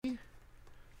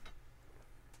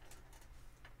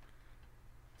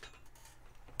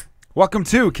Welcome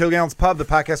to Kilgallen's Pub, the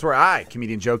podcast where I,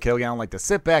 comedian Joe Kilgallen, like to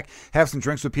sit back, have some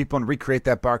drinks with people, and recreate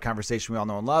that bar conversation we all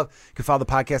know and love. You can follow the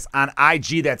podcast on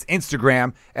IG, that's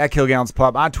Instagram, at Kilgallen's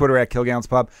Pub, on Twitter, at Kilgallen's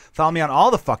Pub. Follow me on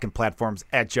all the fucking platforms,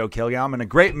 at Joe Kilgallen. I'm in a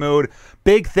great mood.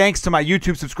 Big thanks to my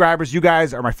YouTube subscribers. You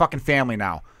guys are my fucking family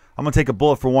now. I'm going to take a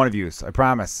bullet for one of you, I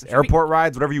promise. Airport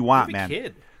rides, whatever you want, man.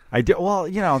 Kid. I do. Well,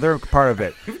 you know, they're part of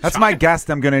it. That's my guest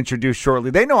I'm going to introduce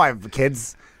shortly. They know I have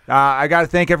kids. I got to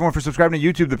thank everyone for subscribing to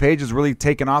YouTube. The page has really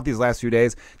taken off these last few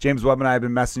days. James Webb and I have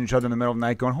been messaging each other in the middle of the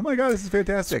night going, oh, my God, this is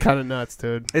fantastic. It's kind of nuts,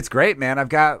 dude. It's great, man. I've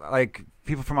got, like,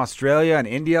 people from Australia and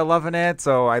India loving it,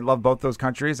 so I love both those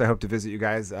countries. I hope to visit you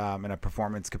guys in a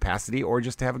performance capacity or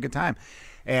just to have a good time.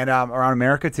 And around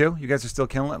America, too. You guys are still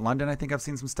killing it. In London, I think I've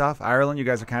seen some stuff. Ireland, you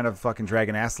guys are kind of fucking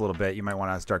dragging ass a little bit. You might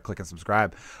want to start clicking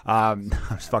subscribe.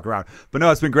 Just fuck around. But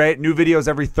no, it's been great. New videos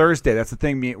every Thursday. That's the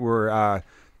thing we're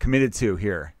committed to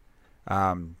here.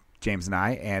 James and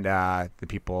I, and the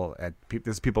people at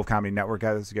this is People of Comedy Network,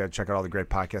 guys. You got to check out all the great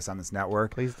podcasts on this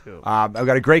network. Please do. I've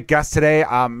got a great guest today.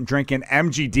 I'm drinking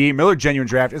MGD, Miller Genuine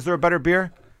Draft. Is there a better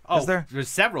beer? Is there? There's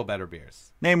several better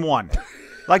beers. Name one.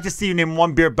 I'd like to see you name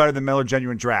one beer better than Miller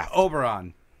Genuine Draft.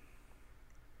 Oberon.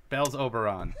 Bell's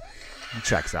Oberon. It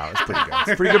checks out. It's pretty good. It's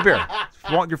a pretty good beer.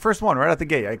 Your first one right out the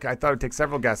gate. I thought it would take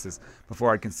several guesses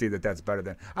before I'd concede that that's better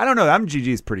than. I don't know. MGD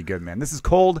is pretty good, man. This is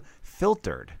cold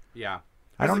filtered. Yeah.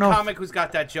 I don't know. know. The comic who's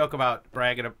got that joke about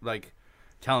bragging, like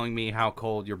telling me how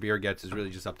cold your beer gets is really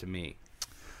just up to me.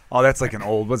 Oh, that's like an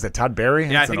old, was it Todd Barry? Yeah,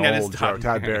 that's I think an that old is Todd joke.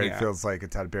 Todd Barry, Barry yeah. feels like a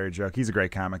Todd Barry joke. He's a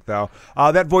great comic, though.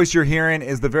 That voice you're hearing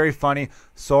is the very funny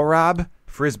Sohrab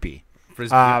Frisbee. It's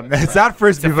not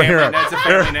Frisbee, but here. That's a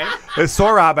family name. It's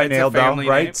Sohrab I It's a nailed, though, family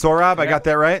right? name. Sohrab, I got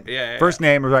that right? Yeah. First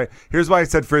name was right. Here's why I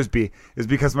said Frisbee, is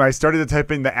because when I started to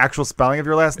type in the actual spelling of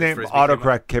your last name, Frisbee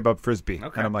autocorrect came up Frisbee.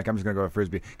 Okay. And I'm like, I'm just going to go with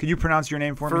Frisbee. Can you pronounce your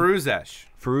name for me? Faruzesh.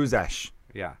 Faruzesh.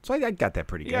 Yeah. So I got that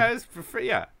pretty good. Yeah, it's for free.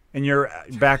 Yeah. And your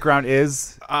background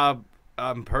is?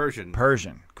 Persian.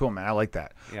 Persian. Cool, man. I like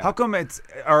that. Yeah. How come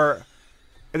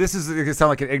this is going to sound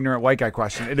like an ignorant white guy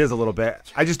question. It is a little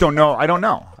bit. I just don't know. I don't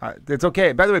know. It's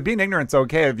okay. By the way, being ignorant's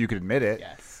okay if you could admit it.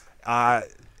 Yes.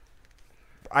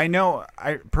 I know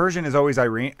Persian is always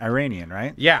Iranian,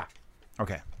 right? Yeah.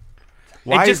 Okay.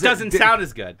 It just doesn't sound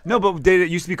as good. No, but did it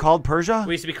used to be called Persia?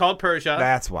 We used to be called Persia.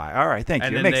 That's why. All right. Thank you.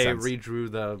 And It then makes they sense. redrew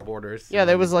the borders. Yeah,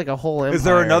 there was like a whole empire. Is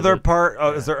there another that- part?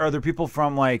 Are there people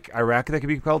from like Iraq that could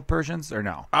be called Persians or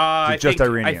no? I Is it just think,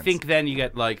 Iranians? I think then you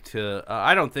get like to.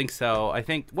 I don't think so. I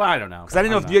think. Well, I don't know. Because I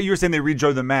didn't know if you were saying they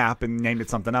redrew the map and named it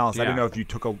something else. I Yeah. didn't know if you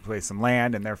took away some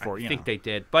land and therefore I think they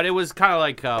did, but it was kind of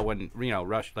like when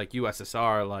Russia, like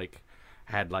USSR, like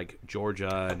had like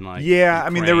Georgia and like. Yeah, I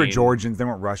mean they were Ukraine. Georgians, they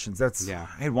weren't Russians. Yeah.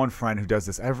 I had one friend who does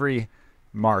this every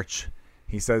March.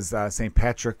 He says St.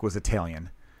 Patrick was Italian.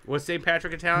 Was St.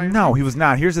 Patrick Italian? No, he was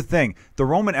not. Here's the thing: the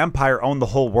Roman Empire owned the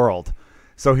whole world,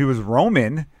 so he was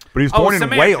Roman. But he was born in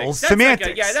semantics. Wales. That's semantics,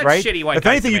 like that's right? shitty white If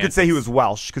guy anything, you could say he semantics. was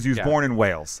Welsh because he was Yeah. born in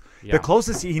Wales. Yeah. The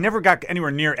closest he never got anywhere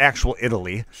near actual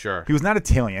Italy. Sure. He was not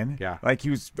Italian. Yeah. Like he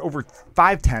was over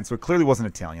 5'10", so it clearly wasn't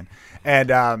Italian.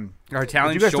 And Are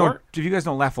Italians short? if you guys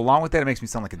don't laugh along with that, it makes me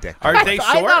sound like a dick. Are they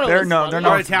I short? thought it They're was no, funny. they're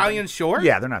Are not. Italians short?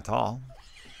 Yeah, they're not tall.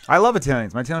 I love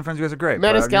Italians. My Italian friends, you guys are great.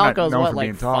 but I'm not Maniscalco's known what, for like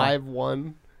being tall.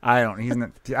 5'1"? I don't. He's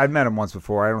not. I've met him once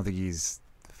before. I don't think he's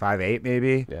 5'8",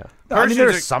 maybe. Yeah. No, I mean, Persians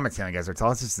there's are- some Italian guys that are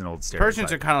tall. It's just an old stereotype.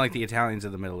 Persians are kind of like the Italians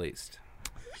of the Middle East.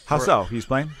 How so? Can you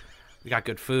explain? We got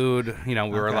good food. We wear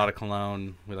Okay. a lot of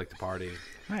cologne. We like to party.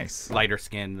 Nice. Lighter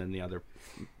skin than the other.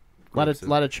 Lot groups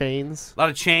of chains. A lot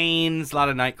of chains, a lot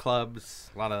of nightclubs,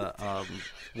 a lot of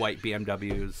white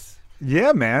BMWs.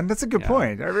 Yeah, man, that's a good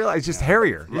point. I realize it's just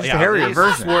hairier. It's just a hairier it's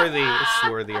version.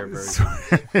 Swarthier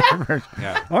version.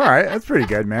 Yeah. All right, that's pretty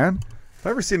good, man. If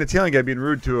I've ever seen an Italian guy being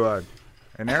rude to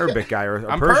an Arabic guy or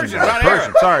a I'm Persian Persian, guy. not Persian.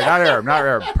 Arab. Sorry, not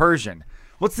Arab. Persian.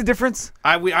 What's the difference?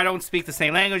 I don't speak the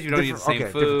same language. We don't eat the same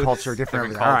food. Different culture, different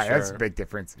everything. All right, that's a big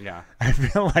difference. Yeah. I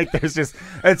feel like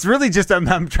it's really just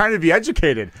I'm trying to be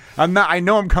educated. I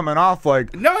know I'm coming off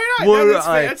like No, you're not. Well, No, that's,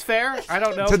 like, that's fair. I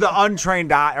don't know. to the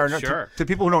untrained eye or Sure. to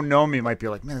people who don't know me might be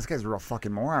like, man, this guy's a real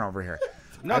fucking moron over here.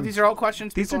 No, these are all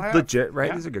questions These people are have. legit, right?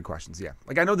 Yeah. These are good questions. Yeah,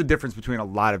 like I know the difference between a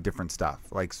lot of different stuff,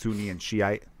 like Sunni and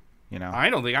Shiite. I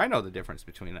don't think I know the difference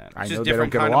between that. It's I just know they don't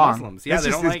different get kind along. of Muslims. Yeah, it's they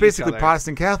just, don't it's like basically each other.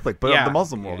 Protestant Catholic, but Yeah. of the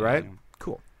Muslim world, Yeah, right?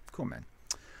 yeah. Cool, man.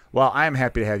 Well, I am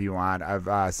happy to have you on.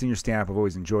 I've seen your stand-up. I've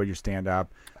always enjoyed your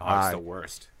stand-up. Oh, it's the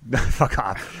worst. Fuck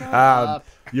off.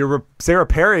 Sarah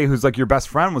Perry, who's like your best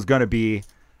friend, was going to be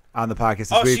on the podcast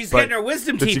this Oh, week. she's but- getting her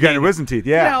wisdom but teeth. she's getting her maybe. wisdom teeth,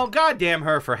 yeah. You know, goddamn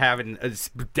her for having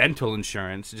dental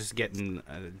insurance, just getting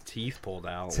teeth pulled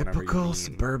out. whenever Typical you need.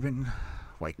 suburban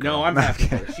white girl. No, I'm No, happy.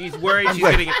 kidding. For her. She's worried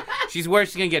she's worried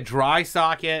she's gonna get dry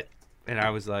socket, and I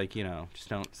was like, just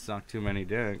don't suck too many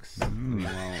dicks. Mm. You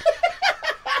won't.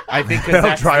 I think 'cause That'll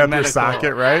that's dry the up your medical-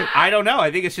 socket, right? I don't know. I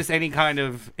think it's just any kind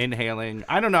of inhaling.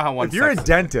 I don't know how one. If you're a sucks.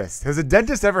 dentist, has a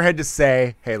dentist ever had to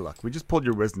say, "Hey, look, we just pulled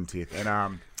your wisdom teeth," and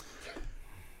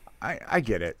I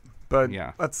get it, but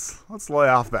Yeah. let's lay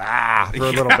off the for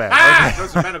a little bit. Ah,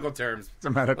 those are medical terms. It's a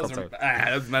medical Those are, term.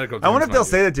 those medical terms. I wonder if they'll my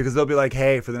say dude. that too, because they'll be like,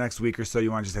 "Hey, for the next week or so,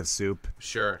 you want to just have soup?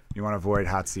 Sure. You want to avoid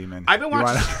hot semen? I've been You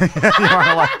watching- wanna- you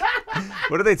wanna, like,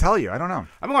 what do they tell you? I don't know.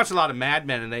 I've been watching a lot of Mad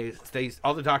Men, and they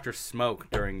all the doctors smoke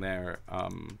during their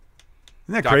Isn't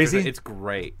that doctors- crazy? It's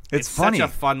great. It's funny. Such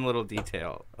a fun little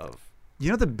detail of. You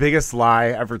know, the biggest lie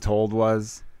ever told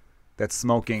was that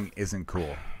smoking isn't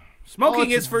cool.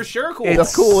 Smoking it's- is for sure cool. The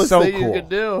It's coolest so thing cool. you could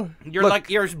do. You're Look- like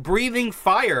you're breathing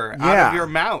fire out Yeah. of your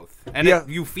mouth, and Yeah.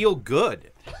 you feel good.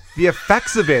 The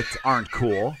effects of it aren't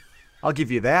cool. I'll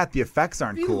give you that. The effects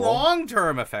aren't The cool.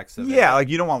 long-term effects of it. Yeah, like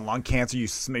you don't want lung cancer. You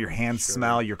smell your hands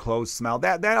smell, your clothes smell.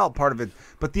 That all part of it.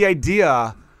 But the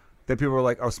idea that people were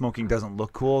like, "Oh, smoking doesn't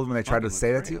look cool," when they tried to Smoking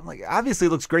say looks that to you, I'm like, obviously it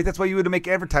looks great. That's why you would make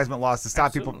advertisement laws to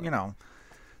stop people. Absolutely.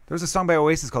 There was a song by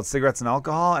Oasis called "Cigarettes and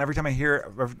Alcohol," and every time I hear,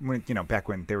 back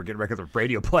when they were getting records with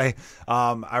radio play,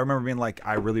 I remember being like,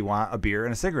 "I really want a beer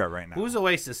and a cigarette right now." Who's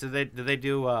Oasis? Did they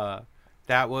do?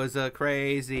 That was a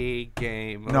crazy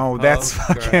game. No, that's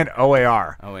poker. fucking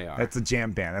OAR. OAR. That's a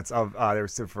jam band. That's of they were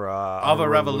for Of a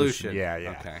Revolution. Yeah,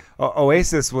 yeah. Okay.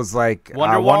 Oasis was like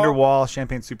Wonderwall? Wonderwall,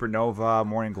 Champagne Supernova,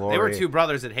 Morning Glory. They were two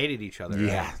brothers that hated each other.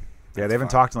 Yeah. right? Yeah, they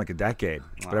haven't fun. talked in like a decade.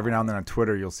 But every now and then on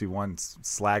Twitter, you'll see one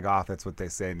slag off. That's what they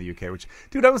say in the UK. Which,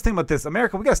 dude, I was thinking about this.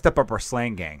 America, we got to step up our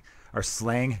slang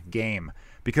game.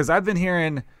 Because I've been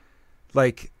hearing,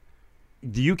 like,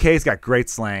 the UK's got great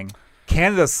slang.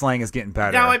 Canada's slang is getting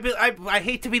better. Now, I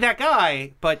hate to be that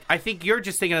guy, but I think you're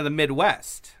just thinking of the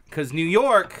Midwest. Because New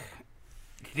York,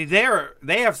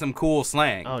 they have some cool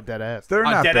slang. Oh, dead ass. They're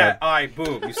not Dead bad. all right,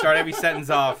 boom. You start every sentence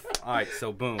off. All right,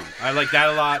 so boom. I like that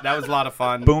a lot. That was a lot of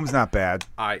fun. Boom's not bad.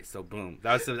 All right, so boom.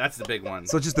 That's the big one.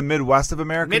 So just the Midwest of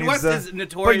America. Midwest needs is But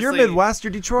notoriously. you're Midwest.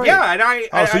 You're Detroit. Yeah, and I.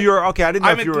 Oh, so you're okay. I didn't know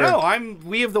I'm if you were.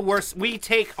 we have the worst. We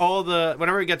take all the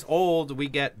whenever it gets old, we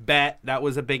get Bet. That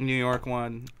was a big New York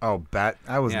one. Oh, Bet.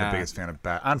 I wasn't Yeah. the biggest fan of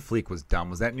Bet. On Fleek was dumb.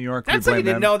 Was that New York? That's We like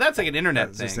blame them? that's like an internet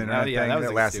It's thing. just an internet Yeah, thing that was that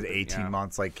like lasted stupid, 18 yeah.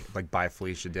 months, like By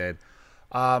Felicia did.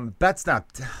 Bet's not.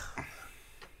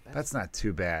 That's not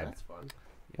too bad. That's fun.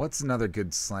 What's another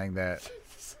good slang that?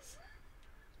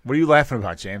 What are you laughing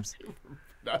about, James?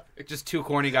 Just two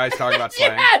corny guys talking about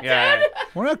slang. Yeah.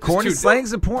 We're not corny. too-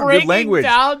 Slang's important. Breaking Good language.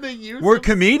 down the use We're of-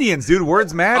 comedians, dude.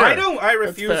 Words matter. I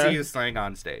refuse fair. to use slang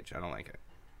on stage. I don't like it.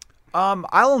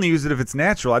 I'll only use it if it's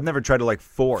natural. I've never tried to like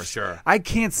force. Sure. I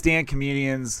can't stand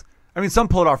comedians. I mean, some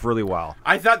pull it off really well.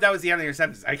 I thought that was the end of your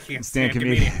sentence. I can't Stand stand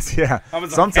comedians. comedians. Yeah. I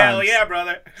was Sometimes. like, hell yeah,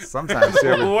 brother. Sometimes.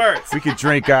 Yeah, we- Works. We could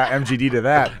drink MGD to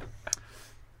that.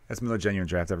 That's Miller Genuine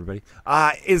Draft, everybody.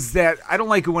 Is that I don't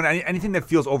like it when anything that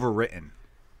feels overwritten.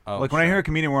 Oh, Like when I sure. hear a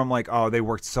comedian where I'm like, oh, they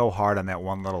worked so hard on that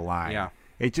one little line. Yeah.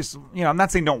 It just, I'm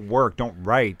not saying don't work, don't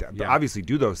write, but Yeah. obviously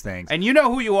do those things. And you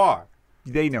know who you are.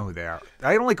 They know who they are.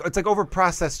 I don't like, it's like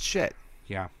overprocessed shit.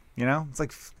 Yeah. It's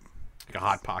like, Like a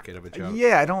hot pocket of a joke.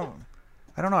 yeah, I don't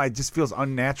know. It just feels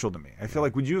unnatural to me. I feel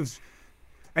like, would you have,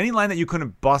 any line that you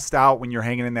couldn't bust out when you're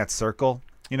hanging in that circle?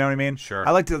 You know what I mean? Sure.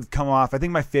 I like to come off, I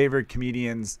think my favorite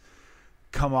comedians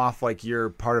come off like you're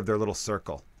part of their little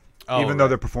circle. Oh, Even though right.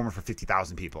 they're performing for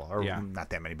 50,000 people, or Yeah. not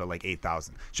that many, but like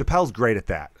 8,000. Chappelle's great at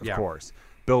that, of Yeah. course.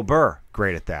 Bill Burr,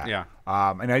 great at that. Yeah.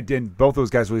 And I did both those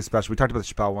guys really special. We talked about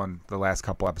the Chappelle one the last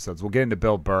couple episodes. We'll get into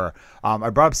Bill Burr. I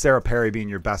brought up Sarah Perry being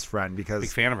your best friend because Big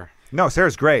fan of her. no,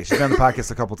 Sarah's great. She's been on the podcast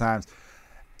a couple times,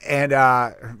 and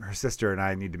her sister and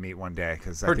I need to meet one day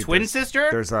because Her twin sister?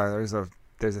 There's a thing.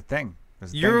 There's a thing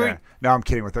You're- there. No, I'm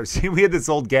kidding with her. See, we had this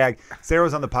old gag. Sarah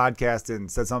was on the podcast and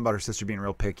said something about her sister being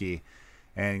real picky.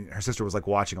 And her sister was like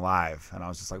watching live, and I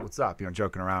was just like, "What's up?"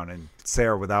 Joking around. And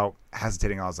Sarah, without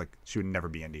hesitating, I was like, "She would never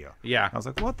be into you." Yeah. I was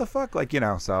like, "What the fuck?"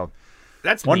 So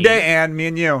That's one mean. day, and me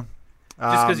and you,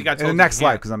 Just 'cause you got in told the you next can't.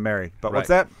 life because I'm married. But Right. what's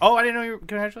that? Oh, I didn't know you were.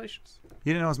 Congratulations.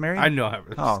 You didn't know I was married? I know.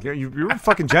 Oh, you were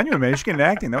fucking genuine, man. You should get into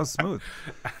acting. That was smooth.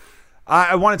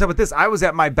 I want to talk about this. I was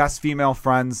at my best female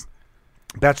friend's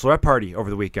bachelorette party over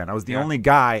the weekend. I was the Yeah. only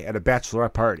guy at a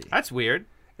bachelorette party. That's weird.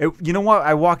 You know what?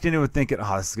 I walked into it thinking,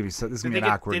 "Oh, this is gonna Did be an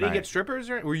awkward Did night." he get strippers?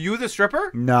 Were you the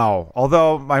stripper? No.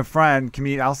 Although my friend,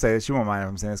 comedian, I'll say it, she won't mind if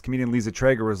I'm saying this, comedian Lisa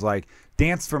Traeger was like,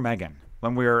 dance for Megan.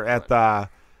 When we were at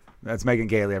that's Megan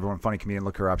Gailey, everyone, funny comedian,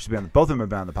 look her up. Both of them have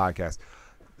been on the podcast.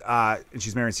 And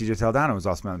she's married CJ Taldano, who's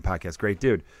also been on the podcast. Great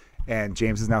dude. And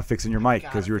James is now fixing your mic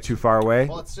because you were too far away.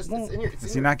 Well, it's just it's in your. It's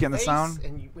Is in he your not getting the face, sound?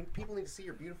 And people need to see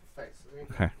your beautiful face.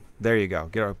 Okay. There you go.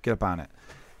 Get up on it.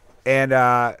 And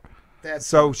That's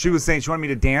so she was saying she wanted me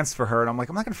to dance for her, and I'm like,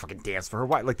 I'm not gonna fucking dance for her.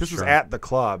 Why? Like this was Sure. at the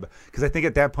club because I think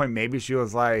at that point maybe she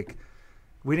was like,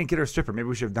 we didn't get her a stripper. Maybe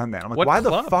we should have done that. I'm like, What why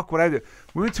club? the fuck would I do?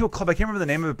 We went to a club. I can't remember the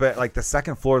name of it, but like the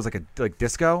second floor is like a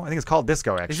disco. I think it's called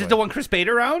disco. Actually, Is it the one Chris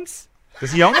Bader owns?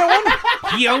 Does he own that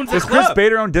one? He owns a Does Chris club.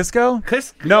 Bader own disco?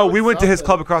 Chris, No, we went to his something.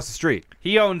 club across the street.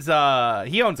 he owns a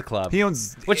club. He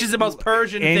owns. which is the most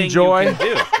Persian Enjoy. thing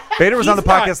you can do. Bader was on the He's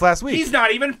not- podcast last week. He's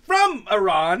not even from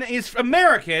Iran. He's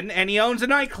American, and he owns a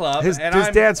nightclub. His and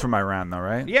I'm- dad's from Iran, though,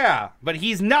 right? Yeah, but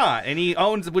he's not, and he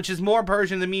owns, which is more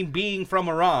Persian than me being from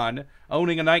Iran.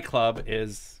 Owning a nightclub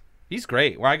he's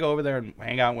great. Where I go over there and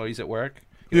hang out while he's at work.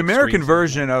 The American Screens.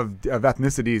 version of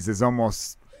ethnicities is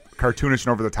almost cartoonish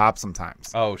and over the top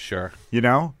sometimes. Oh, sure. You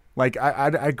know, like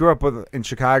I grew up in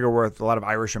Chicago with a lot of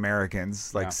Irish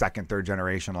Americans, like Yeah. second, third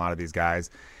generation. A lot of these guys,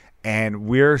 and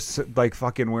we're like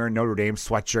fucking wearing Notre Dame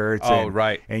sweatshirts. Oh, and,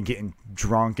 right. and getting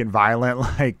drunk and violent.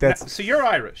 Like that's So you're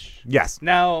Irish. yes.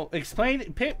 Now,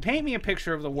 paint me a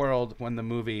picture of the world when the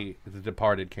movie The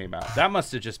Departed came out. That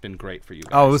must have just been great for you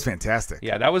guys. Oh, it was fantastic.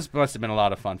 Yeah, must have been a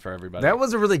lot of fun for everybody. That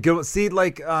was a really good one. See,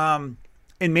 like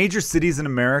in major cities in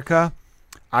America,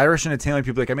 Irish and Italian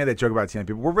people, like I made that joke about Italian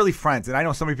people, we're really friends. And I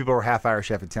know so many people are half Irish,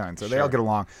 half Italian, so they all Sure. get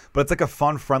along. But it's like a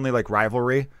fun, friendly like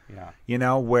rivalry. Yeah. You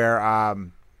know, where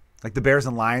like the Bears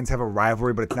and Lions have a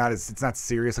rivalry, but it's not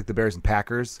serious like the Bears and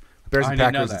Packers. The Bears I and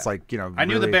didn't know Packers, that. it's like, you know, I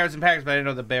knew the really- Bears and Packers, but I didn't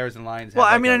know the Bears and Lions. Well,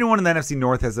 had I like mean, a- anyone in the NFC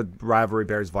North has a rivalry,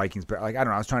 Bears, Vikings, like I don't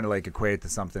know. I was trying to like equate it to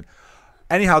something.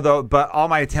 Anyhow, though, but all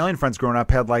my Italian friends growing up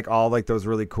had like all like those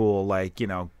really cool like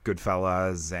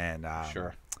Goodfellas and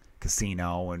Sure.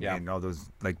 Casino and, Yeah. and all those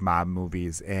like mob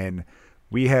movies. And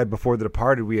we had before The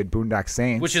Departed, we had Boondock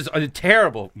Saints, which is a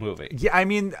terrible movie. yeah. I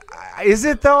mean, is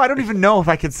it though? I don't even know if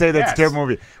I could say that's Yes. a terrible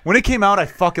movie. When it came out, I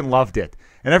fucking loved it,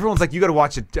 and everyone's like, "You got to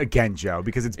watch it again, Joe,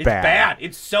 because it's It's bad." bad.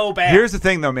 It's so bad. Here's the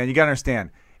thing, though, man. You got to understand.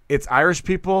 It's Irish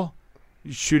people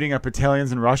shooting up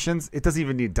Italians and Russians. It doesn't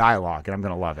even need dialogue, and I'm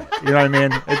going to love it. You know what I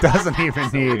mean? It doesn't even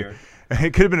need. weird.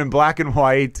 It could have been in black and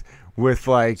white with,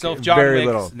 like, So if John very Wick's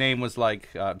little. name was like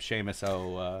Seamus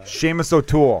O. Seamus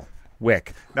O'Toole,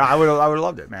 Wick. No, I would have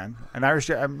loved it, man. An Irish,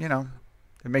 it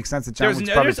makes sense that John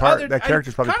Wick's probably that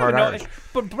character's probably part Irish.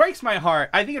 But breaks my heart.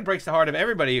 I think it breaks the heart of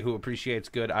everybody who appreciates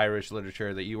good Irish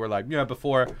literature that you were like,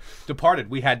 before Departed,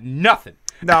 we had nothing.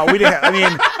 No, we didn't. I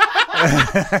mean,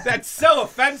 That's so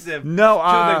offensive No,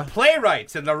 to the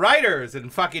playwrights and the writers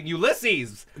and fucking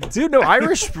Ulysses. dude, no,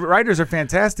 Irish writers are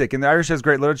fantastic, and the Irish has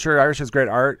great literature. Irish has great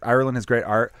art. Ireland has great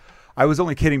art. I was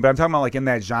only kidding, but I'm talking about like in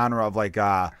that genre of like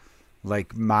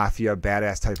mafia,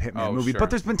 badass type hitman Oh, movie. sure.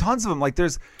 But there's been tons of them. Like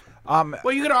there's,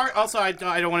 Well, you could also. I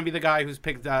don't want to be the guy who's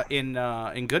picked in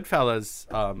Goodfellas.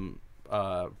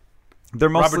 they're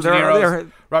mostly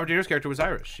Robert De Niro's character was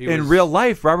Irish. He in was- real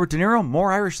life. Robert De Niro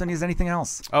more Irish than he's anything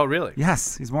else. Oh, really?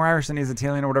 Yes, he's more Irish than he's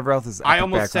Italian or whatever else. His I ethnic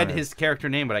almost said background is. his character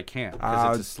name, but I can't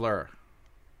because it's a slur.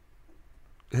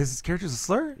 His character's a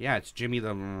slur. Yeah, it's Jimmy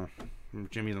the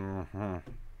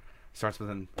starts with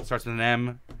an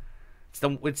M.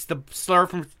 It's the slur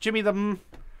from Jimmy the.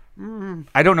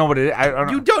 I don't know what it is. I don't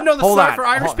know. You don't know the Hold slur on. for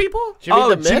Irish Hold- people?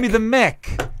 Jimmy the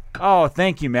Mick. Oh,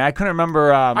 thank you, man. I couldn't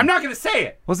remember. I'm not going to say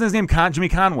it. Wasn't his name Jimmy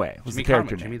Conway? Was Jimmy the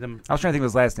character Conway, name? Jimmy the- I was trying to think of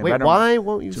his last name. but I Wait, don't why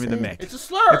won't you Jimmy say the it? Mick. It's a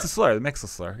slur. It's a slur. The Mick's a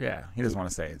slur. Yeah, he doesn't want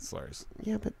to say it. Slurs.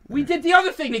 Yeah, but We did the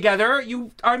other thing together.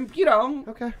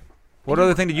 okay. What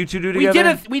other thing did you two do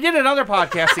together? We did another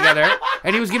podcast together,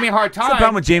 and he was giving me a hard time. What's the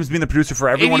problem with James being the producer for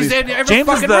everyone? he's in every James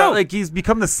is fucking the room. he's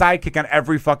become the sidekick on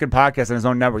every fucking podcast on his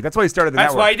own network. That's why he started the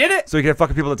That's network. why he did it. So he could have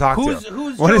fucking people to talk Who's to.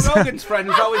 Who's What Joe is that? Rogan's friend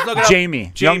who's always looking up?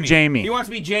 Jamie. Young Jamie. He wants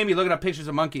to be Jamie looking up pictures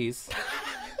of monkeys.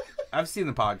 I've seen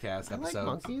the podcast I like episode.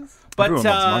 monkeys. But Everyone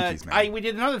loves monkeys, man. we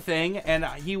did another thing, and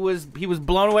he was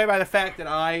blown away by the fact that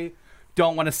I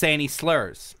don't want to say any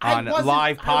slurs on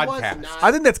live podcasts.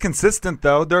 I think that's consistent,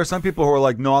 though. There are some people who are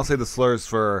like, no, I'll say the slurs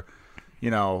for,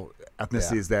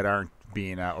 ethnicities that aren't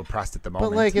being oppressed at the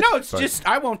moment. like, No, it's But- just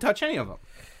I won't touch any of them.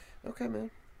 Okay,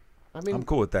 man. I mean, I'm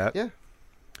cool with that. Yeah.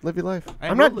 Live your life. I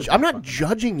I'm will not. live I'm my not fucking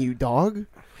judging you, dog.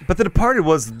 But The Departed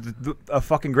was a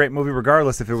fucking great movie,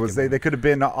 regardless if it was. They could have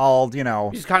been all,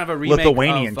 He's kind of a remake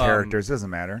Lithuanian of, characters. Doesn't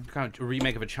matter. kind of a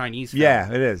remake of a Chinese film.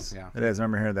 Yeah, it is. Yeah. It is. I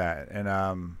remember hearing that. And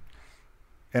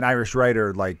an Irish writer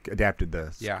adapted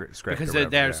the Yeah, script. because or whatever,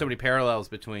 there are yeah. so many parallels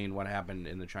between what happened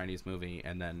in the Chinese movie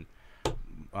and then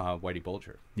Whitey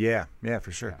Bulger. Yeah,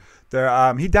 for sure. Yeah.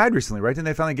 There, he died recently, right? Didn't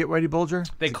they finally get Whitey Bulger?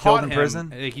 They Was he caught killed in him.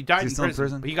 prison. He died Is he in still prison. in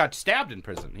prison? He got stabbed in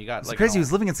prison. He got It's like crazy. He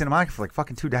was living in Santa Monica for like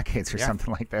fucking 2 decades or Yeah.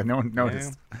 something like that. No one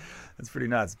noticed. That's pretty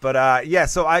nuts. But yeah,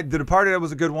 so The Departed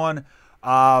was a good one.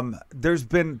 There's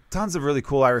been tons of really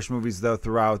cool Irish movies though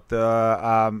throughout.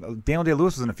 Daniel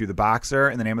Day-Lewis was in a few. The Boxer,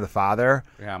 In the Name of the Father.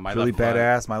 Yeah, My really Left Foot.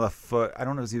 badass. My Left Foot. I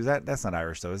don't know if he was that. That's not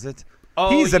Irish though, is it? Oh,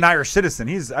 He's an Irish citizen.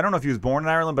 I don't know if he was born in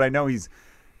Ireland, but I know he's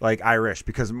like Irish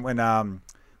because when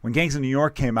Gangs of New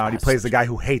York came out, he plays the guy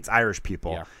who hates Irish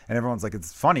people, Yeah. and everyone's like,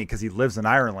 it's funny because he lives in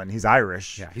Ireland. He's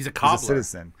Irish. Yeah, he's a cobbler. He's a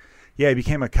citizen. Yeah, he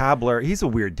became a cobbler. He's a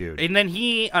weird dude. And then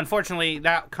unfortunately,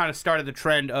 that kind of started the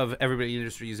trend of everybody in the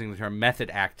industry using the term method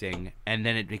acting, and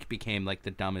then it became like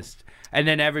the dumbest. And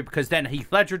then because then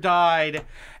Heath Ledger died,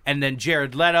 and then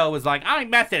Jared Leto was like, I'm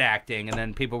method acting, and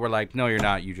then people were like, no, you're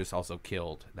not. You just also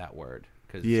killed that word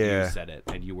because you said it,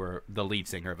 and you were the lead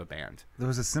singer of a band. There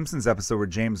was a Simpsons episode where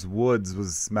James Woods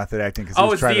was method acting because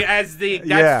That's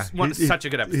such a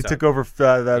good episode. He took over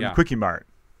the Yeah. Quickie Mart.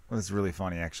 It was really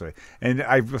funny, actually. And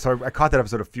I caught that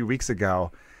episode a few weeks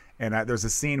ago, and there's a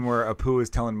scene where Apu is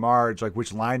telling Marge like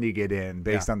which line to get in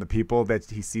based on the people that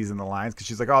he sees in the lines, because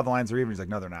she's like, "Oh, the lines are even." He's like,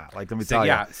 "No, they're not." Like, let me tell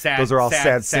you, those are all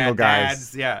sad single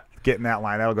guys. dads, yeah. Getting that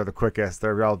line, that'll go the quickest.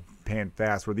 They're all paying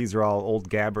fast. Where these are all old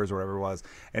gabbers or whatever it was.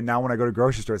 And now when I go to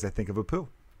grocery stores, I think of Apu.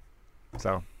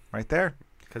 So right there.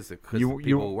 Because You work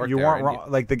weren't there, wrong.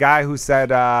 Like the guy who said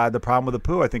the problem with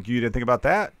Apu. I think you didn't think about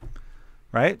that,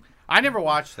 right? I never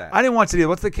watched that. I didn't watch it either.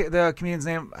 What's the comedian's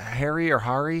name? Harry or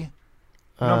Hari? You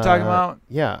know what I'm talking about?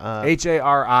 Yeah.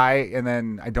 Hari, and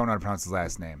then I don't know how to pronounce his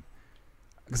last name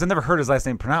because I've never heard his last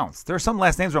name pronounced. There are some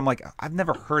last names where I'm like, I've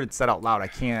never heard it said out loud. I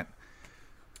can't.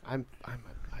 I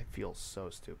feel so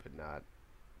stupid not.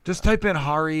 Just type in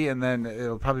Hari, and then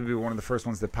it'll probably be one of the first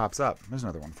ones that pops up. There's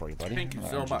another one for you, buddy. Thank you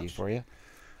Another so RGD much. for you.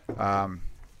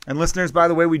 And listeners, by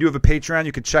the way, we do have a Patreon.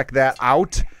 You can check that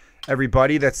out.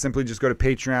 Everybody, that's simply just go to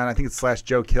Patreon. I think it's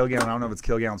 /Joe Kilgallen. I don't know if it's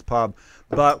Kilgallen's Pub,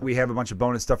 but we have a bunch of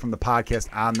bonus stuff from the podcast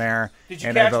on there. Did you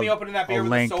And I catch have me opening that beer a with a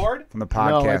link sword? from the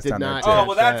podcast No, I did on not. there too. Oh,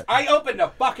 well, that's. I opened a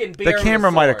fucking beer. The camera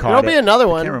with a might have sword. caught There'll be another The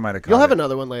one. camera might have You'll caught have it.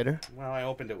 another one later. Well, I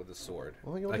opened it with a sword.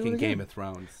 Well, you'll Like do in it again. Game of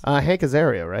Thrones. Hank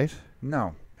Azaria, right?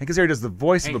 No. Hank Azaria does the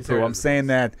voice Hank of Apu. Azaria I'm does the saying voice.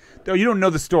 that. Oh, you don't know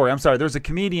the story. I'm sorry. There's a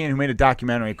comedian who made a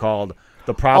documentary called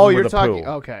The Problem Oh, with you're Apu. talking.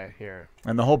 Okay, here.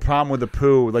 And the whole problem with the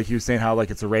poo, like he was saying, how like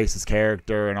it's a racist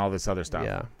character and all this other stuff.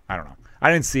 Yeah. I don't know.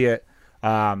 I didn't see it.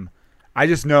 I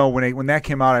just know when that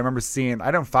came out, I remember seeing.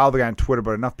 I don't follow the guy on Twitter,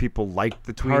 but enough people liked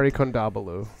the tweet. Hari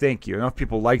Kondabalu. Thank you. Enough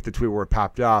people liked the tweet where it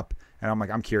popped up, and I'm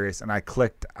like, I'm curious, and I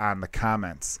clicked on the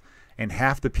comments, and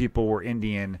half the people were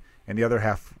Indian, and the other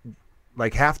half,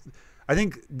 like half. I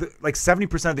think like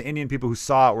 70% of the Indian people who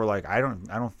saw it were like, I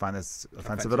don't find this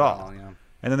offensive at all. Yeah.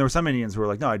 And then there were some Indians who were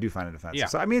like, no, I do find it offensive. Yeah.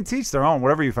 So, I mean, to each their own.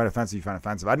 Whatever you find offensive, you find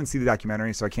offensive. I didn't see the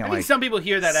documentary, so I can't I think like some people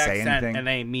hear that say accent anything. and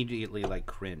they immediately like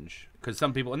cringe because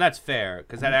some people, and that's fair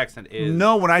because that accent is.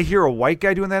 No, when I hear a white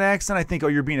guy doing that accent, I think, oh,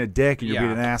 you're being a dick and you're Yeah.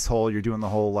 being an asshole. You're doing the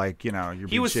whole like, you know, you're.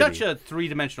 He being was shitty. such a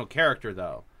three-dimensional character,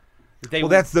 though. Well,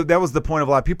 that was the point of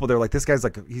a lot of people. They're like, this guy's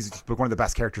like, he's one of the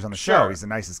best characters on the show. Sure. He's the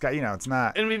nicest guy. You know, it's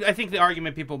not. And I think the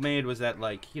argument people made was that,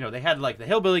 like, you know, they had, like, the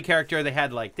hillbilly character. They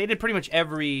did pretty much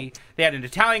they had an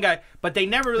Italian guy, but they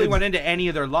never really went into any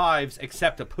of their lives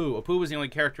except Apu. Apu was the only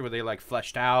character where they, like,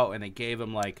 fleshed out and they gave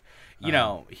him, like, you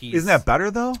know, he's. Isn't that better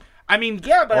though? I mean,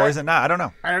 yeah, but. Or is it not? I don't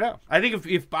know. I don't know. I think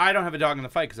if I don't have a dog in the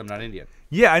fight because I'm not Indian.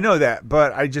 Yeah, I know that,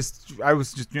 but I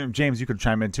was just, you know, James, you could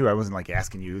chime in too. I wasn't like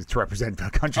asking you to represent the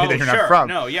country Oh, that you're sure. not from.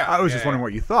 No, yeah. I was Yeah, just wondering yeah.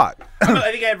 what you thought.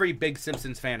 I think every big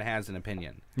Simpsons fan has an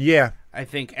opinion. Yeah. I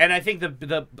think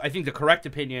the correct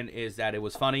opinion is that it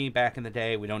was funny back in the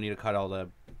day. We don't need to cut all the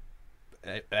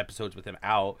episodes with him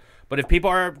out. But if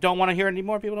people don't want to hear it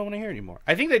anymore, people don't want to hear it anymore.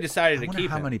 I think they decided I to wonder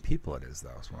keep how him. many people it is though.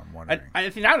 Is what I'm wondering. I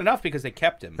think not enough because they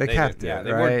kept him. They kept yeah, it,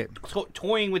 they right? were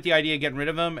toying with the idea of getting rid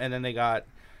of him, and then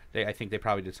I think they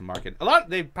probably did some market.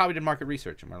 They probably did market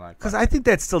research and were like, Because I think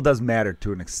that still does matter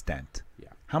to an extent. Yeah.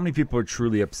 How many people are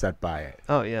truly upset by it?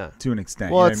 Oh yeah. To an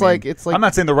extent. Well, you know it's what I like- mean? it's like- I'm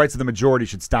not saying the rights of the majority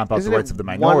should stomp out Isn't the rights it of the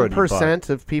minority. 1%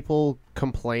 of people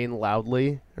complain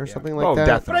loudly or something like Oh, that?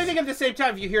 definitely. But I think at the same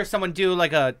time, if you hear someone do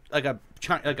like a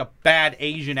bad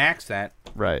Asian accent,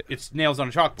 Right. it's nails on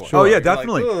a chalkboard. Oh yeah, You're like,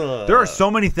 definitely. "Ugh." There are so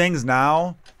many things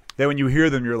now that when you hear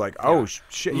them, you're like, oh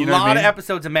shit. You know a lot what I mean? of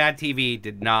episodes of Mad TV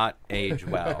did not age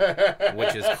well,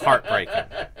 which is heartbreaking.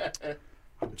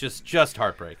 Just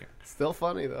heartbreaking. Still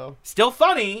funny though. Still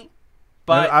funny,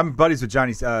 but I'm buddies with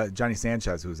Johnny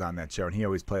Sanchez, who was on that show, and he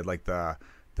always played like the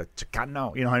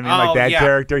Chicano, you know what I mean, Oh, like that yeah.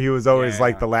 character. He was always Yeah.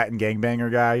 like the Latin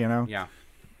gangbanger guy, you know. yeah.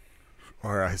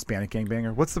 or a Hispanic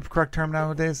gangbanger. What's the correct term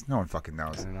nowadays? No one fucking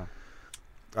knows. I don't know.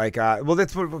 Like, well,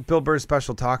 that's what Bill Burr's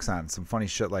special talks on. Some funny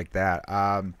shit like that.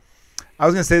 I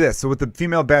was gonna say this. So with the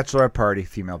female bachelorette party,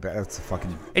 that's a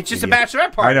fucking. It's just idiot. a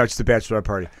bachelorette party. I know, it's just a bachelorette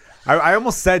party. I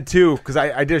almost said too, because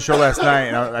I did a show last night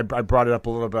and I brought it up a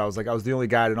little bit. I was like, I was the only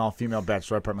guy at an all-female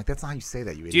bachelorette party. I'm like, that's not how you say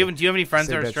that, you idiot. Do you have any friends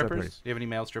Say that are bachelorette strippers? party. Do you have any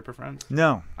male stripper friends?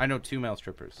 No, I know 2 male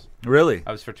strippers. really.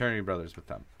 I was fraternity brothers with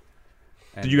them.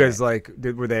 And Did you guys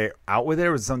were they out with it,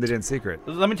 or was it something they did in secret?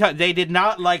 Let me tell you, they did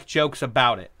not like jokes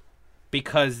about it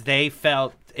because they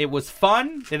felt it was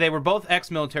fun. They were both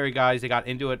ex-military guys. They got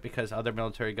into it because other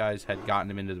military guys had gotten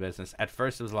them into the business. At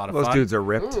first, it was a lot of Those fun. dudes are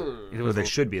ripped. It Or was they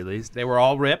should be at least. They were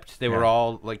all ripped. They were Yeah.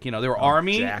 all like, they were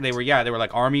army. jacked. They were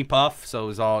like army puff. So it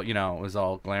was all, it was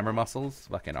all glamour muscles.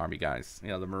 Fucking army guys.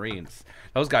 The Marines.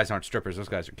 Those guys aren't strippers. Those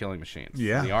guys are killing machines.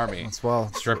 Yeah, The army. That's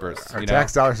well. Strippers. Our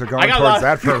tax dollars are I going got a towards lot-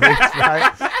 that for a reason,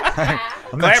 right?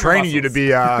 I'm not Glamour training you to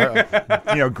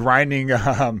muscles. be, grinding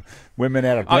women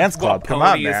at a dance club. Come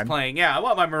on, Pony is man. playing. Yeah, I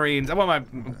want my Marines. I want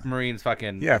my Marines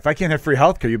fucking. Yeah, if I can't have free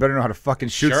healthcare, you better know how to fucking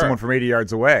shoot Sure. someone from 80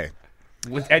 yards away.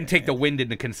 And take the wind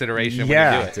into consideration when you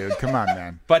Yeah, do it. dude, come on,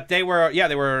 man. But they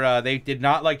did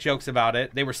not like jokes about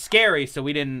it. They were scary, so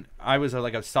we didn't. I was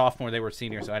like a sophomore, they were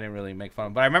seniors, so I didn't really make fun of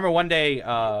them. But I remember one day,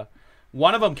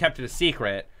 one of them kept it a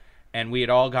secret, and we had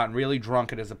all gotten really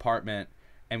drunk at his apartment,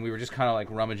 and we were just kind of like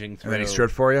rummaging through. And then he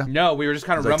stripped for you? No, we were just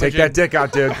kind of Like, rummaging. take that dick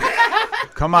out, dude.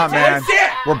 Come on, man. That's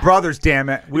it. We're brothers, damn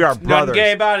it. We are Nothing brothers.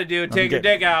 gay about it, dude. Take your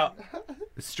gay. dick out.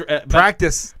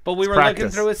 Practice. But we It's were practice.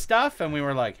 looking through his stuff, and we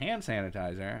were like, hand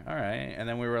sanitizer, all right. And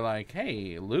then we were like,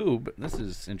 hey, lube, this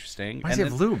is interesting. Why does and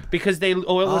he have then- lube? Because they oil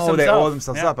Oh, themselves. they oil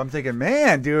themselves Yeah. up. I'm thinking,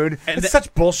 man, dude, And it's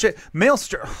such bullshit.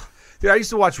 Dude, I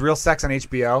used to watch Real Sex on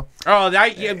HBO. Oh,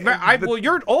 well,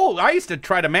 you're old. I used to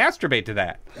try to masturbate to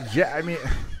that. Yeah, I mean,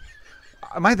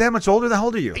 am I that much older? How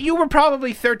old are you? You were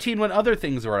probably 13 when other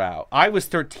things were out. I was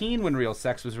 13 when Real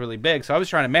Sex was really big, so I was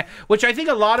trying to which I think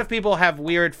a lot of people have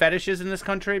weird fetishes in this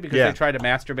country because Yeah. they try to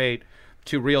masturbate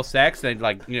to Real Sex. They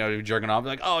jerking off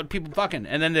like, oh, people fucking,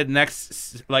 and then the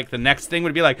next thing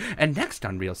would be like, and next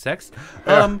on Real Sex,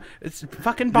 it's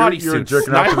fucking bodysuits. You were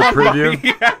jerking off to the preview?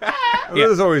 Yeah. It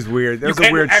was always weird. It was a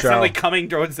And weird show. accidentally coming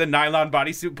towards the nylon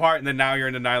bodysuit part, and then now you're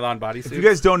in the nylon bodysuit. If you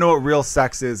guys don't know what Real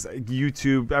Sex is,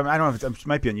 YouTube, I don't know if it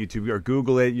might be on YouTube or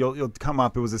Google it. You'll come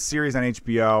up. It was a series on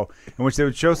HBO in which they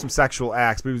would show some sexual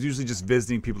acts, but it was usually just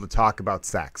visiting people to talk about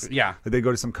sex. Yeah. They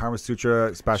go to some Kama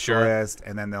Sutra specialist,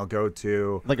 and then they'll go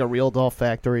to Like a real doll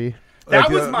factory. That like,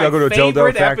 was my they'll go to a dildo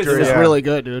favorite factory. episode. It's Yeah. really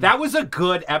good, dude. That was a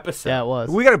good episode. Yeah, it was.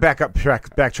 We got to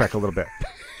backtrack a little bit.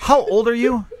 How old are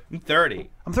you? I'm 30.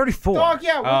 I'm 34. Oh,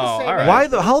 yeah, we're the same. all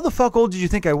right. How the fuck old did you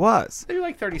think I was? Maybe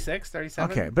like 36,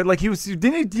 37. Okay, but like he was.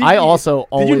 Didn't he? I also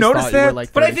always Did you notice thought that? you were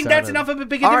like But I think that's 37. enough of a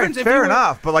big All right, difference. If fair you were-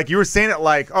 enough. But like you were saying it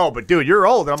like, oh, but dude, you're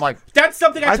old. And I'm like, That's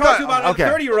something I I talk thought- to about okay.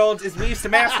 30-year-olds is we used to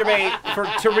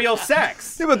masturbate to real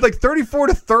sex. yeah, but like 34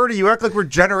 to 30, you act like we're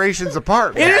generations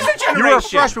apart. It man. is a generation. You were a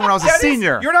freshman when I was a That is-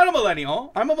 senior. You're not a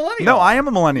millennial. I'm a millennial. No, I am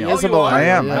a millennial. He is a you are? millennial,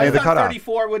 I am. yeah. I made the thought cutoff.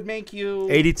 34 would make you.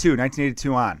 82,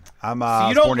 1982 on. I'm So I you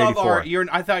was don't born love 84.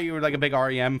 I thought you were like a big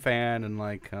REM fan and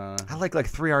like. I like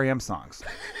 3 REM songs.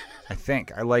 I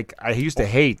think I used to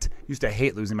hate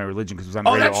Losing My Religion because it was on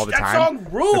the radio all the that time. song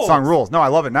rules. That song rules. No, I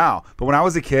love it now. But when I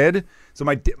was a kid, so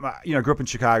I grew up in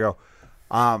Chicago.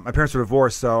 My parents were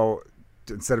divorced, so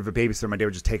instead of a babysitter, my dad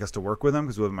would just take us to work with him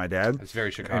because we lived with my dad. It's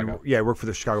very Chicago. And, yeah, I worked for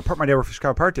the Chicago Park. My dad worked for the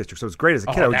Chicago Park District, so it was great as a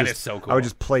kid. I would that just is so cool. I would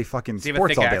just play fucking Does he have a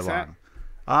sports thick all day accent?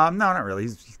 long. No, not really.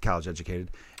 He's college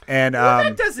educated, and Well,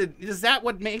 that doesn't. Is that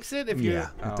what makes it? If you. yeah,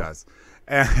 Oh. it does.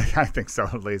 And I think so,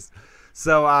 at least.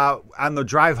 So on the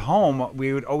drive home,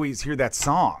 we would always hear that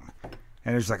song.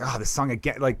 And it was like, oh, this song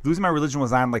again. Like, Losing My Religion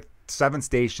was on like 7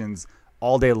 stations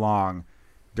all day long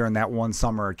during that one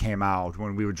summer it came out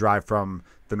when we would drive from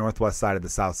the northwest side to the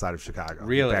south side of Chicago.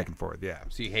 Really? Back and forth, yeah.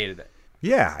 So you hated it.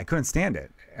 Yeah, I couldn't stand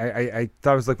it. I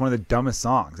thought it was like one of the dumbest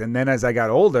songs. And then as I got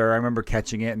older, I remember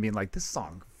catching it and being like, this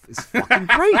song is fucking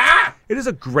great. It is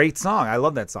a great song. I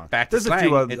love that song. Back to There's slang. a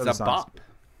few other It's a songs. bop.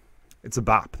 It's a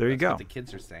bop. There you That's go. what the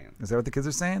kids are saying. Is that what the kids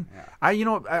are saying? Yeah.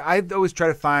 I always try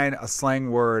to find a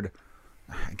slang word.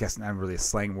 I guess not really a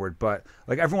slang word, but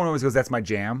like everyone always goes, "That's my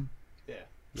jam." Yeah.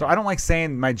 So I don't like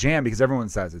saying my jam because everyone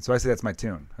says it. So I say that's my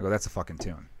tune. I go, "That's a fucking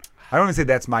tune." I don't even say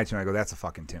that's my tune. I go, "That's a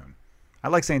fucking tune." I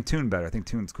like saying tune better. I think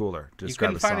tune's cooler to You describe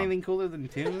couldn't a find song. anything cooler than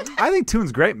tune? I think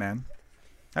tune's great, man.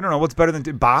 I don't know what's better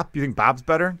than bop. You think bop's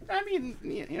better? I mean,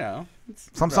 you know. it's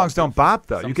Some songs don't bop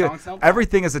though. Some You get songs don't bop.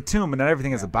 everything is a tune, but not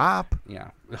everything is a bop.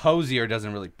 Yeah. Hosier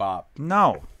doesn't really bop.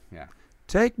 No. Yeah.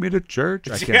 Take me to church.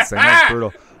 I can't sing. That's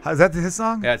brutal. Is that his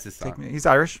song? Yeah, it's his Take song. me. He's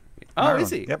Irish. Oh, Ireland. is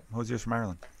he? Yep. Hosier's from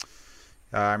Ireland.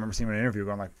 I remember seeing him in an interview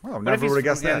going like, "Oh, But if never he's would have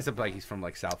guessed from, yeah, that." it's like he's from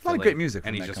like South A lot Philly. of great music and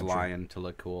from he's that just country. lying to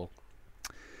look cool.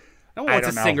 No I one wants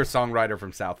a don't know. singer-songwriter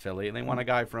from South Philly, and they want a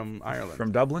guy from Ireland.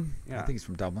 From Dublin? I Yeah. think he's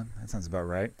from Dublin. That sounds about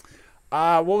right.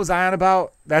 What was I on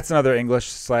about? That's another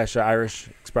English/Irish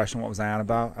expression. What was I on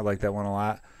about? I like that one a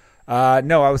lot.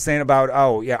 No, I was saying about,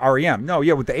 REM. No,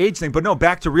 with the age thing. But no,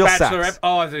 back to real Bachelorette. sex.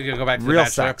 Oh, I was going to go back to Real the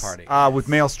bachelorette sex. party. With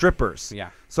male strippers. Yeah.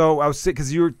 So I was sick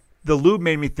because the lube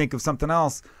made me think of something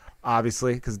else,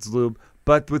 obviously, because it's lube.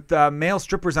 But with male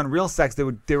strippers on Real Sex,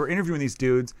 they were interviewing these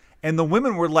dudes, and the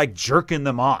women were like jerking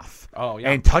them off. Oh, yeah.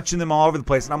 And touching them all over the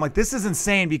place. And I'm like, this is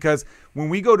insane because when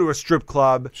we go to a strip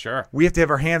club, Sure. we have to have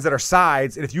our hands at our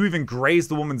sides, and if you even graze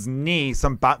the woman's knee,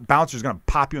 some bouncer's gonna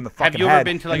pop you in the fucking you ever head,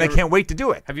 been to, like, and they can't wait to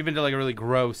do it. Have you been to like a really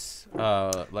gross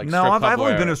No, strip I've club only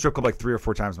where- been to a strip club like 3 or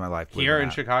 4 times in my life. believe it here or in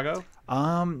not. Chicago?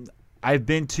 I've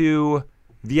been to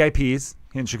VIPs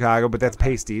in Chicago, but that's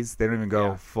pasties. They don't even go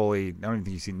Yeah. fully. I don't even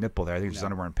think you see nipple there. I think it's just No.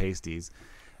 underwear and pasties.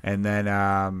 And then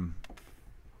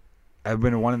I've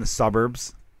been to one in the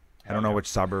suburbs. I don't know which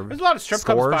suburb. There's a lot of strip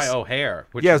Scores. clubs by O'Hare.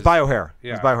 Which Yeah, it's is, by O'Hare.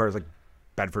 Yeah. It's by O'Hare. It's like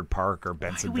Bedford Park or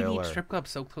Why do we Bensonville, need or strip clubs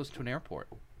so close to an airport?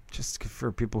 just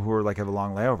for people who are like have a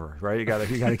long layover, right? You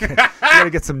gotta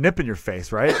get some nip in your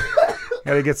face, right? You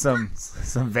gotta get some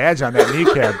vag on that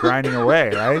kneecap grinding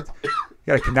away, right? You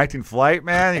got a connecting flight,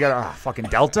 man. You got a fucking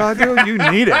Delta, dude. You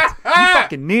need it. You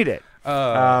fucking need it.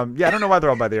 I don't know why they're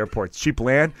all by the airport. It's cheap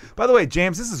land. By the way,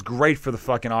 James, this is great for the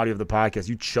fucking audio of the podcast.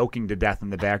 You choking to death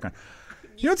in the background.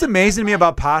 You know what's amazing to me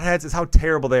about potheads is how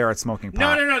terrible they are at smoking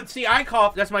pot. No. See, I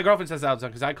cough. That's my girlfriend says that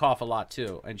because I cough a lot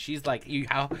too, and she's like,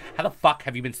 how the fuck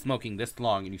have you been smoking this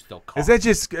long and you still cough?"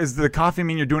 Is the coffee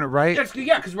mean you're doing it right?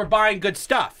 Yeah, because we're buying good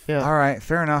stuff. Yeah. All right,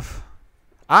 fair enough.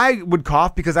 I would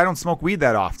cough because I don't smoke weed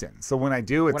that often. So when I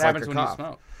do, it's What like happens a when cough. you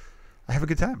smoke? I have a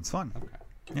good time. It's fun.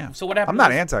 Yeah. So what happened? I'm not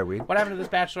to this- anti-weed. What happened to this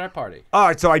bachelorette party? All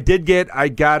right, so I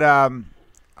got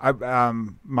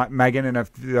Megan and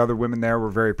the other women there were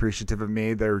very appreciative of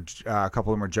me. A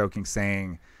couple of them were joking,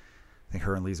 saying, I think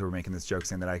her and Lisa were making this joke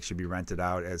saying that I should be rented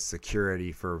out as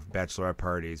security for bachelorette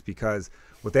parties because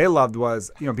what they loved was,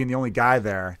 being the only guy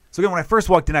there. So again, when I first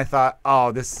walked in, I thought,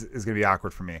 oh, this is going to be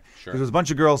awkward for me. Sure. There was a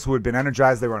bunch of girls who had been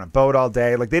energized. They were on a boat all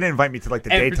day. Like, they didn't invite me to, like, the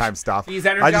daytime stuff. These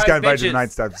I just got invited to the bitches.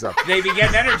 nighttime stuff. They be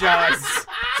getting energized.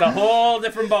 It's a whole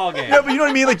different ballgame. Yeah, but you know what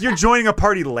I mean? Like, you're joining a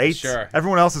party late. Sure.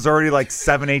 Everyone else is already like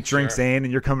 7-8 drinks in,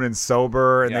 and you're coming in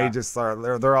sober, and Yeah. they just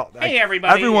are. They're all. Hey,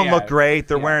 everybody. Everyone Yeah. look great.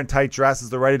 They're Yeah. wearing tight dresses.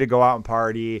 They're ready to go out and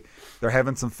party. They're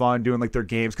having some fun doing like their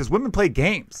games because women play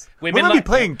games. Women be like-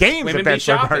 playing games women at be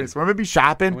bachelor shopping. parties. Women be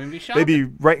shopping. Women be They be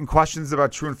shopping. writing questions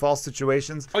about true and false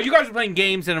situations. Oh, you guys were playing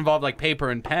games that involved like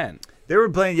paper and pen. They were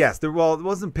playing. Yes. Well, it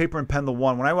wasn't paper and pen. The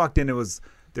one when I walked in,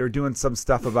 they were doing some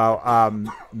stuff about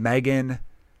Megan.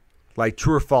 Like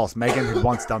true or false, Megan had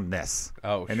once done this.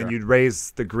 Oh, And then sure. you'd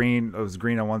raise the green. It was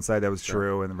green on one side, that was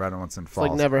true, and the red on one side, It's false.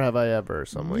 like Never Have I Ever or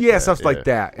something like Yeah, that. stuff like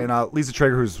that. And Lisa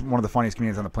Traeger, who's one of the funniest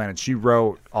comedians on the planet, she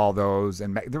wrote all those.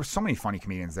 And there were so many funny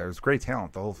comedians there. It was great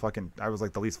talent. The whole fucking, I was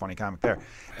like the least funny comic there.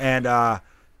 And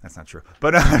that's not true.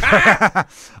 But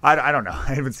I don't know.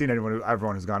 I haven't seen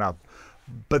everyone who's gone up.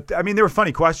 But I mean, there were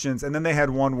funny questions. And then they had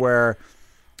one where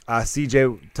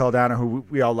CJ Toledano, who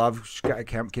we all love,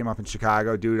 came up in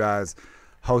Chicago. Dude is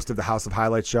host of the House of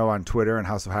Highlights show on Twitter. And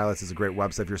House of Highlights is a great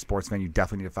website. If you're a sports fan, you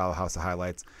definitely need to follow House of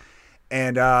Highlights.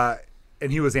 And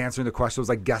he was answering the question. It was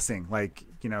like guessing, like,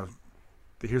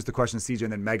 here's the question to CJ,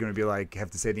 and then Megan would be like,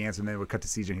 have to say the answer, and then it would cut to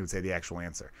CJ, and he would say the actual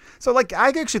answer. So, like, I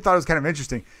actually thought it was kind of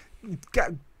interesting.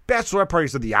 Bachelorette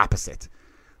parties are the opposite.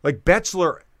 Like,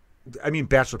 bachelor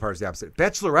parties are the opposite.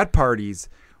 Bachelorette parties,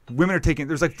 women are taking,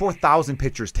 there's like 4,000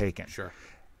 pictures taken. Sure.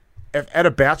 At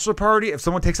a bachelor party, if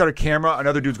someone takes out a camera,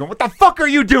 another dude's going, what the fuck are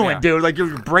you doing, Yeah. dude? Like,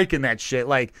 you're breaking that shit.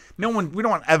 Like, we don't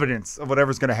want evidence of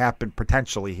whatever's going to happen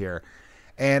potentially here.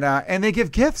 And they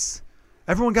give gifts.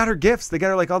 Everyone got her gifts. They got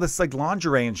her like all this like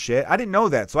lingerie and shit. I didn't know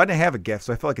that, so I didn't have a gift,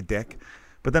 so I felt like a dick.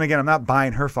 But then again, I'm not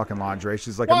buying her fucking lingerie.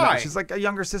 She's like, Why? she's like a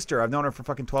younger sister. I've known her for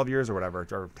fucking 12 years or whatever.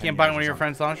 Or 10 Can't buy years one or of your something.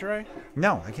 friends' lingerie?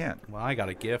 No, I can't. Well, I got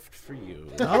a gift for you.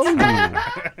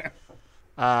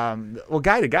 Well,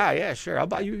 guy to guy, yeah, sure. I'll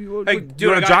buy you. Hey, you dude,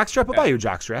 want a I got- jockstrap? I'll buy you a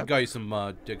jockstrap. I got you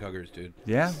some dick huggers, dude.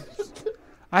 Yeah.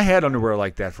 I had underwear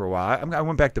like that for a while. I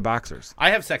went back to boxers. I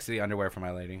have sexy underwear for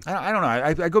my lady. I don't know.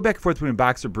 I go back and forth between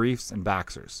boxer briefs and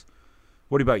boxers.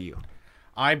 What about you?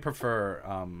 I prefer,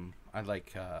 I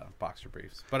like boxer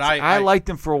briefs. But I liked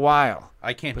them for a while.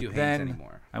 I can't But do Hanes then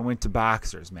anymore. I went to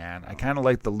boxers, man. I kind of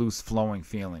like the loose flowing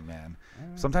feeling, man.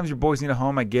 Sometimes your boys need a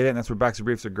home. I get it, and that's where boxer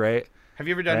briefs are great. Have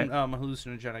you ever done Right.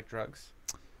 hallucinogenic drugs?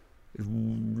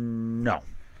 No.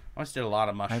 I just did a lot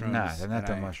of mushrooms. I've not and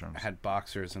done mushrooms. I had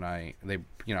boxers, and they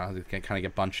kind of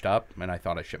get bunched up, and I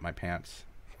thought I shit my pants,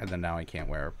 and then now I can't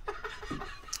wear.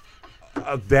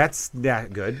 That's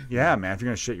not good. Yeah, man. If you're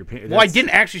gonna shit your pants. Well, I didn't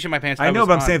actually shit my pants. I know, was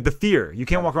but I'm on- saying the fear. You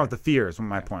can't walk around with the fear. Is what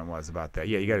my point was about that.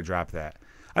 Yeah, you got to drop that.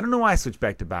 I don't know why I switched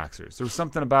back to boxers. There was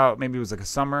something about maybe it was like a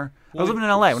summer. I was living in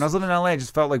LA. When I was living in LA, it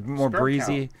just felt like more Sperm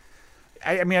breezy.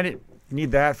 I mean, I didn't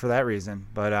need that for that reason,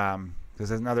 but because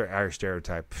there's another Irish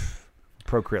stereotype.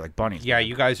 Procreate like bunnies. Yeah,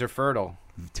 you guys are fertile.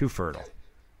 Too fertile.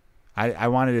 I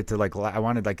wanted it to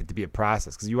it to be a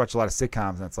process because you watch a lot of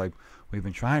sitcoms and it's like we've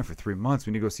been trying for 3 months.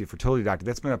 We need to go see a fertility doctor.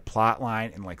 That's been a plot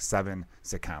line in like 7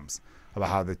 sitcoms about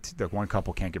how the one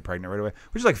couple can't get pregnant right away,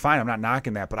 which is like fine. I'm not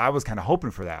knocking that, but I was kind of hoping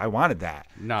for that. I wanted that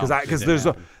No, because it there's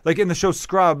didn't happen. like in the show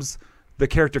Scrubs. The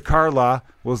character Carla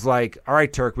was like, "All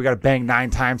right, Turk, we got to bang 9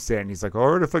 times today," and he's like, "All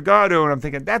right, if I got to," and I'm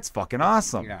thinking that's fucking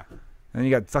awesome. Yeah. And then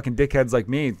you got fucking dickheads like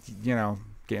me,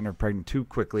 getting her pregnant too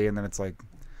quickly, and then it's like,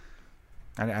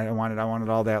 I wanted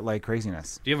all that like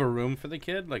craziness. Do you have a room for the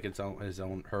kid, like his own?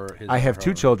 I have her 2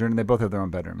 own? children, and they both have their own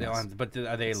bedroom. They yes. all have- But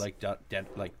are they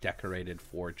like decorated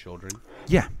for children?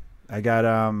 Yeah, I got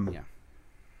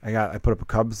I put up a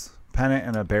Cubs pennant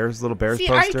and a little Bears See,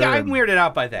 poster. I'm and weirded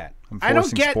out by that. I'm I don't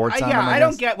forcing get. sports on Yeah, them, I I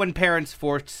don't guess. get when parents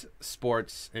force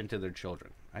sports into their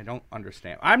children. I don't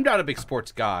understand. I'm not a big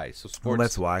sports guy, so sports. Well,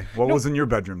 that's why. What was in your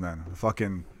bedroom then?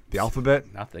 The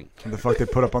alphabet? Nothing. The fuck they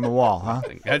put up on the wall, huh?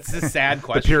 That's a sad The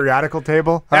question. periodical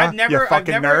table? Huh? I've You never,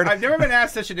 fucking nerd. I've never been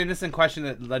asked such an innocent question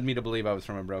that led me to believe I was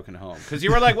from a broken home. Because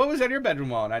you were like, "What was on your bedroom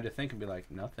wall?" And I had to think and be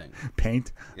like, "Nothing."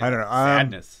 Paint? Yeah, I don't know.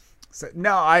 Sadness.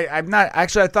 No, I'm not.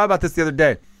 Actually, I thought about this the other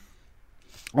day.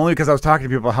 Only because I was talking to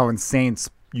people about how insane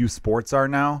youth sports are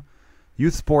now.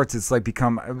 Youth sports, it's like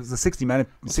become. It was a 60-minute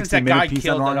Since that guy piece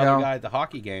killed not long that other ago. guy at the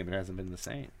hockey game, it hasn't been the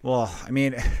same. Well, I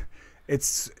mean,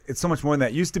 it's so much more than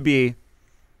that. It used to be,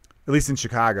 at least in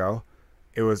Chicago,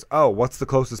 it was, oh, what's the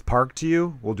closest park to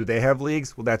you? Well, do they have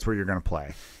leagues? Well, that's where you're going to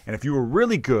play. And if you were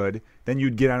really good, then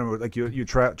you'd get on, like you'd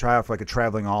try out for like a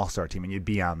traveling all-star team, and you'd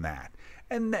be on that.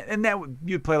 And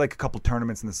you'd play like a couple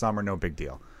tournaments in the summer, no big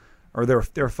deal. Or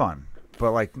they're fun,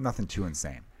 but like nothing too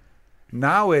insane.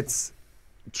 Now it's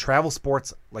travel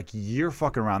sports like year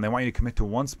fucking around. They want you to commit to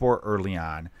one sport early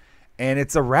on, and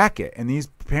it's a racket. And these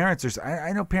parents are.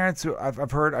 I know parents who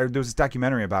I've heard. There was this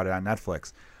documentary about it on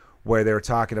Netflix, where they were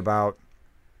talking about.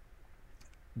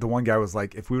 The one guy was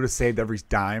like, if we would have saved every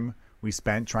dime we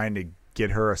spent trying to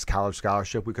get her a college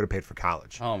scholarship, we could have paid for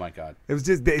college. Oh my god! It was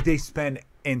just they spend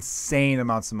insane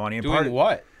amounts of money. And Doing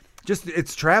what? Just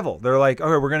it's travel. They're like,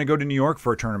 okay, we're gonna go to New York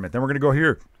for a tournament. Then we're gonna go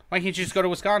here. Why can't you just go to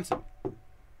Wisconsin?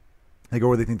 They go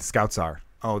where they think the scouts are.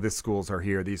 Oh, these schools are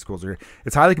here. These schools are here.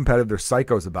 It's highly competitive. They're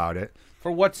psychos about it.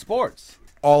 For what sports?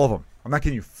 All of them. I'm not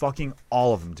kidding you. Fucking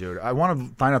all of them, dude. I want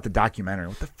to find out the documentary.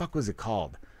 What the fuck was it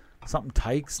called? Something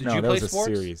Tykes? Did no, you that play was a sports?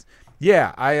 series.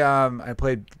 Yeah, I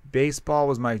played baseball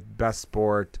was my best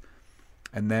sport,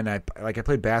 and then I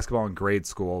played basketball in grade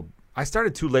school. I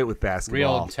started too late with basketball.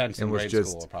 Real intense in and was grade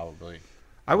just, school, probably.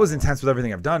 I was intense with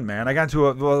everything I've done, man. I got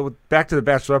into back to the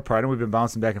Bachelorette Pride, and we've been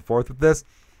bouncing back and forth with this.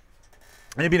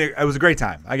 And it was a great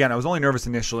time. Again, I was only nervous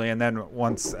initially, and then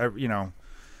once,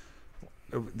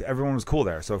 everyone was cool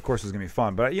there, so of course it was going to be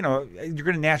fun. But, you're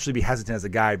going to naturally be hesitant as a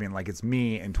guy, being like, it's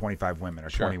me and 25 women or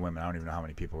 20 women. I don't even know how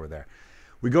many people were there.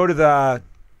 We go to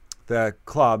the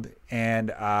club, and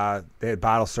they had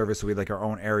bottle service, so we had like our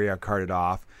own area carted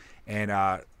off. And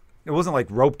it wasn't like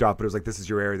roped up, but it was like, this is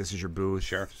your area, this is your booth.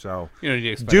 Sure. So, You know,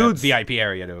 you expect Dudes- a VIP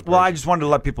area to. well, I just wanted to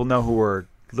let people know who were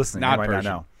listening. Not Who might not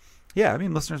Persian. know. Yeah, I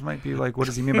mean, listeners might be like, "What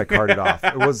does he mean by carted off?"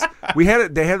 It was they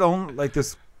had own like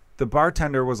this. The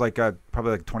bartender was like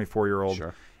probably like a 24-year-old,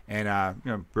 Sure. and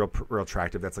real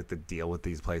attractive. That's like the deal with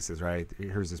these places, right?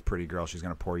 Here's this pretty girl. She's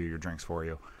gonna pour you your drinks for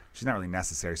you. She's not really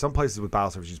necessary. Some places with bottle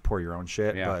service, you just pour your own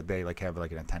shit, Yeah. but they like have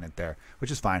like an attendant there,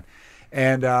 which is fine.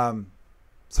 And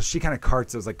so she kind of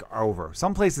carts us like over.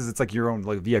 Some places it's like your own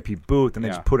like VIP booth, and they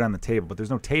Yeah. just put it on the table, but there's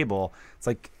no table. It's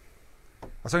like. I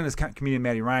was talking to this comedian,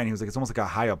 Matty Ryan. He was like, it's almost like a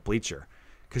high up bleacher.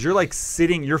 Because you're like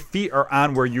sitting, your feet are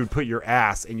on where you would put your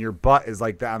ass, and your butt is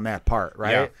like on that part,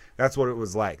 right? Yeah. That's what it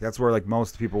was like. That's where like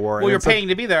most people were. Well, And you're it's like, paying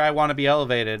to be there. I want to be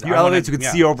elevated. you I wanna- elevate so you can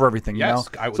yeah. see over everything, Yes,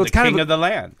 you know? the king of the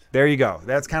land. There you go.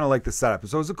 That's kind of like the setup.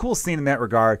 So it was a cool scene in that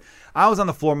regard. I was on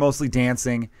the floor mostly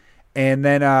dancing, and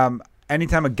then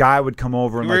anytime a guy would come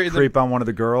over and You were like in the- creep on one of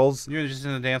the girls, You're just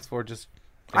in the dance floor, just.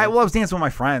 I was dancing with my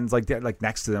friends, like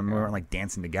next to them. We weren't like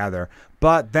dancing together.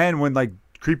 But then when like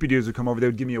creepy dudes would come over, they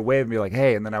would give me a wave and be like,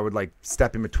 "Hey," and then I would like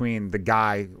step in between the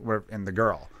guy and the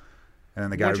girl, and then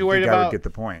the guy, Weren't you worried the guy about- would get the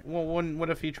point. Well, what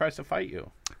if he tries to fight you?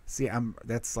 See, I'm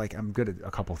good at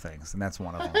a couple things, and that's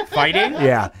one of them. Fighting?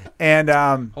 Yeah, and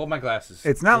Hold my glasses.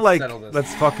 it's not Let's like settle this.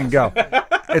 let's fucking go.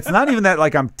 It's not even that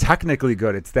like I'm technically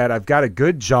good. It's that I've got a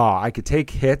good jaw. I could take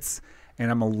hits, and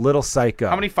I'm a little psycho.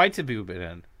 How many fights have you been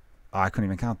in? Oh, I couldn't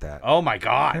even count that. Oh my I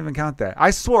god. didn't even count that.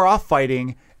 I swore off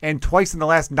fighting, and twice in the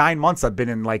last 9 months I've been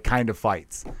in like kind of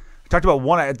fights. I talked about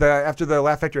one after the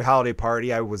Laugh Factory holiday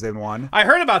party. I was in one. I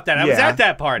heard about that. I was Yeah. at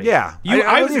that party. Yeah,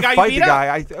 I was the didn't guy you fight beat the up?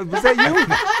 guy. Was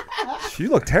that you?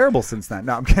 You look terrible since then.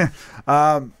 No, I'm kidding.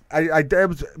 I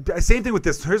was same thing with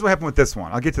this. Here's what happened with this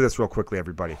one. I'll get to this real quickly,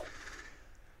 everybody.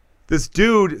 This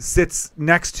dude sits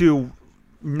next to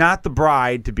not the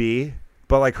bride to be,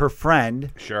 but like her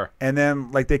friend. Sure. And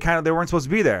then like they weren't supposed to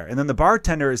be there. And then the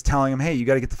bartender is telling him, "Hey, you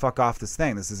got to get the fuck off this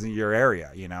thing. This isn't your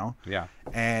area, you know." Yeah.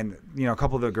 And a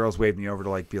couple of the girls waved me over to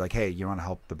like be like, "Hey, you want to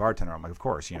help the bartender?" I'm like, "Of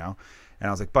course, you know." And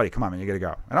I was like, "Buddy, come on, man, you got to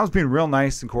go." And I was being real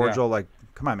nice and cordial, like,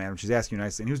 "Come on, man." She's asking you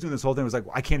nicely. And he was doing this whole thing. He was like,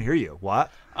 well, "I can't hear you." What?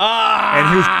 And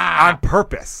he was on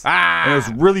purpose. And it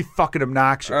was really fucking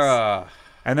obnoxious.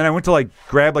 And then I went to like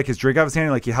grab like his drink out of his hand,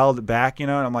 and like he held it back, and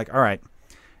I'm like, all right.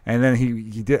 And then he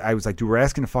did. I was like, dude, we're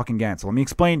asking to fucking again. So let me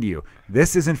explain to you.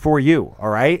 This isn't for you, all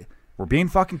right? We're being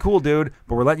fucking cool, dude,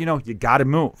 but we're letting you know you got to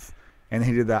move. And then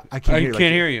he did that. I can't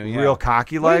hear you. Yeah. Real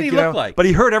cocky, What like, did he you look know? like? But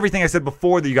he heard everything I said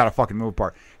before the you got to fucking move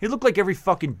part. He looked like every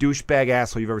fucking douchebag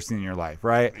asshole you've ever seen in your life,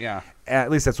 right? Yeah. At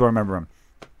least that's what I remember him.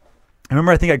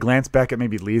 I think I glanced back at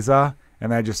maybe Lisa,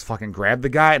 and then I just fucking grabbed the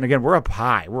guy. And again, we're up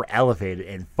high. We're elevated,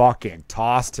 and fucking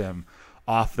tossed him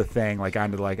off the thing, like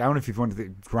onto like, I don't know if he went to the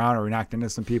ground or he knocked into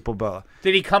some people, but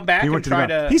Did he come back he and went to the try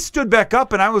ground. to? He stood back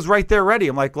up, and I was right there ready.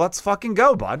 I'm like, let's fucking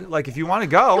go, bud. Like, if you want to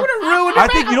go. You would've ruined I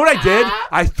it, think, man. you know what I did?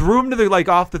 I threw him to the, like,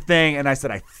 off the thing, and I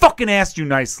said, I fucking asked you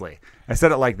nicely. I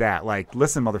said it like that. Like,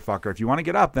 listen, motherfucker, if you want to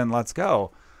get up, then let's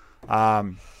go. But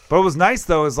what was nice,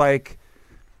 though, is like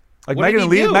What Megan did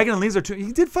and he Lee, do? Megan and Lisa,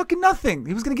 he did fucking nothing.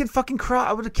 He was going to get fucking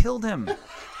I would have killed him.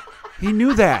 He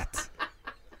knew that.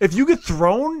 If you get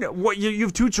thrown, you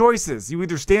have two choices. You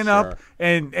either stand up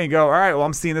and go, all right, well,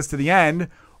 I'm seeing this to the end,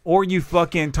 or you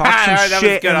fucking talk some that shit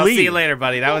was good. and I'll leave. see you later,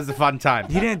 buddy. That was a fun time.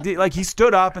 He didn't like. He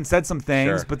stood up and said some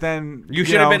things, Sure. but then You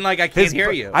should have been like, I can't hear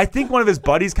you. I think one of his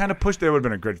buddies kind of pushed. There would have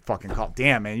been a good fucking call.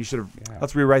 Damn, man, you should have.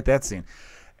 Let's rewrite that scene.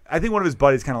 I think one of his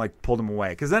buddies kind of like pulled him away,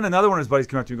 because then another one of his buddies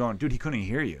came up to me going, "Dude, he couldn't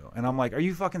hear you." And I'm like, "Are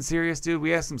you fucking serious, dude?"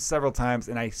 We asked him several times,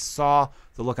 and I saw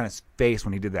the look on his face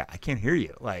when he did that. I can't hear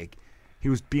you. Like, he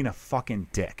was being a fucking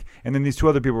dick. And then these two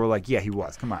other people were like, "Yeah, he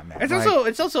was. Come on, man." It's Like,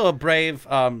 also a brave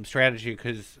strategy,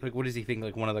 because like, what does he think?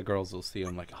 Like, one of the girls will see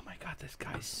him like, oh my god, this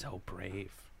guy's so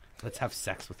brave. Let's have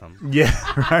sex with him yeah,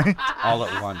 right. all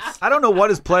at once. I don't know what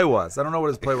his play was. I don't know what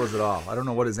his play was at all. I don't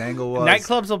know what his angle was.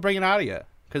 Nightclubs will bring it out of you,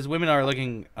 because women are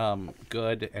looking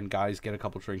good, and guys get a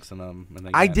couple drinks in them. And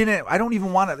they I get- don't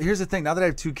even want to. Here's the thing. Now that I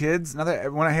have two kids, when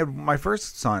I had my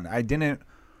first son,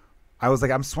 I was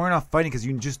like, I'm swearing off fighting, because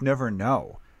you just never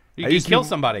know. You I can used to kill be-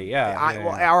 somebody,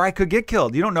 yeah. Or I could get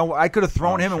killed. You don't know. I could have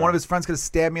thrown him, and sure. one of his friends could have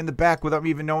stabbed me in the back without me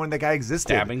even knowing that guy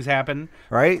existed. Stabbings happen.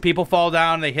 Right? People fall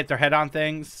down, they hit their head on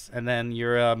things, and then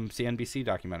you're CNBC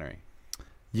documentary.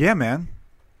 Yeah, man.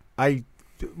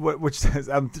 Which says,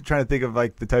 I'm trying to think of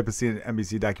like the type of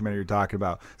NBC documentary you're talking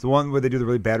about. It's the one where they do the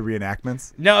really bad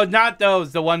reenactments. No, not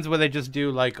those. The ones where they just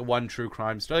do like one true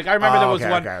crime story. Like I remember there was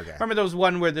one. okay. Remember there was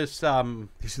one where this. You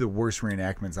see the worst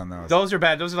reenactments on those. Those are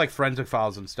bad. Those are like forensic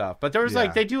files and stuff. But there was Yeah.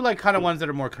 like they do like kind of ones that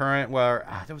are more current. Where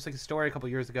there was like a story a couple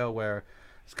years ago where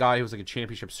this guy who was like a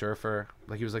championship surfer,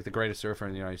 like he was like the greatest surfer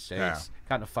in the United States, Yeah.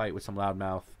 got in a fight with some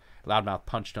loudmouth. Loudmouth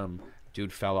punched him.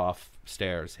 Dude fell off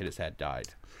stairs, hit his head, died.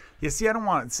 Yeah, see, I don't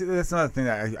want. See, that's another thing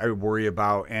that I worry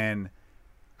about, and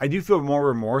I do feel more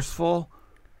remorseful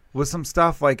with some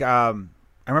stuff. Like, I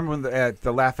remember when at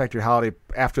the Laugh Factory holiday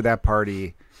after that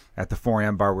party at the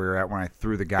 4am bar we were at, when I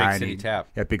threw the guy, Big City Tap.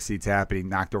 Yeah, Big City Tap, and he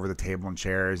knocked over the table and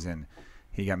chairs, and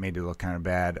he got made to look kind of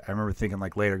bad. I remember thinking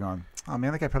like later, going, "Oh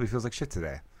man, that guy probably feels like shit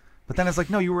today." But then it's like,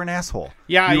 no, you were an asshole.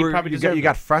 Yeah, you were, probably you deserved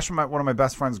got it. fresh from one of my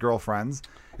best friend's girlfriends,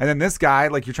 and then this guy,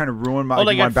 like, you're trying to ruin my,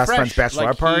 like my got best fresh, friend's bachelorette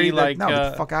like party. he, Like, like, no,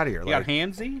 get the fuck out of here. He Like, got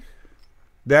handsy.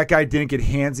 that guy didn't get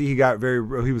handsy. He got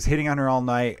he was hitting on her all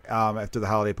night after the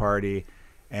holiday party,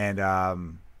 and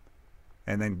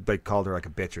then like called her like a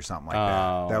bitch or something like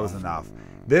that. That was enough.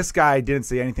 This guy didn't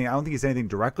say anything. I don't think he said anything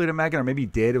directly to Megan, or maybe he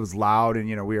did. It was loud, and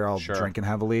we were all Sure. drinking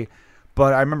heavily.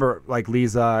 But I remember like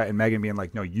Lisa and Megan being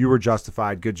like, "No, you were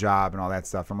justified. Good job," and all that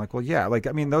stuff. I'm like, "Well, yeah. Like,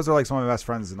 I mean, those are like some of my best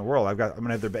friends in the world. I'm gonna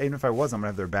have their even if I was, I'm gonna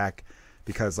have their back,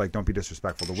 because like, don't be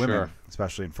disrespectful to women, Sure.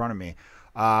 especially in front of me."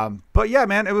 But yeah,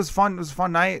 man, it was fun. It was a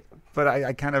fun night. But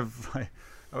I kind of I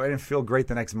didn't feel great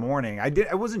the next morning.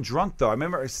 I wasn't drunk though. I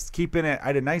remember keeping it. I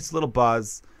had a nice little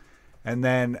buzz, and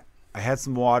then I had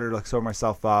some water to like sober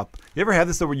myself up. You ever had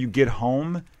this though where you get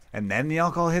home and then the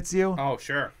alcohol hits you? Oh,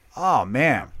 sure. Oh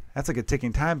man, that's like a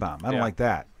ticking time bomb. I don't Yeah. like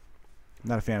that. I'm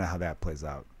not a fan of how that plays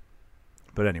out.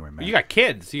 But anyway, man. You got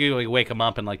kids. You like wake them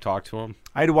up and like talk to them.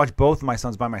 I had to watch both of my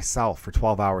sons by myself for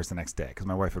 12 hours the next day because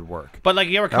my wife would work. But like,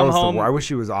 you ever That come was home I wish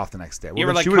she was off the next day. You ever,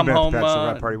 then like, she would have come been at the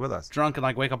home, bachelorette party with us. drunk and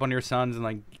like wake up on your sons and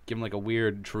like give them like a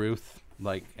weird truth,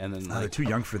 like, and then Oh, they're like, too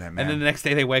young for that, man. and then the next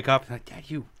day they wake up and like, Dad,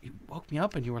 you woke me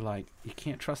up and you were like, you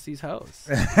can't trust these hoes.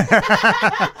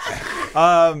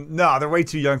 No, they're way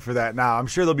too young for that now. I'm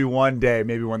sure there'll be one day,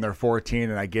 maybe when they're 14,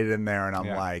 and I get in there and I'm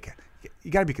Yeah. like,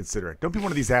 you got to be considerate. Don't be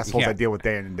one of these assholes Yeah. I deal with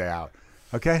day in and day out.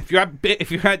 Okay? If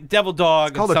you're at Devil Dog,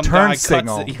 It's called and a some turn guy cuts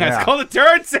signal. it, Yeah. it's called a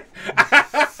turn signal.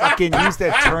 Fucking use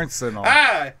that turn signal.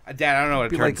 Dad, I don't know what a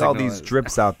Be turn like all signal these is.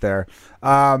 drips out there.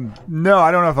 No,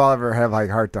 I don't know if I'll ever have like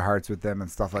heart to hearts with them and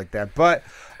stuff like that. But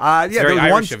yeah, very there was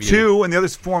Irish one's of you. 2 and the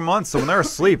other's 4 months. So when they're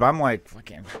asleep, I'm like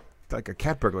fucking like a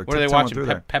cat burglar. What are they tiptoeing watching? through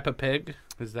there. Peppa Pig?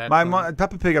 Is that My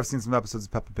Peppa Pig. I've seen some episodes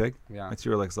of Peppa Pig. Yeah. It's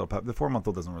your like little Peppa. The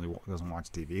 4-month-old doesn't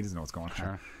watch TV. He doesn't know what's going on.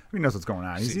 Sure. He knows what's going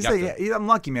on. So you He's got like, I'm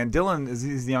lucky, man. Dylan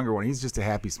he's the younger one. He's just a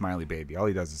happy, smiley baby. All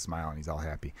he does is smile, and he's all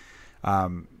happy.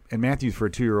 And Matthew, for a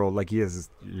 2-year-old, like he is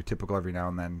your typical every now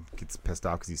and then gets pissed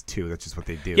off because he's 2. That's just what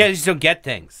they do. Yeah, they just don't get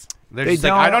things. They're They just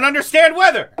like, don't- I don't understand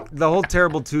weather. The whole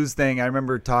terrible twos thing. I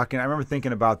remember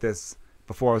thinking about this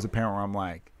before I was a parent, where I'm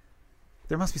like,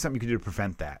 there must be something you can do to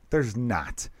prevent that. There's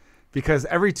not, because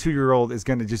every 2-year-old is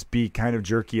going to just be kind of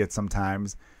jerky at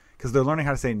sometimes. Because they're learning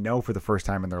how to say no for the first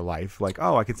time in their life. Like,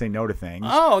 oh, I can say no to things.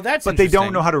 Oh, that's But they don't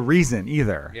interesting. know how to reason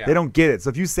either. Yeah. They don't get it. So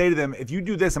if you say to them, if you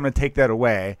do this, I'm going to take that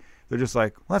away. They're just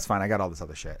like, well, that's fine. I got all this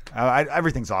other shit.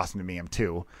 Everything's awesome to me. I'm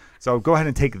 2. So go ahead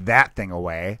and take that thing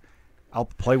away. I'll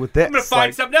play with this. I'm going to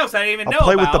find something else I didn't even know I'll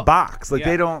play about. with the box. Like Yeah.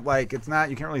 they don't like, it's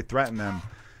not, you can't really threaten them.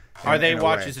 Are they in a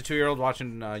watching, way. is a 2-year-old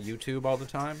watching YouTube all the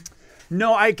time?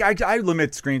 No, I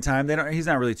limit screen time. He's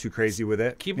not really too crazy with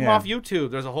it. Keep him Yeah. off YouTube.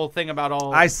 There's a whole thing about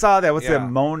all... I saw that. What's Yeah. that,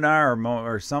 Mona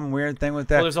or some weird thing with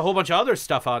that? Well, there's a whole bunch of other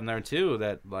stuff on there, too,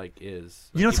 that, like, is...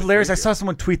 You know what's hilarious? I saw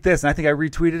someone tweet this, and I think I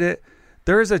retweeted it.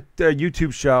 There is a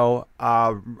YouTube show.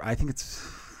 I think it's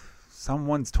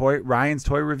Ryan's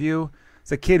Toy Review.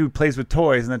 It's a kid who plays with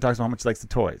toys and then talks about how much he likes the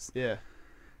toys. Yeah.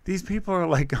 These people are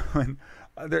like going.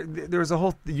 There's a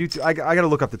whole YouTube. I got to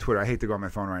look up the Twitter. I hate to go on my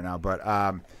phone right now, but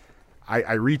I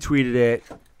retweeted it,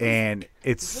 and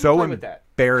it's so play with that.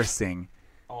 embarrassing.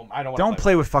 Oh, I don't want Don't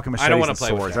play with fucking machetes I don't wanna and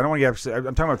play with swords. that. I don't want to get.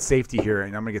 I'm talking about safety here,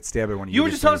 and I'm gonna get stabbed by one of you. You were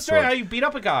just telling a story how you beat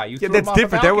up a guy. You Yeah, threw that's him off a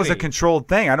different. That was a balcony. controlled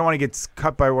thing. I don't want to get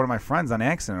cut by one of my friends on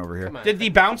accident over here. Come on. Did the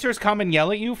bouncers come and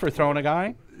yell at you for throwing a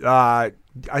guy? I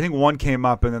think one came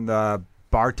up, and then the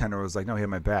bartender was like, "No, he had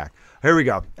my back." Here we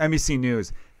go. NBC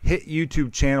News. Hit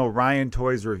YouTube channel Ryan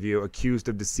Toys Review accused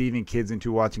of deceiving kids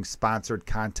into watching sponsored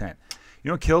content. You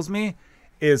know what kills me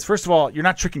is, first of all, you're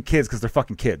not tricking kids because they're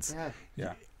fucking kids.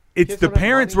 Yeah. It's Kids the don't have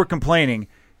parents money. were complaining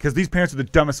because these parents are the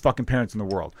dumbest fucking parents in the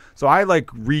world. So I like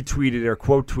retweeted it or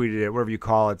quote tweeted it, whatever you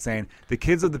call it, saying the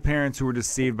kids of the parents who were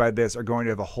deceived by this are going to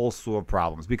have a whole slew of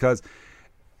problems because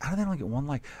how do they only get one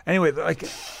like? Anyway, like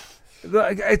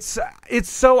it's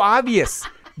so obvious.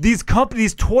 These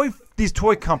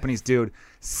toy companies, dude,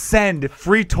 send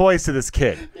free toys to this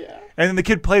kid. Yeah. And then the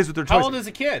kid plays with their toys. How old is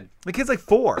the kid? The kid's like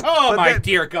 4. Oh, But my that-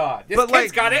 dear God. This but, kid's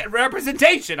like- got it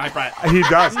representation, I bet. He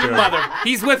does, dude. Mother.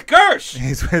 He's with Gersh.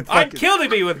 He's with I'm fucking killing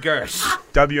me with Gersh.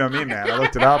 WME, man. I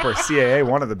looked it up, or CAA,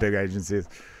 one of the big agencies,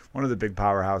 one of the big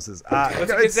powerhouses.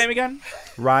 What's the kid's name again?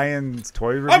 Ryan's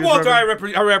Toy Review. I'm Walter. I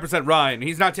represent Ryan.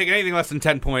 He's not taking anything less than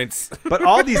 10 points. But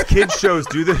all these kids shows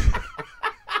do this.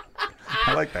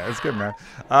 I like that. That's good, man.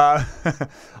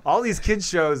 All these kids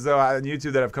shows, though, on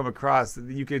YouTube that I've come across,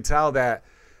 you can tell that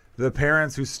the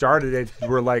parents who started it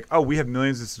were like, oh, we have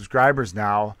millions of subscribers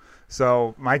now,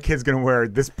 so my kid's going to wear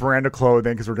this brand of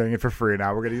clothing because we're getting it for free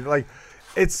now. We're going to, like,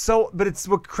 it's so, but it's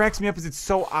what cracks me up is it's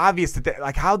so obvious that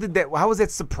like, how was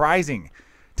that surprising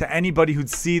to anybody who'd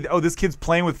see, oh, this kid's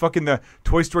playing with fucking the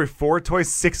Toy Story 4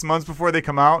 toys 6 months before they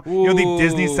come out. You don't think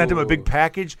Disney sent him a big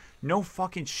package? No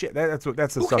fucking shit. That's the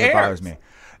stuff that cares? bothers me.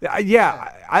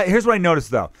 Here's what I noticed,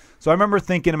 though. So I remember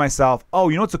thinking to myself, oh,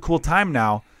 you know what's a cool time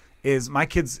now is my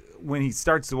kids, when he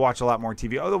starts to watch a lot more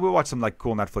TV, although we'll watch some like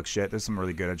cool Netflix shit. There's some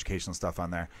really good educational stuff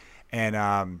on there. And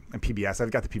PBS.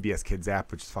 I've got the PBS Kids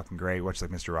app, which is fucking great. Watch like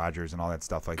Mr. Rogers and all that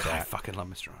stuff like I that. fucking love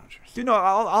Mr. Rogers. Dude, no,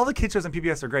 all the kids shows on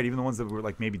PBS are great. Even the ones that were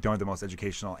like maybe don't have the most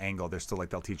educational angle, they're still like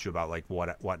they'll teach you about like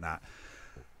whatnot.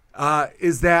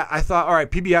 Is that I thought, all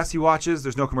right, PBS he watches.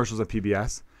 There's no commercials on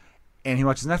PBS, and he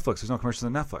watches Netflix. There's no commercials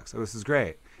on Netflix. Oh, this is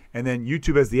great. And then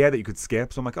YouTube has the ad that you could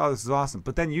skip. So I'm like, oh, this is awesome.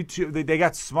 But then YouTube, they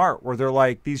got smart where they're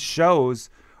like, these shows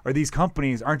or these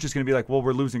companies aren't just going to be like, well,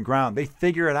 we're losing ground. They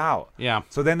figure it out. Yeah.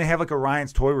 So then they have like a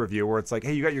Ryan's Toy Review where it's like,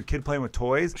 hey, you got your kid playing with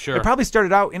toys. Sure. It probably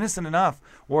started out innocent enough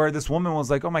where this woman was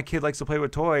like, oh, my kid likes to play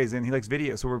with toys and he likes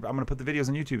videos. So I'm going to put the videos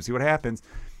on YouTube, see what happens.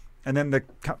 And then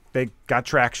they got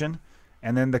traction.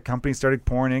 And then the company started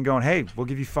pouring in, going, hey, we'll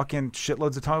give you fucking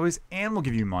shitloads of toys and we'll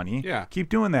give you money. Yeah. Keep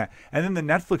doing that. And then the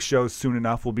Netflix shows soon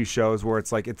enough will be shows where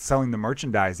it's like it's selling the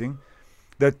merchandising.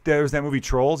 There's that movie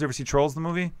Trolls. You ever see Trolls, the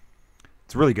movie?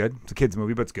 It's really good. It's a kid's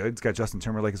movie, but it's good. It's got Justin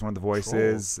Timberlake as one of the voices.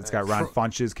 Trolls. It's got Ron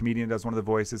Funches, comedian, does one of the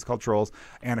voices. It's called Trolls.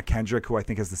 Anna Kendrick, who I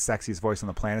think has the sexiest voice on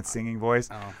the planet, singing voice.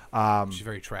 She's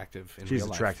very attractive in She's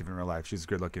real attractive in real life. She's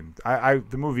good looking. The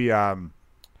movie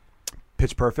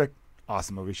Pitch Perfect,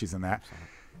 awesome movie. She's in that.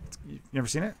 You never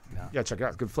seen it? No. Yeah, check it out.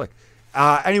 It's a good flick.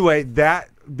 Anyway, that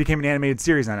became an animated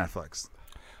series on Netflix.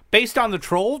 Based on the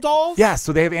Troll dolls? Yeah,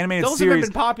 so they have animated Those series.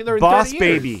 have been popular in Boss 30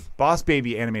 Baby. years. Boss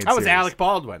Baby animated That was series. Alec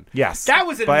Baldwin. Yes. That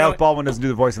was But Alec Baldwin doesn't do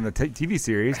the voice on the TV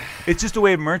series. It's just a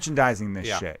way of merchandising this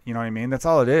Yeah. shit. You know what I mean? That's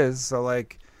all it is. So,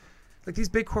 like these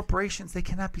big corporations, they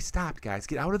cannot be stopped, guys.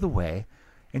 Get out of the way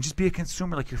and just be a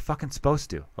consumer like you're fucking supposed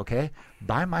to, okay?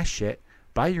 Buy my shit.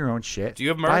 Buy your own shit. Do you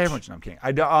have Buy merch? everyone's. No, I'm kidding.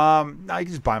 I don't. No, you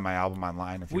can just buy my album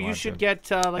online if you Well, want you should to. get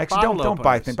like Actually, bottle don't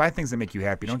buy openers. things. Buy things that make you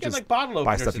happy. You Don't should just get like bottle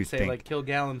buy openers stuff that you say think. like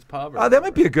Kilgallen's Pub. Or That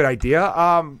might be a good idea.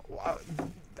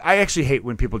 I actually hate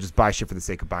when people just buy shit for the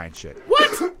sake of buying shit.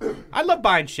 What? I love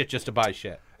buying shit just to buy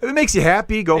shit. If it makes you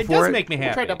happy, go It for does it. make me I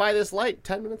happy. tried to buy this light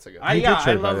 10 minutes ago. He did Yeah,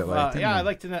 try I to buy love. that light, didn't Yeah, he?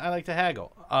 I like to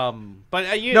haggle.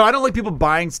 But you. No, I don't like people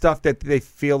buying stuff that they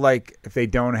feel like if they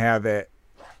don't have it,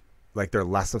 like they're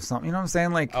less of something. You know what I'm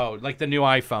saying? Like, Oh, like the new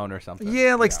iPhone or something.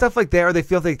 yeah, like stuff like that, or they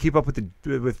feel they keep up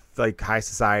with like high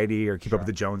society or keep up with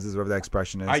the Joneses, whatever that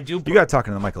expression is. I do You got to talk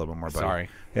into the mic a little bit more, buddy. Sorry.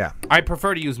 Yeah, I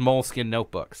prefer to use Moleskine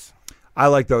notebooks. I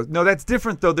like those. No, that's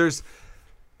different though.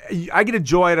 I get a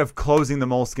joy out of closing the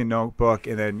Moleskine notebook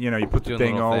and then you put the Doing a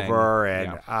thing little over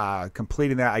thing. and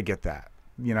completing that. I get that.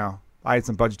 I had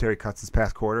some budgetary cuts this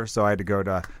past quarter, so I had to go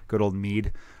to good old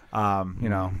Mead.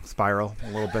 Spiral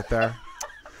a little bit there.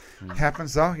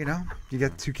 Happens though, You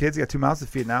got 2 kids, you got 2 mouths to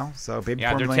feed now, so baby Yeah,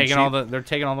 they're formula taking ain't cheap. they're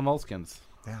taking all the Moleskines.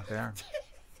 Yeah, they are.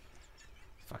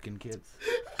 Fucking kids.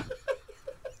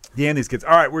 Yeah, these kids.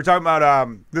 All right, we're talking about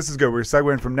this is good. We're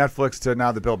segueing from Netflix to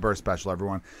now the Bill Burr special,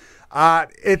 everyone.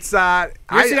 It's You ever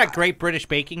see that Great British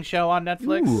Baking Show on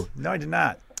Netflix? Ooh, no, I did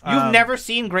not. You've never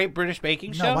seen Great British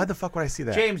Baking Show? No, why the fuck would I see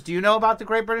that? James, do you know about the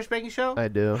Great British Baking Show? I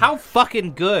do. How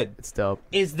fucking good It's dope.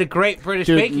 is the Great British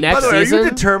Dude, Baking next By Show? the way, are you season?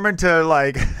 determined to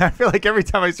I feel like every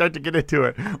time I start to get into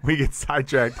it, we get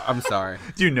sidetracked. I'm sorry.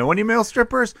 Do you know any male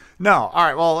strippers? No. All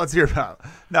right, well, let's hear about it.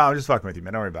 No, I'm just fucking with you,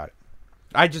 man. Don't worry about it.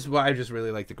 I just really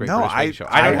like the Great No, British I- Baking Show.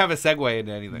 I don't I- have a segue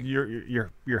into anything.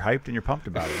 You're hyped and you're pumped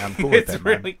about it. I'm cool with It's that,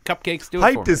 man. really cupcakes do it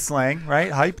for Hyped me. is slang,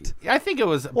 right? Hyped. I think it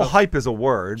was. Well, hype is a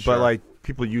word, Sure. but like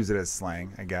people use it as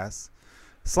slang, I guess.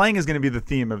 Slang is going to be the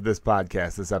theme of this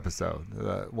podcast, this episode.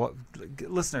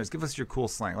 Listeners, give us your cool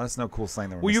slang. Let us know cool slang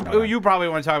that we're Well, missing out on. you probably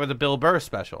want to talk about the Bill Burr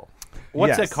special.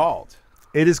 What's Yes. it called?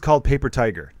 It is called Paper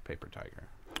Tiger, Paper Tiger.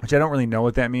 which I don't really know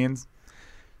what that means.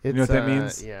 You know what that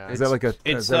means? Yeah. Is that like a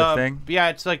It's is that a thing? Yeah,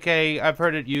 it's like I've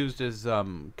heard it used as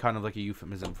kind of like a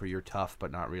euphemism for you're tough,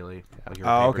 but not really. Like you're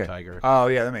a Oh, paper okay. tiger. Oh,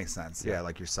 yeah, that makes sense. Yeah,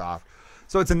 like you're soft.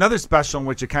 So it's another special in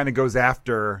which it kind of goes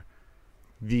after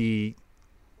the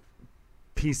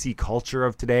PC culture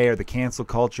of today or the cancel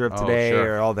culture of Oh, today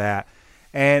sure. or all that.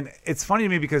 And it's funny to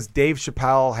me because Dave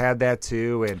Chappelle had that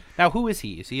too, and Now, who is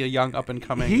he? Is he a young up and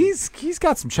coming? he's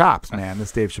got some chops, man.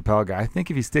 This Dave Chappelle guy. I think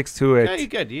if he sticks to it, yeah, he's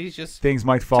good. He's just things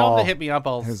might tell him fall. to hit me up.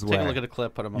 I'll his take way. a look at a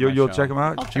clip. Put him on You'll my show. check him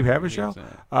out. I'll Do check you have him a show?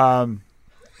 out.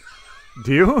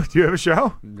 Do you? Do you have a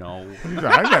show? No.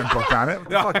 I got booked on it. What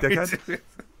the fuck,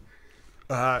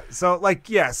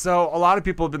 dickhead? So a lot of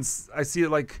people have been. I see it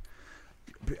like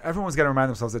everyone's got to remind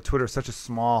themselves that Twitter is such a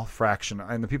small fraction,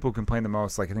 and the people who complain the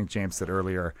most, like I think James said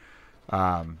earlier,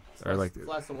 are like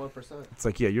less than 1%. it's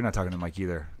like you're not talking to Mike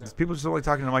either. People just don't like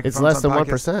talking to Mike. It's less than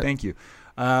 1%. Thank you.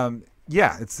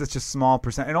 It's such a small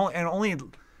percent, and only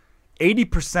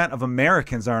 80% of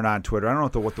Americans aren't on Twitter. I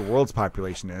don't know what the world's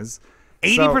population is.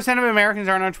 80% of Americans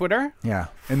aren't on Twitter. Yeah,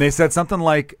 and they said something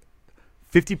like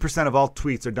 50% of all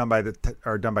tweets are done by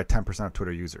 10% of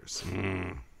Twitter users.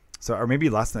 So, or maybe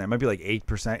less than that. It might be like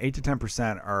 8%, 8 to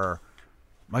 10%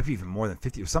 might be even more than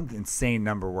 50. Or some insane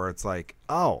number where it's like,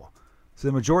 oh, so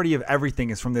the majority of everything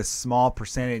is from this small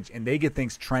percentage, and they get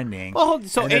things trending. Well,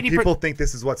 so and then 80% people think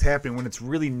this is what's happening when it's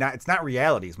really not. It's not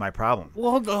reality. Is my problem.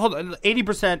 Well, hold on.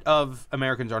 80% of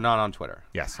Americans are not on Twitter.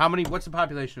 Yes. How many? What's the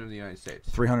population of the United States?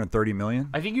 330 million.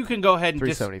 I think you can go ahead and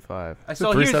 375.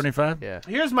 So here's, 375. Yeah.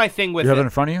 here's my thing with You have it it. in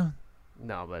front of you?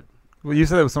 No, but Well, you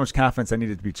said that with so much confidence. I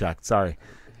needed to be checked. Sorry.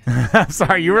 I'm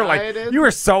sorry. You were United you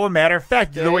were so a matter of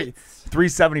fact. The way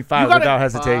 375 without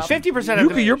hesitation.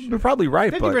 50% of You're probably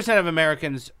right. 50% of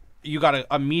Americans, you got to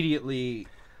immediately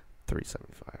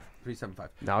 375. 375.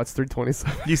 Now it's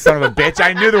 327. You son of a bitch.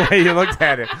 I knew the way you looked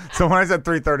at it. So when I said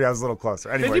 330, I was a little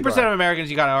closer. Anyway, 50% of Americans,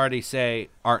 you got to already say,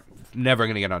 aren't never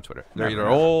going to get on Twitter. They're Never. either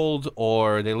old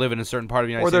or they live in a certain part of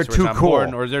the United Or they're States where too it's cool.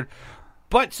 important, or they're.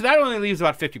 But so that only leaves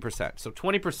about 50%. So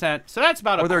 20%. So that's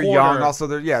about a Or they're quarter. young. Also,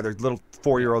 they're little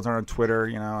 4-year-olds on Twitter,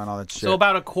 and all that shit. So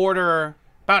about a quarter,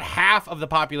 about half of the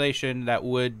population that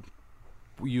would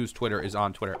use Twitter is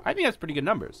on Twitter. I think that's pretty good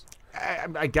numbers.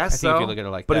 I guess think so. if you look at it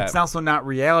like but that. it's also not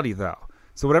reality though.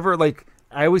 So whatever,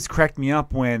 I always cracked me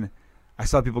up when I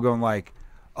saw people going like,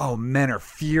 "Oh, men are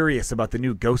furious about the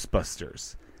new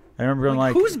Ghostbusters." I remember going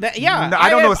like, who's that? Yeah, I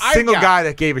don't know a I- single yeah. guy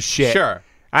that gave a shit. Sure.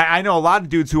 I know a lot of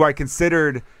dudes who I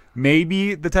considered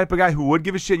maybe the type of guy who would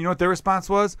give a shit. You know what their response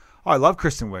was? "Oh, I love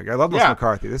Kristen Wiig. I love Melissa Yeah.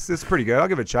 McCarthy. This is pretty good. I'll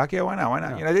give it a chuck. Yeah, why not? Why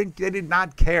not?" They did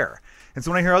not care. And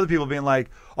so when I hear other people being like,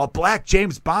 "Oh, Black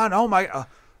James Bond. Oh my."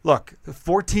 Look,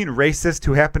 14 racists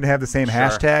who happen to have the same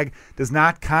hashtag does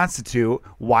not constitute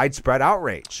widespread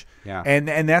outrage. Yeah. And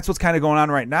that's what's kind of going on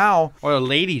right now. Or a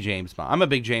lady James Bond. I'm a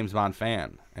big James Bond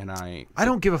fan, and I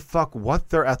don't give a fuck what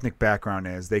their ethnic background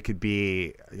is. They could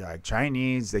be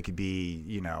Chinese. They could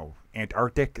be,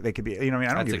 Antarctic. They could be, I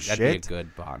don't give a shit. That'd be a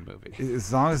good Bond movie.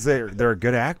 As long as they're a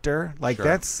good actor.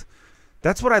 Sure.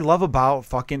 That's what I love about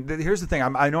fucking. Here's the thing.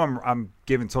 I know I'm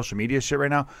giving social media shit right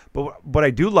now, but what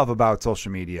I do love about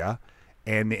social media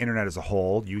and the internet as a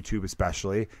whole, YouTube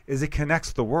especially, is it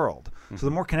connects the world. So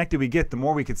the more connected we get, the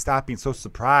more we could stop being so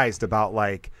surprised about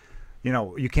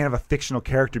you can't have a fictional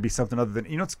character be something other than.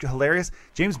 It's hilarious.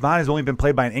 James Bond has only been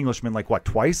played by an Englishman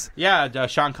twice. Yeah,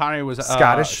 Sean Connery was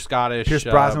Scottish. Scottish. Pierce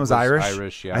Brosnan was Irish.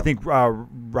 Irish, yeah. I think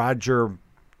Roger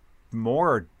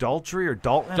Moore or Daltrey or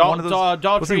Dalton. One of those.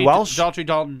 Daltrey, was he Welsh? Daltrey,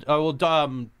 Dalton.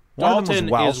 One of them Dalton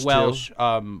was is Welsh,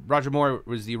 Welsh. Roger Moore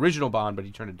was the original Bond, but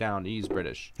he turned it down. He's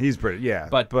British. He's British, yeah.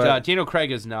 But Daniel Craig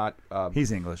is not.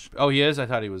 He's English. Oh, he is? I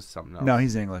thought he was something else. No,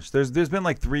 he's English. There's been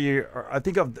like 3, or I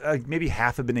think of maybe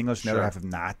half have been English, and the other Sure. half have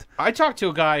not. I talked to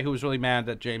a guy who was really mad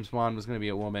that James Bond was going to be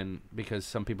a woman because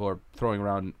some people are throwing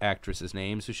around actresses'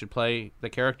 names who should play the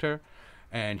character.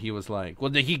 And he was like, well,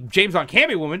 James Bond can't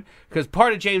be a woman because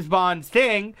part of James Bond's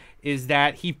thing is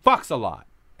that he fucks a lot.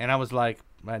 And I was like,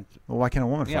 Well, why can't a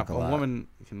woman yeah, fuck a a lot? woman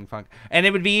can fuck. And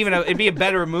it would be it'd be a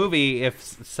better movie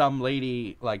if some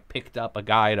lady picked up a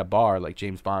guy at a bar like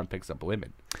James Bond picks up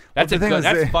women. That's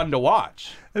that's fun to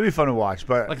watch. It'd be fun to watch,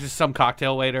 but Like just some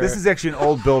cocktail waiter. this is actually an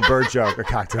old Bill Burr joke, a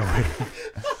cocktail waiter.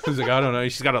 who's like, I don't know.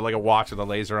 She's got a watch with a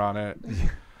laser on it.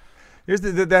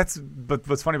 But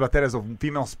what's funny about that is a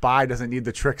female spy doesn't need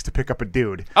the tricks to pick up a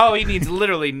dude. Oh, he needs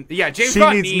literally. Yeah, James She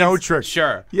Bond needs no tricks.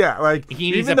 Sure. Yeah,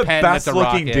 He needs even a the pen that's a best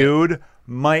looking rocket. dude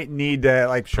might need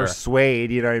to Sure.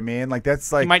 persuade. You know what I mean? Like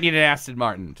that's like He might need an Aston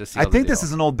Martin to see. I think this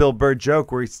is an old Bill Burr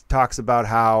joke where he talks about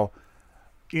how,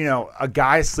 a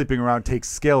guy sleeping around takes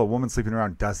skill, a woman sleeping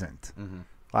around doesn't. Mm-hmm.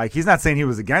 Like he's not saying he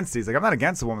was against it. He's like, I'm not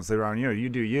against a woman sleeping around. You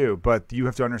do you, but you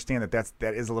have to understand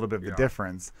that is a little bit of the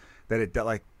difference.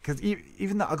 Because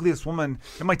even the ugliest woman,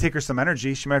 it might take her some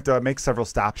energy. She might have to make several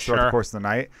stops throughout the Sure. course of the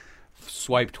night.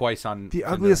 Swipe twice on The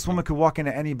ugliest woman could walk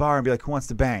into any bar and be like, "Who wants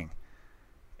to bang?"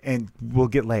 And we'll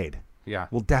get laid. Yeah.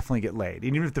 We'll definitely get laid.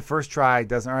 And even if the first try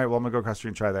doesn't, all right, well, I'm going to go across the street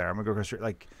and try there. I'm going to go across the street.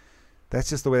 Like, that's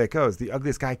just the way that goes. The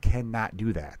ugliest guy cannot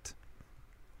do that.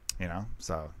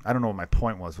 So I don't know what my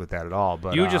point was with that at all.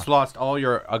 But You just lost all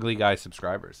your ugly guy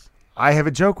subscribers. I have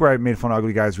a joke where I made fun of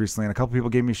ugly guys recently, and a couple people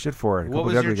gave me shit for it. What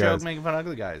was your joke making fun of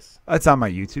ugly guys? It's on my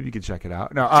YouTube. You can check it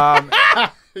out. No,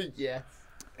 Yes.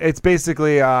 it's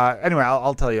basically anyway.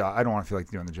 I'll tell you. I don't want to feel like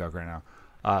doing the joke right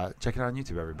now. Check it out on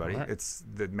YouTube, everybody. All right. It's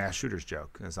the mass shooters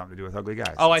joke. It has something to do with ugly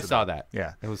guys. Oh, I It's saw about- that.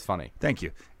 Yeah. It was funny. Thank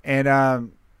you.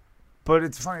 And but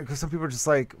it's funny because some people are just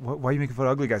like, why are you making fun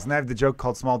of ugly guys? And I have the joke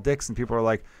called small dicks, and people are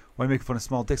like, why are you making fun of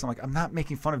small dicks? I'm like, I'm not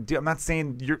making fun of. I'm not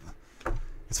saying you're.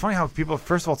 It's funny how people.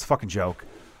 First of all, it's a fucking joke.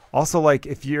 Also, like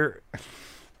if you're.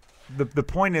 The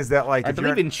point is that like I if believe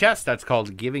you're, in chess that's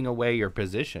called giving away your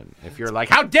position. If you're like,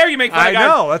 how dare you make fun I of guys?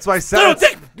 know. That's why I said. Little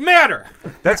it's- dick matter.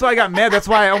 That's why I got mad. That's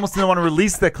why I almost didn't want to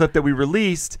release that clip that we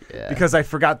released because I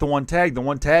forgot the one tag. The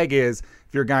one tag is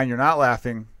if you're a guy and you're not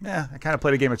laughing. Yeah, I kind of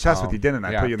played a game of chess with you, didn't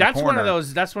I? Yeah. Put you in the That's corner. one of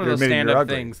those. That's one of You're those admitting you're stand-up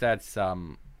ugly. things. That's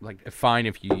like fine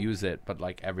if you use it, but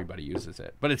like everybody uses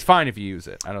it. But it's fine if you use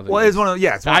it. I don't think. Well, it's one of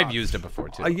it's one I've used it before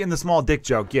too. in the small dick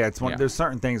joke. Yeah, it's one. Yeah. There's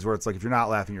certain things where it's like if you're not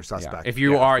laughing, you're Yeah. suspect. If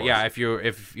you of are, course.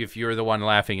 if you're the one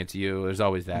laughing, it's you. There's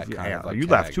always that kind of like you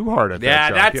tag. laugh too hard at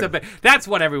Yeah, that joke. that's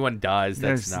what everyone does.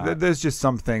 That's There's just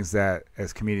some things that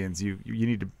as comedians you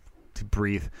need to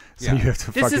breathe, so Yeah. you have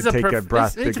to This is fucking take a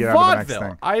breath to it's get on to the next vaudeville.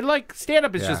 thing. I like stand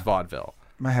up is Yeah. just vaudeville.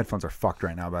 My headphones are fucked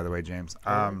right now, by the way, James.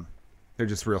 They're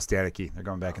just real staticky. They're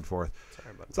going back and forth.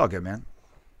 It's all good, man.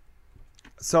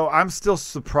 So I'm still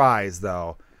surprised,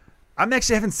 though. I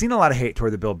haven't seen a lot of hate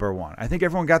toward the Bill Burr one. I think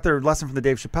everyone got their lesson from the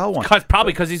Dave Chappelle one.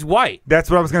 Probably because he's white. That's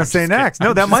what I was going to say next. No,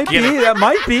 I'm that just might kidding. be. That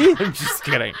might be. I'm just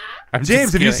kidding.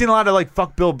 James, have you seen a lot of like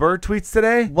fuck Bill Burr tweets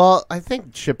today? Well, I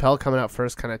think Chappelle coming out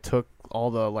first kind of took all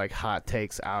the like hot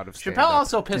takes out of stand-up. Chappelle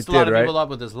also pissed It a lot did, of right? people up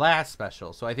with his last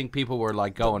special, so I think people were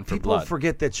like going for People blood.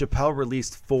 forget that Chappelle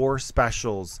released 4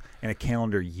 specials in a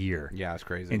calendar year. Yeah, it's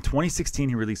crazy. In 2016,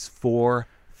 he released 4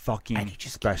 fucking and he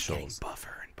just keeps getting specials.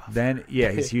 buffer and buffer. Then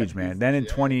he's huge, man. Then in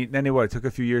it took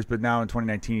a few years, but now in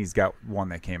 2019 he's got one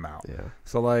that came out. Yeah.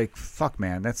 So like, fuck,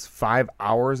 man, that's 5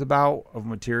 hours about of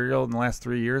material in the last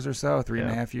 3 years or so,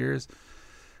 3.5 years.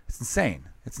 It's insane.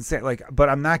 It's insane. Like, but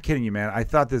I'm not kidding you, man. I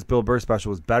thought this Bill Burr special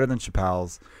was better than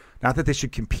Chappelle's. Not that they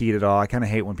should compete at all. I kind of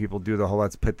hate when people do the whole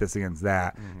let's pit this against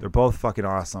that. They're both fucking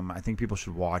awesome. I think people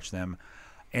should watch them.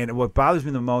 And what bothers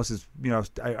me the most is,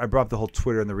 I brought up the whole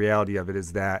Twitter, and the reality of it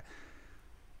is that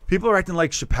people are acting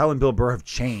like Chappelle and Bill Burr have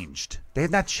changed. They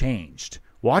have not changed.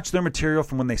 Watch their material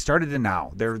from when they started to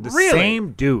now. They're the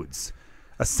same dudes.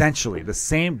 Essentially, the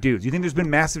same dudes. You think there's been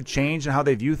massive change in how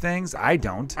they view things? I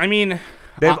don't. I mean,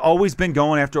 They've always been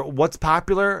going after what's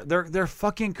popular. They're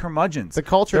fucking curmudgeons. The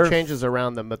culture They're- changes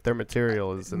around them, but their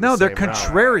material is in No, the they're same route.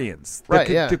 contrarians. Right,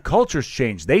 The, yeah. the culture's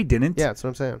changed. They didn't. Yeah, that's what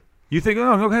I'm saying. You think?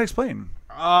 Oh, go ahead, explain.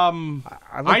 I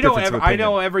like know difference of I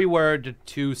know opinion. every word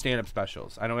to stand-up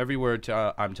specials. I know every word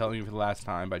to I'm Telling You for the Last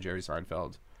Time by Jerry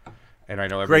Seinfeld, and I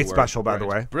know every Great word. special, by the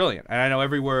It's way. brilliant, and I know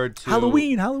every word to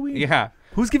Halloween. Yeah.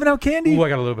 Who's giving out candy? Ooh, I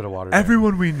got a little bit of water.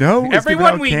 Everyone we know. Is giving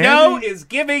Everyone out we candy? know is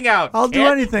giving out. I'll do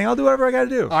candy. anything. I'll do whatever I got to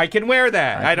do. I can wear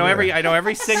that. I know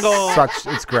every single.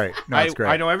 It's great. No, it's great.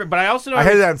 I know every, but I also know. I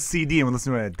had it on CD and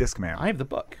listened to it on Discman. I have the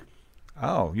book.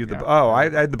 Oh, Yeah. I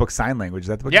had the book Sign Language. Is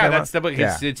that the book? Yeah, you got? that's the book.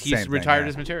 Yeah, He's same thing, retired yeah.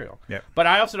 his material. Yep. But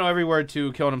I also know every word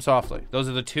to Killing Him Softly. Those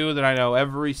are the two that I know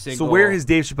every single. So where has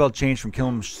Dave Chappelle changed from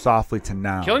Killing Him Softly to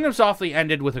now? Killing Him Softly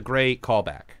ended with a great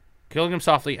callback. Killing Him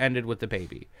Softly ended with the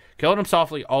baby. Killing Him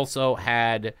Softly also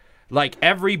had, like,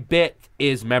 every bit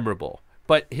is memorable.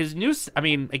 But his new,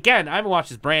 again, I haven't watched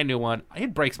his brand new one.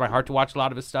 It breaks my heart to watch a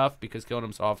lot of his stuff because Killing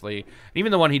Him Softly, and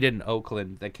even the one he did in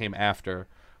Oakland that came after,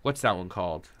 what's that one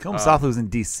called? Kill Him Softly was in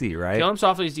D.C., right? Kill Him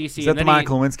Softly is DC. Is that the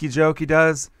Monica Lewinsky joke he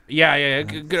does? Yeah.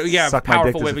 Suck my dick,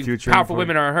 Powerful there's a women. future Powerful in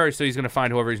women are hers, so he's gonna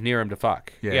find whoever's near him to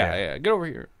fuck. Yeah, Yeah. yeah. Get over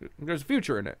here. There's a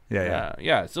future in it.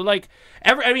 Yeah. So like,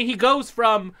 he goes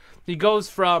from the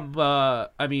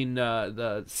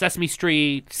Sesame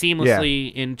Street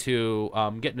seamlessly into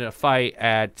getting in a fight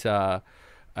at the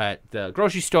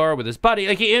grocery store with his buddy.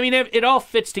 Like, it all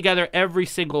fits together. Every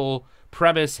single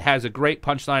premise has a great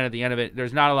punchline at the end of it.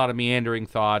 There's not a lot of meandering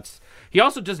thoughts. He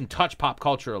also doesn't touch pop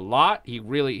culture a lot. He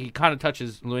kind of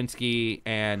touches Lewinsky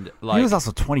and like. He was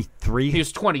also 23. He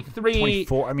was 23.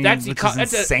 24. I mean, that's which is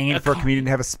insane for a comedian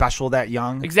to have a special that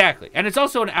young. Exactly, and it's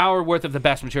also an hour worth of the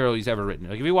best material he's ever written.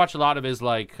 Like, if you watch a lot of his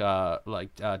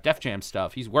Def Jam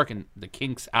stuff, he's working the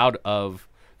kinks out of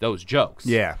those jokes.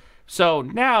 Yeah. So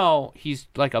now he's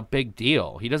like a big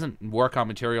deal. He doesn't work on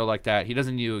material like that. He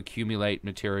doesn't accumulate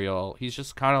material. He's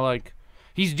just kind of like,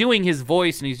 he's doing his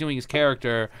voice and he's doing his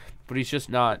character, but he's just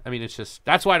not. It's just,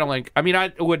 that's why I don't like.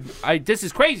 This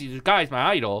is crazy. This guy's my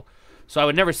idol, so I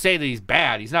would never say that he's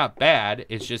bad. He's not bad.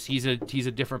 It's just he's a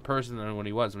different person than when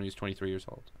he was 23 years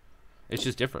old. It's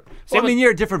just different. Well,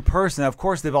 you're a different person. Of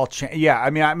course, they've all changed. Yeah,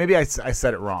 maybe I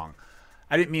said it wrong.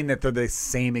 I didn't mean that they're the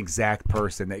same exact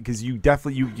person. Because you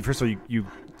definitely, first of all,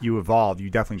 you evolved. You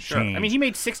definitely changed. He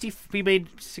made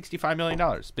 $65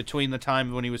 million between the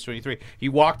time when he was 23. He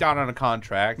walked out on a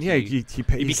contract. Yeah, he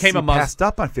became a Muslim. Passed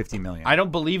up on $50 million. I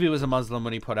don't believe he was a Muslim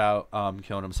when he put out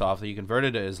Killing Him Softly. He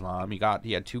converted to Islam. He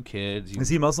had 2 kids. Is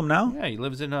he Muslim now? Yeah, he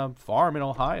lives in a farm in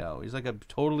Ohio. He's like a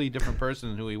totally different person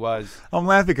than who he was. I'm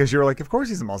laughing because you're like, of course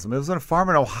he's a Muslim. He lives on a farm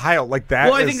in Ohio like that.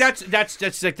 Well, I think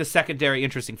that's like the secondary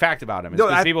interesting fact about him.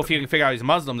 Because people figure out he's a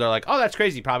Muslim, they're like, oh, that's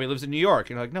crazy. He probably lives in New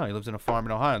York. And you're like, no, he lives in a farm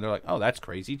in Ohio. And they're like, oh, that's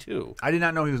crazy too. I did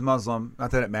not know he was Muslim.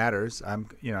 Not that it matters.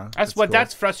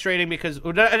 That's frustrating because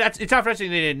it's not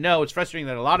frustrating they didn't know. It's frustrating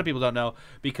that a lot of people don't know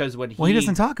because he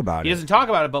doesn't talk about it. He doesn't talk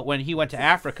about it. But when he went to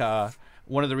Africa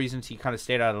one of the reasons he kind of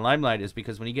stayed out of the limelight is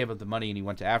because when he gave up the money and he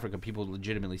went to Africa, people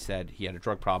legitimately said he had a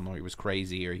drug problem or he was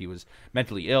crazy or he was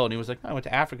mentally ill. And he was like, no, I went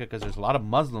to Africa because there's a lot of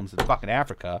Muslims in fucking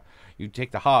Africa. You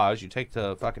take the Hajj, you take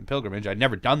the fucking pilgrimage. I'd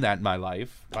never done that in my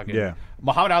life. Fucking Yeah.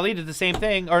 Muhammad Ali did the same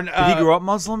thing. Or Did he grow up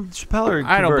Muslim, Chappelle, or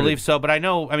I don't converted? believe so, but I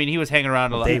know. I mean, he was hanging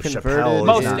around a lot. Dave Converted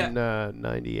Chappelle is in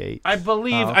 98. I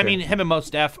believe. Oh, okay. I mean, him and Mos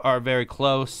Def are very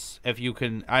close. If you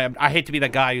can, I hate to be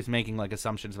that guy who's making like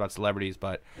assumptions about celebrities,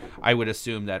 but I would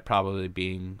assume that probably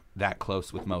being that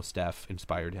close with Mos Def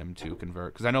inspired him to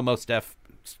convert. Because I know Mos Def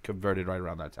converted right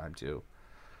around that time too.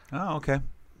 Oh, okay.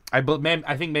 I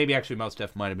think maybe actually Mos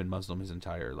Def might have been Muslim his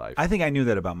entire life. I think I knew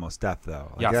that about Mos Def,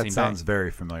 though. Like, Yasin that sounds Bey.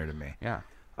 very familiar to me. Yeah,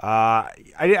 I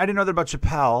didn't know that about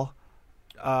Chappelle.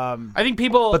 I think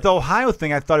people. But the Ohio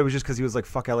thing, I thought it was just because he was like,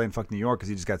 fuck LA and fuck New York, because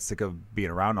he just got sick of being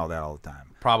around all that all the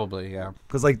time. Probably, yeah.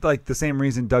 Because like the same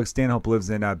reason Doug Stanhope lives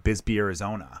in Bisbee,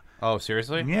 Arizona. Oh,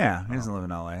 seriously? Yeah, he doesn't live in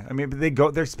LA. I mean, but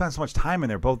they spend so much time in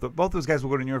there. Both those guys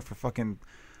will go to New York for fucking,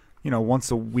 once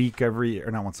a week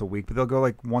or not once a week, but they'll go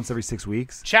like once every 6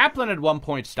 weeks. Chaplin at one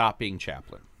point stopped being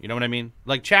Chaplin. You know what I mean?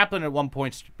 Like Chaplin at one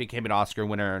point became an Oscar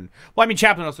winner, and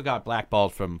Chaplin also got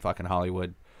blackballed from fucking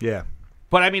Hollywood. Yeah.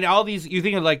 But I mean, all these, you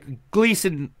think of like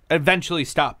Gleason eventually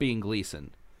stopped being Gleason.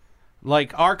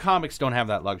 Like, our comics don't have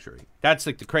that luxury. That's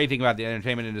like the crazy thing about the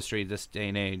entertainment industry this day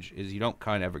and age is you don't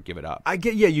kind of ever give it up.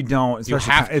 You don't.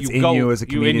 Especially it's in you as a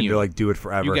comedian to like do it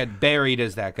forever. You get buried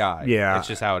as that guy. Yeah. It's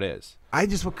just how it is. I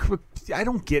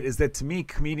don't get is that to me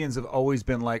comedians have always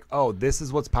been like, oh, this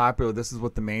is what's popular, this is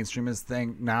what the mainstream is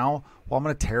thing now. Well, I'm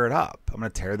gonna tear it up. I'm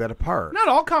gonna tear that apart. Not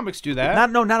all comics do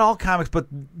that. Not all comics, but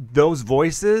those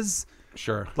voices.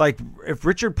 Sure. Like if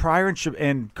Richard Pryor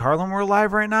and Carlin were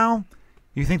alive right now,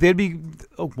 you think they'd be?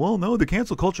 Oh, well, no. The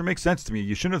cancel culture makes sense to me.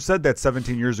 You shouldn't have said that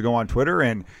 17 years ago on Twitter,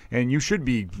 and you should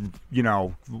be,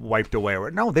 wiped away.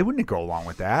 No, they wouldn't go along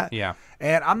with that. Yeah.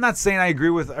 And I'm not saying I agree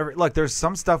with. Look, there's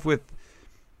some stuff with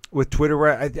Twitter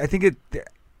where I think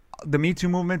the Me Too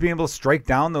movement being able to strike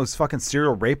down those fucking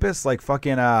serial rapists like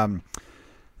fucking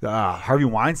Harvey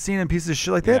Weinstein and pieces of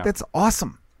shit like that. Yeah. That's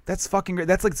awesome. That's fucking great.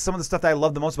 That's like some of the stuff that I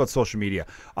love the most about social media.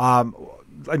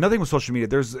 Another thing with social media,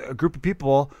 there's a group of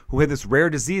people who had this rare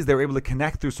disease. They were able to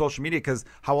connect through social media because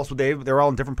how else would they? They're all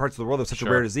in different parts of the world. It's such a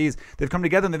rare disease. They've come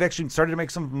together and they've actually started to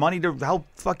make some money to help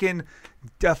fucking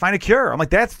find a cure. I'm like,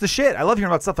 that's the shit. I love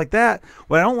hearing about stuff like that.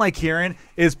 What I don't like hearing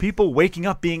is people waking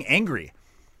up being angry.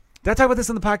 Did I talk about this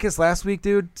on the podcast last week,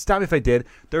 dude? Stop me if I did.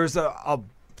 There's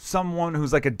someone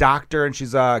who's like a doctor and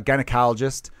she's a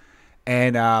gynecologist.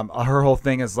 And her whole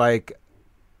thing is like,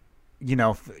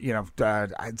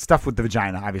 stuff with the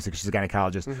vagina, obviously, because she's a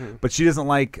gynecologist. Mm-hmm. But she doesn't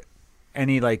like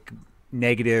any like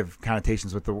negative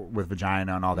connotations with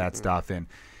vagina and all that stuff. And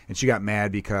she got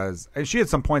mad because and she had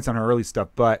some points on her early stuff.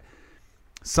 But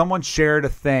someone shared a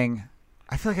thing.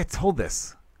 I feel like I told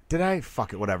this. Did I?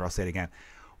 Fuck it. Whatever. I'll say it again.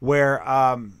 Where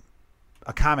a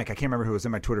comic, I can't remember who was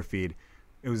in my Twitter feed.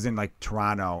 It was in like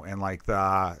Toronto and like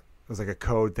it was like a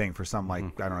code thing for some like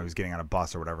I don't know, he was getting on a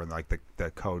bus or whatever, and like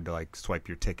the code to like swipe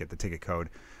your ticket, the ticket code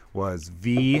was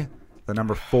V, the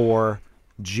number 4,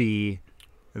 G,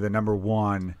 the number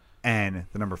 1, N,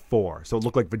 the number 4. So it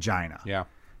looked like vagina. Yeah.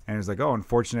 And it was like, oh,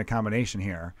 unfortunate combination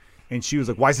here. And she was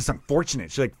like, why is this unfortunate?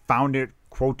 She like found it,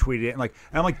 quote tweeted it, and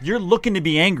I'm like, you're looking to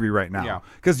be angry right now. Yeah.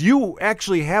 Because you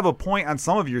actually have a point on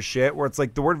some of your shit where it's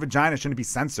like the word vagina shouldn't be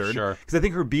censored. Sure. Because I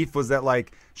think her beef was that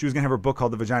like she was gonna have her book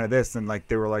called The Vagina This, and like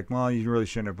they were like, well, you really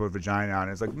shouldn't have put vagina on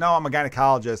it. It's like, no, I'm a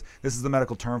gynecologist. This is the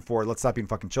medical term for it. Let's stop being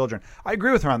fucking children. I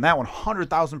agree with her on that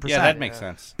 100,000%. Yeah, that makes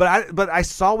sense. But I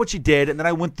saw what she did, and then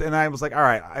I went and I was like, all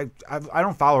right, I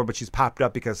don't follow her, but she's popped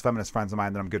up because feminist friends of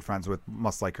mine that I'm good friends with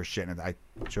must like her shit, and it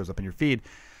shows up in your feed.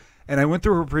 And I went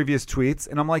through her previous tweets,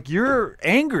 and I'm like, you're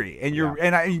angry, and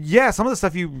some of the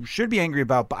stuff you should be angry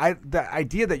about, but the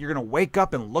idea that you're gonna wake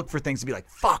up and look for things to be like,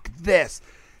 fuck this,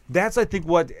 that's I think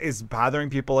what is bothering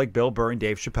people like Bill Burr and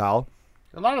Dave Chappelle.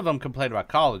 A lot of them complain about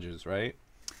colleges, right?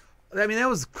 I mean, that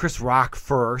was Chris Rock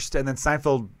first, and then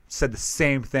Seinfeld said the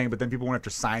same thing, but then people went after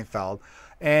Seinfeld,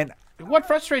 and what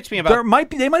frustrates me about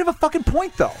they might have a fucking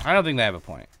point though. I don't think they have a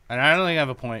point. And I don't think I have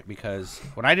a point because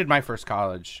when I did my first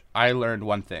college, I learned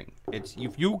one thing. It's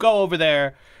if you go over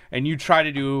there and you try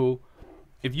to do,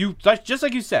 just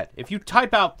like you said, if you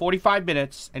type out 45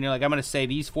 minutes and you're like, I'm going to say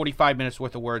these 45 minutes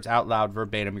worth of words out loud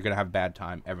verbatim, you're going to have a bad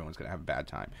time. Everyone's going to have a bad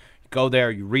time. You go there,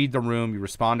 you read the room, you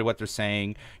respond to what they're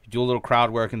saying, you do a little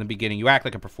crowd work in the beginning. You act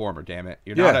like a performer, damn it.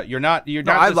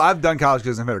 I've done college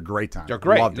because I've had a great time. They're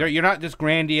great. You're not this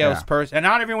grandiose person. And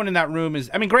not everyone in that room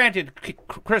is, I mean, granted,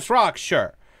 Chris Rock,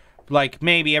 sure. Like,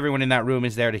 maybe everyone in that room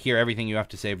is there to hear everything you have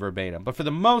to say verbatim. But for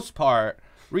the most part,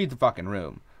 read the fucking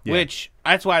room. Yeah. Which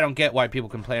that's why I don't get why people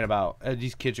complain about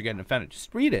these kids are getting offended.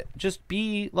 Just read it. Just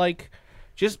be like,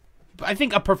 I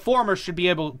think a performer should be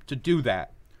able to do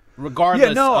that, regardless.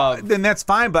 Yeah, no, of... then that's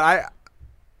fine. But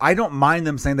I don't mind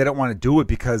them saying they don't want to do it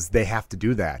because they have to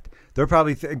do that. They're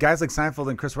probably guys like Seinfeld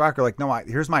and Chris Rock are like, no,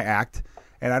 here's my act,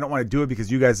 and I don't want to do it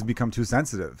because you guys have become too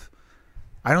sensitive.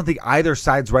 I don't think either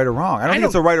side's right or wrong. I don't think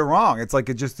it's a right or wrong. It's like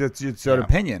it's an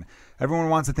opinion. Everyone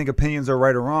wants to think opinions are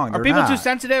right or wrong. Are people too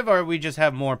sensitive, or we just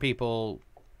have more people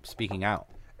speaking out?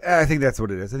 I think that's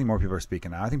what it is. I think more people are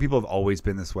speaking out. I think people have always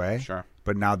been this way. Sure.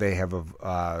 But now they have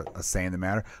a say in the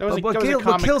matter. What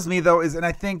kills me, though, is, and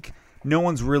I think no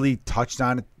one's really touched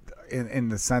on it in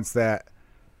the sense that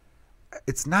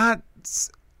it's not,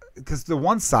 because the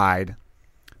one side,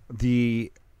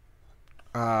 the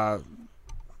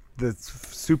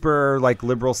super like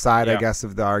liberal side, I guess,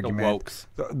 of the argument,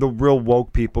 the real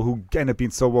woke people who end up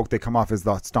being so woke they come off as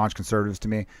the staunch conservatives to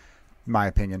me, my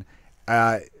opinion,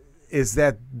 is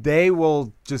that they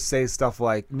will just say stuff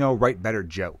like, no, write better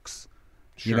jokes.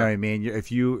 Sure. You know what I mean?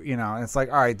 If it's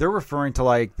like, all right, they're referring to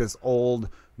like this old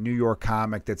New York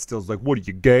comic that still's like, what are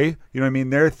you, gay? You know what I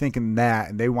mean? They're thinking that,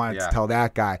 and they want to tell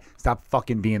that guy, stop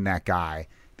fucking being that guy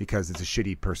because it's a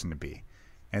shitty person to be.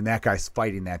 And that guy's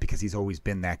fighting that because he's always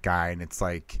been that guy, and it's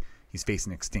like he's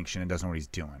facing extinction and doesn't know what he's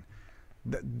doing.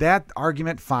 That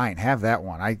argument, fine, have that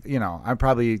one. I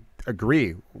probably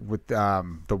agree with the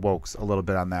wokes a little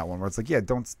bit on that one, where it's like, yeah,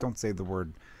 don't say the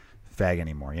word fag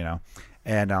anymore,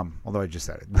 And although I just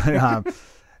said it,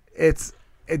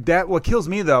 but what kills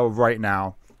me though right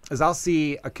now is I'll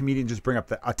see a comedian just bring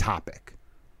up a topic,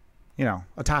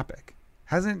 a topic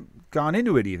hasn't gone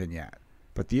into it even yet.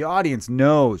 But the audience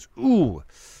knows, ooh,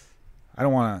 I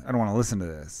don't want to listen to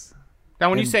this. Now,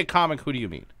 when you say comic, who do you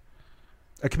mean?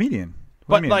 A comedian.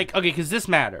 But like, okay, because this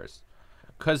matters.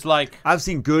 Because like, I've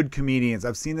seen good comedians.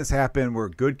 I've seen this happen where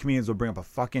good comedians will bring up a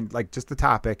fucking like just a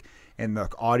topic, and the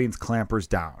audience clampers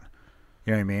down.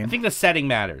 You know what I mean? I think the setting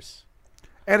matters.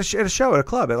 At a show, at a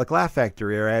club, at like Laugh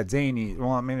Factory or at Zany.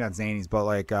 Well, maybe not Zany's, but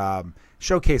like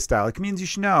showcase style, like comedians you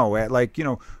should know at like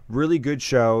really good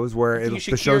shows where the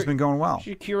show's been going well.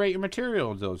 You should curate your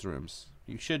material in those rooms.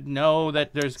 You should know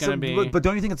that there's going to be. But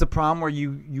don't you think it's a problem where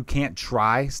you can't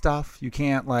try stuff? You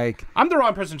can't like. I'm the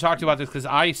wrong person to talk to about this because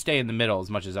I stay in the middle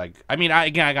as much as I. I mean, I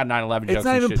got 9/11 jokes. It's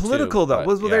not even political too, though.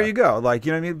 Well, there you go. Like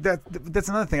you know what I mean. That's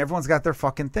another thing. Everyone's got their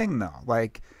fucking thing though.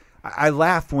 Like I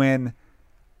laugh when.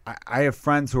 I have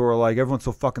friends who are like, everyone's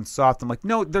so fucking soft. I'm like,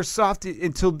 no, they're soft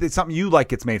until it's something you like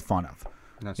gets made fun of.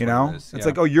 That's It's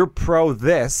like, oh, you're pro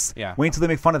this. Yeah. Wait until they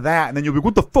make fun of that, and then you'll be,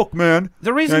 what the fuck, man?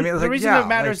 The reason it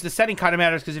matters, the setting kind of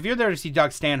matters, because if you're there to see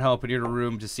Doug Stanhope and you're in a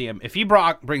room to see him, if he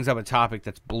brings up a topic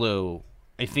that's blue,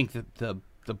 I think that the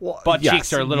butt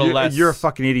cheeks are a little less. You're a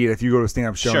fucking idiot if you go to a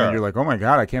stand-up show and you're like, oh my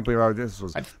god, I can't believe how this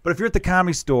was. But if you're at the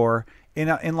Comedy Store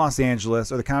in Los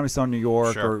Angeles or the Comedy Store in New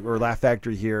York or Laugh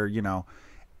Factory here,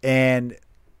 and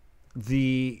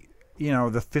the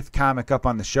fifth comic up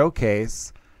on the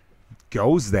showcase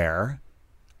goes there,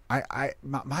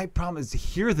 my problem is to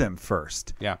hear them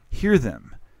first. Yeah. Hear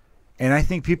them. And I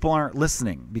think people aren't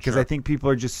listening because I think people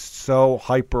are just so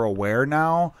hyper aware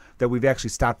now that we've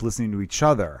actually stopped listening to each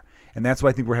other. And that's why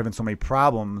I think we're having so many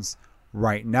problems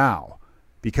right now,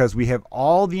 because we have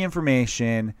all the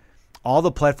information, all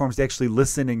the platforms to actually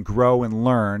listen and grow and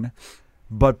learn.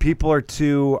 But people are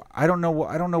too, I don't know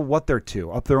what they're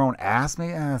too, up their own ass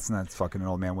maybe. That's not fucking an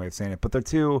old man way of saying it, but they're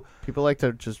too. People like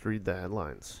to just read the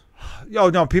headlines. Oh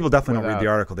no, people definitely don't read the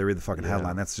article. They read the fucking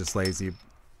headline. That's just lazy.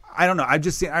 I don't know. I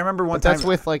remember one time. That's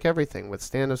with like everything, with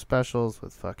stand-up specials,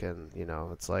 with fucking,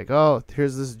 it's like, oh,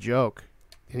 here's this joke,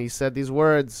 and he said these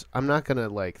words. I'm not gonna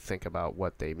like think about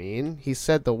what they mean. He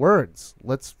said the words.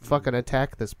 Let's fucking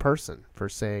attack this person for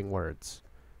saying words.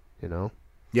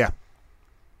 Yeah.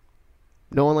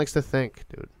 No one likes to think,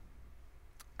 dude.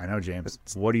 I know, James.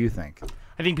 What do you think?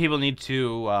 I think people need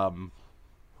to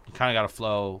kind of got to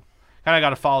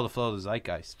follow the flow of the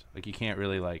zeitgeist. Like you can't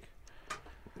really like.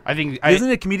 Isn't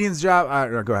it a comedian's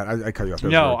job? Go ahead. I cut you off.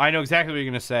 No, I know exactly what you're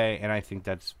gonna say, and I think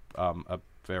that's a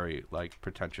very like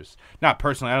pretentious. Not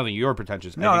personally, I don't think you're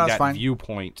pretentious. No, I think that's that fine.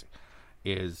 Viewpoint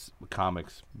is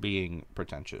comics being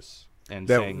pretentious. And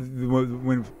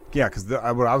because what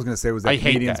I was going to say was that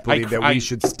comedians believe that we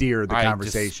should steer the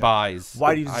conversation. Why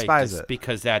do you despise it?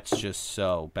 Because that's just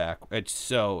so it's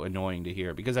so annoying to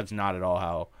hear, because that's not at all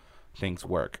how things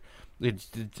work.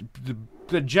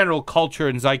 the general culture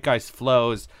and zeitgeist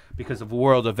flows because of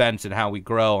world events and how we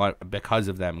grow because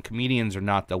of them. Comedians are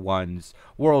not the ones.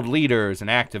 World leaders and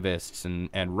activists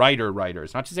and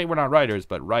writers. Not to say we're not writers,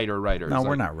 but writers. No,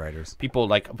 we're not writers. People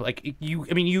like you.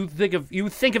 I mean, you think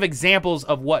of examples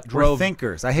of what drove. We're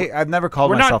thinkers. I've never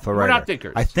called myself a writer. We're not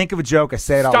thinkers. I think of a joke. I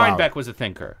say it out loud. Steinbeck was a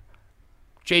thinker.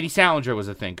 J.D. Salinger was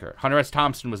a thinker. Hunter S.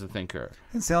 Thompson was a thinker.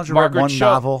 And Salinger wrote one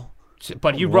novel.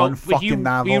 But he One wrote fucking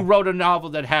novel. He wrote a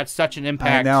novel that had such an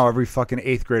impact. I know every fucking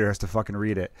 8th grader has to fucking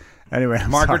read it. Anyway,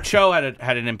 I'm Margaret sorry. Cho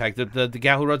had an impact. The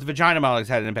gal who wrote the Vagina Monologues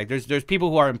had an impact. There's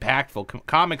people who are impactful.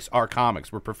 Comics are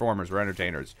comics. We're performers. We're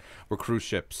entertainers. We're cruise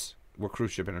ships. We're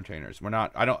cruise ship entertainers. We're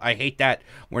not. I hate that.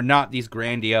 We're not these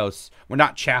grandiose. We're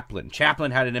not Chaplin.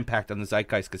 Chaplin had an impact on the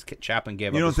zeitgeist because Chaplin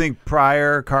gave. You up don't his, think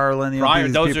Pryor, Carlin, Pryor?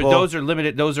 those Are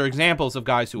limited. Those are examples of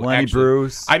guys who Lenny actually,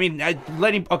 Bruce. I mean,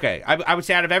 Lenny. Okay, I would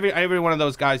say out of every one of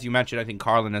those guys you mentioned, I think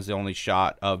Carlin has the only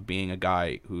shot of being a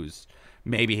guy who's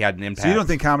maybe had an impact. So you don't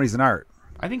think comedy's an art?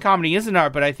 I think comedy is an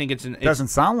art, but I think it doesn't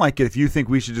sound like it. If you think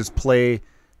we should just play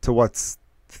to what's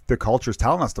the culture's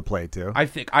telling us to play to. I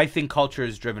think culture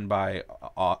is driven by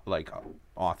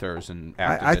authors and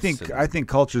activists. I think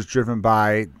culture is driven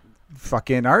by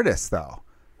fucking artists though,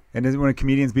 and when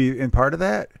comedians be in part of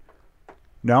that?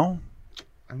 No,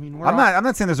 I mean I'm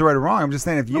not saying there's a right or wrong. I'm just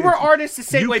saying if we're artists the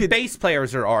same way bass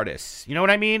players are artists. You know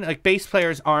what I mean? Like bass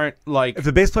players aren't like if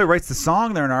the bass player writes the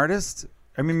song, they're an artist.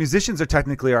 I mean, musicians are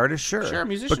technically artists, sure,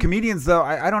 musicians. But comedians though,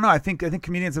 I don't know. I think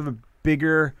comedians have a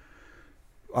bigger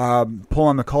pull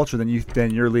on the culture than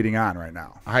you're leading on right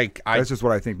now. That's just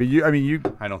what I think. But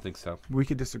I don't think so. We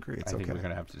could disagree. It's I okay. think we're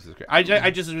gonna have to disagree.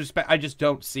 I just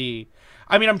don't see.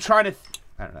 I mean, I'm trying to.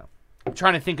 I don't know. I'm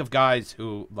trying to think of guys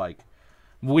who like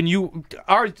when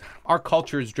our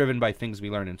culture is driven by things we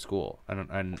learn in school.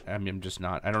 I'm just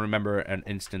not. I don't remember an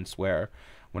instance where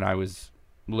when I was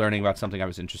learning about something I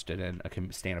was interested in,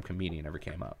 a stand-up comedian ever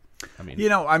came up. I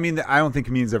mean, I don't think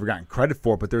comedians ever gotten credit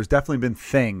for it, but there's definitely been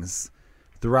things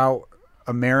throughout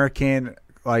American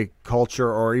like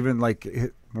culture or even like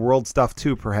world stuff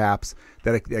too, perhaps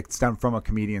that stem from a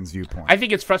comedian's viewpoint. I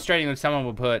think it's frustrating that someone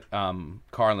will put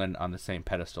Carlin on the same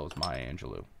pedestal as Maya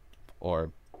Angelou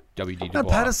or W.D. Du Bois. A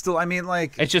pedestal. I mean,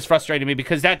 like it's just frustrating to me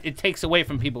because it takes away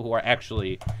from people who are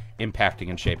actually impacting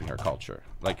and shaping our culture,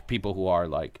 like people who are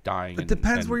like dying. It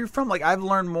depends where you're from. Like I've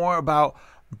learned more about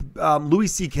Louis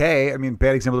C.K. I mean,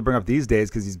 bad example to bring up these days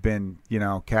because he's been,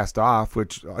 cast off.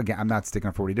 Which again, I'm not sticking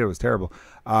up for what he did. It was terrible.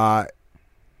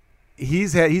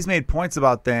 He's made points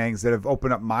about things that have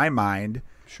opened up my mind.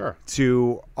 Sure.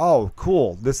 To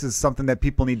cool. This is something that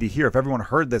people need to hear. If everyone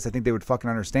heard this, I think they would fucking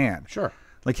understand. Sure.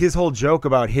 Like his whole joke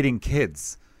about hitting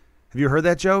kids. Have you heard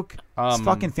that joke? It's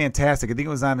fucking fantastic. I think it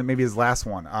was on maybe his last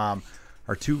one,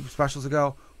 or 2 specials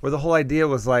ago, where the whole idea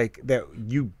was like that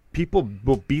people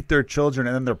will beat their children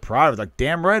and then they're proud of it. Like,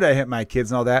 damn right I hit my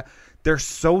kids and all that. They're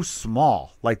so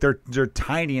small. Like they're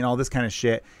tiny and all this kind of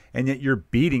shit. And yet you're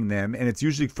beating them. And it's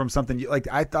usually from something like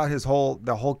I thought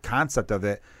the whole concept of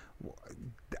it,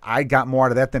 I got more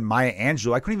out of that than Maya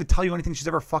Angelou. I couldn't even tell you anything she's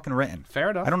ever fucking written. Fair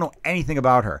enough. I don't know anything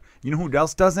about her. You know who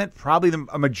else doesn't? Probably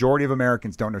a majority of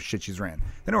Americans don't know shit she's written.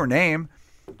 They know her name.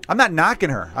 I'm not knocking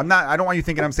her. I don't want you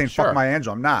thinking I'm saying fuck Maya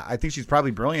Angelou. I'm not. I think she's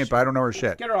probably brilliant, but I don't know her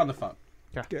shit. Get her on the phone.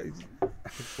 Yeah.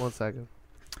 1 second.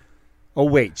 Oh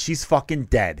wait, she's fucking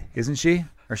dead, isn't she?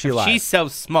 Or is she alive? She's so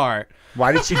smart.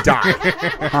 Why did she die?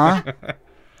 Huh?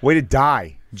 Way to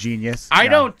die, genius. I'm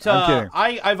kidding.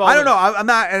 I don't know. I'm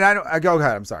not. And I don't. I go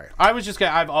ahead. I'm sorry.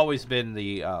 I've always been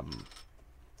the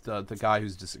guy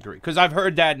who's disagreed because I've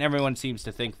heard that and everyone seems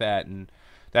to think that and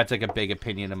that's like a big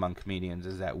opinion among comedians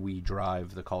is that we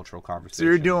drive the cultural conversation. So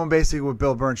you're doing basically what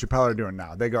Bill Burr and Chappelle are doing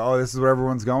now. They go, oh, this is where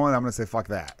everyone's going. I'm gonna say fuck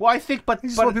that. Well, I think, but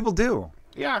this is what people do.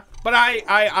 Yeah, but I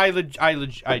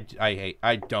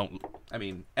don't. I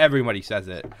mean, everybody says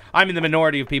it. I'm in the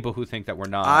minority of people who think that we're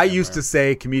not. I used to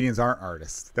say comedians aren't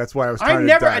artists. That's why I was.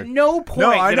 At no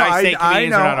point did I say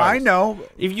comedians are not artists. I know.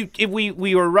 If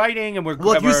we were writing and we're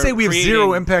if you say we have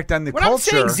zero impact on the culture, I'm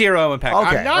saying zero impact.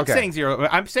 Okay, I'm not saying zero.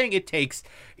 I'm saying it takes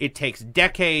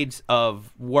decades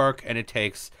of work and it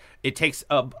takes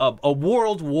a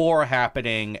world war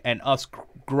happening and us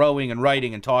growing and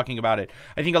writing and talking about it.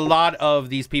 I think a lot of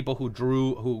these people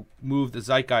who moved the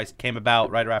zeitgeist came about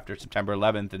right after September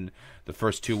 11th and the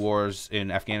first 2 wars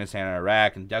in Afghanistan and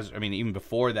Iraq and even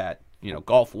before that,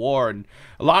 Gulf War and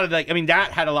a lot of that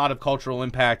had a lot of cultural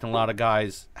impact and a lot of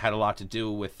guys had a lot to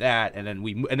do with that and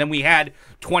then we had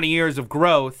 20 years of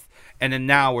growth and then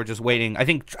now we're just waiting. I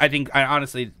think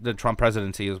honestly the Trump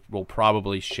presidency will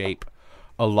probably shape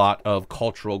a lot of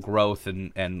cultural growth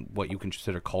and what you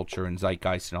consider culture and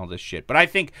zeitgeist and all this shit. But I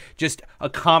think just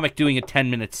a comic doing a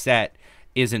 10-minute set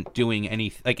isn't doing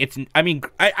anything. Like, it's, I mean,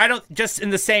 I don't, just in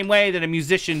the same way that a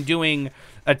musician doing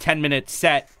a 10-minute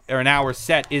set or an hour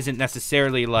set isn't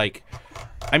necessarily like,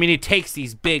 I mean, it takes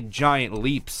these big giant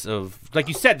leaps of, like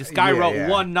you said, this guy wrote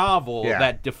one novel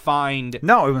that defined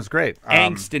No, it was great.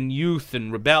 angst and youth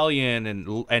and rebellion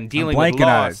and dealing I'm with blanking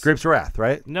loss. Grapes of Wrath,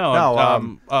 right?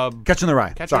 No, Catching the Rye.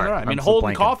 Catching Sorry, the Rye. I mean, I'm still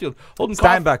Holden blanking. Caulfield. Holden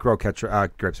Steinbeck wrote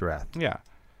Grapes of Wrath. Yeah.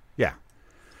 Yeah.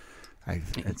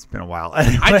 It's been a while.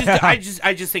 I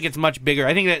just think it's much bigger.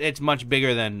 I think that it's much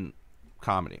bigger than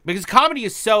comedy, because comedy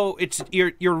is so, it's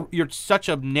you're such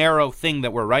a narrow thing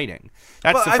that we're writing.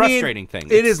 That's the frustrating thing.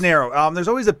 It is narrow. There's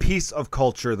always a piece of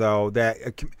culture though that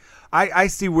I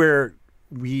see where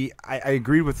I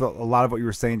agree with a lot of what you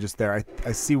were saying just there.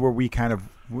 I see where we kind of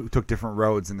took different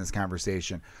roads in this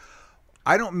conversation.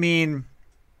 I mean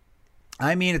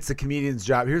it's the comedian's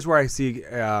job. Here's where I see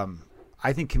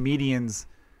I think comedians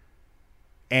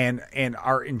and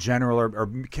art in general, or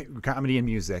comedy and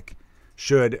music,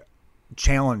 should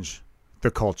challenge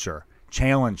the culture,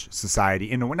 challenge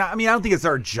society. I don't think it's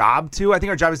our job to. I think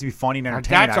our job is to be funny and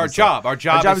entertaining. That's our job. Our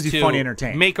job is to be funny and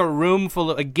entertaining. Make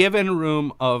a given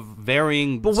room of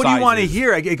varying But what sizes. do you want to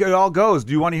hear? It all goes.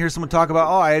 Do you want to hear someone talk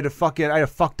about, I had a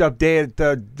fucked up day at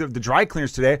the dry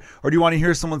cleaners today? Or do you want to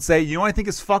hear someone say, you know what I think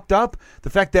is fucked up? The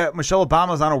fact that Michelle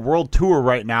Obama's on a world tour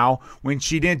right now when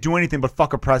she didn't do anything but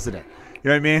fuck a president. You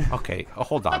know what I mean? Okay,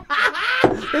 hold on.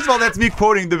 First of all, that's me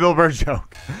quoting the Bill Burr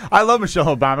joke. I love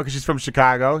Michelle Obama because she's from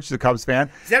Chicago. She's a Cubs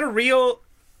fan. Is that a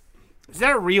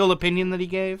real opinion that he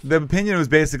gave? The opinion was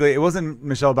basically, it wasn't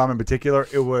Michelle Obama in particular.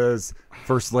 It was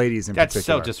first ladies in That's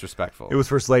particular. so disrespectful. It was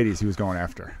first ladies he was going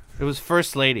after. It was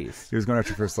first ladies. He was going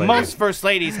after first ladies. Most first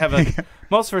ladies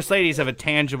have a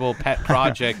tangible pet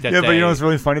project that Yeah, but you know what's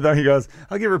really funny though? He goes,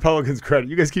 I'll give Republicans credit.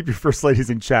 You guys keep your first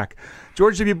ladies in check.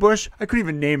 George W. Bush, I couldn't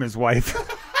even name his wife.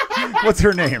 What's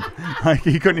her name? Like,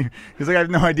 he couldn't. He's like, I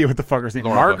have no idea what the fuck her name.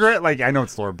 Margaret. Bush. Like, I know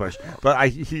it's Laura Bush, but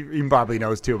he probably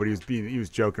knows too. But he was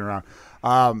joking around.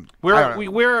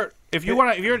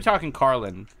 If you're talking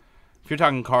Carlin,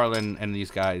 and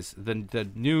these guys, the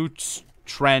new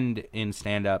trend in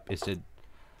stand up is to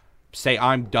say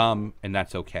I'm dumb and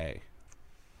that's okay.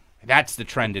 That's the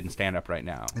trend in stand up right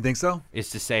now. You think so? Is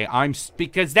to say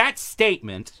because that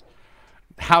statement,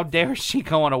 how dare she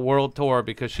go on a world tour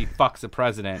because she fucks the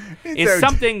president, is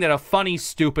something that a funny,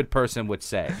 stupid person would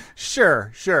say.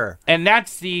 Sure. And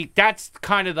that's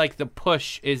kind of like the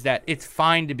push, is that it's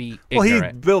fine to be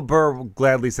ignorant. Bill Burr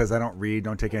gladly says, I don't read,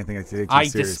 don't take anything I say too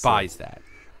seriously. Despise that.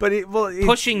 But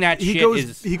pushing that he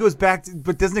goes back to,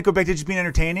 but doesn't it go back to just being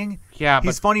entertaining? Yeah,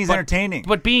 he's funny. He's entertaining.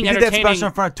 But being he entertaining, did that special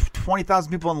in front of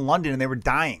 20,000 people in London, and they were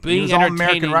dying. It was all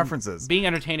American references. Being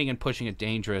entertaining and pushing a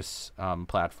dangerous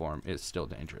platform is still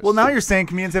dangerous. Well, now you're saying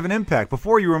comedians have an impact.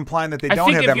 Before you were implying that they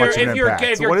don't have that much of an impact.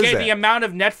 If so you're what is getting it? the amount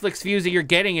of Netflix views that you're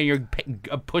getting, and you're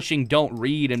pushing "don't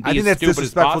read" and be I think as that's stupid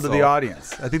disrespectful as to the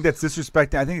audience. I think that's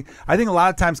disrespecting. I think a lot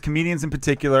of times comedians in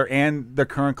particular and the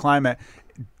current climate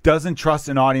doesn't trust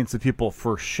an audience of people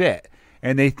for shit.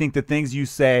 And they think the things you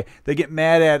say, they get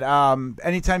mad at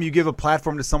anytime you give a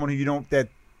platform to someone that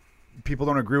people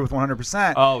don't agree with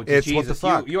 100%. Oh, it's Jesus. what the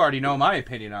fuck. You already know my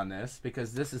opinion on this,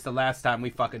 because this is the last time we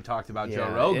fucking talked about Joe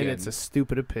Rogan. And it's a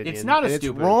stupid opinion. It's not a and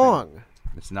stupid It's wrong. opinion.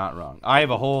 It's not wrong. I have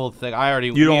a whole thing.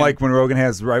 You don't like when Rogan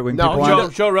has right-wing people on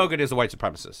it? Joe Rogan is a white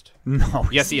supremacist. No.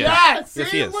 Yes, he is. Yes!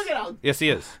 Yes, he is. Look at how... Yes, he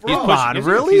is. Bro. Come on,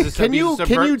 really? Can you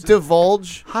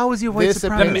divulge? How is he a white this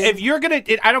supremacist? opinion? If you're gonna,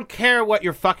 I don't care what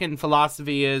your fucking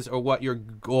philosophy is or what your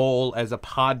goal as a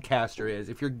podcaster is.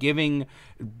 If you're giving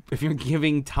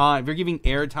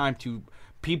airtime to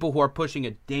people who are pushing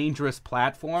a dangerous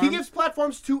platform, He gives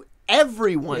platforms to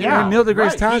everyone. Yeah. Neil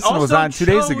deGrasse Tyson was on 2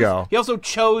 days ago. He also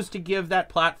chose to give that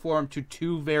platform to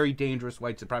two very dangerous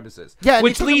white supremacists. Yeah, and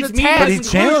which he took him leads to me task. to But he the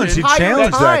challenged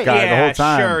conclusion- that guy the whole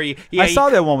time. Sure. I saw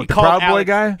that one with the Proud Boy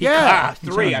guy. Yeah.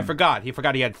 Three. I forgot. He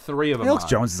forgot he had three of them. Alex on.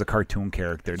 Jones is a cartoon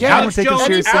character. Yeah, Alex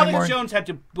Jones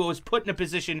was put in a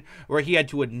position where he had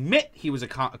to admit he was a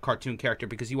cartoon character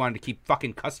because he wanted to keep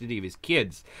fucking custody of his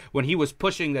kids. When he was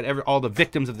pushing that all the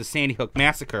victims of the Sandy Hook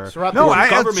massacre,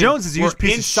 Alex Jones is a huge were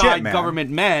piece of shit, inside man. government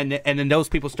men, and then those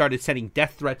people started sending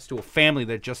death threats to a family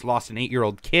that just lost an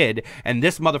 8-year-old kid, and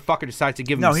this motherfucker decides to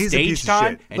give him he's a stage piece of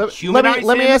time shit. and humanize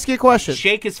let me him, ask you a question.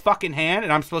 Shake his fucking hand,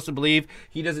 and I'm supposed to believe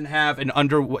he doesn't have an that's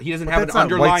not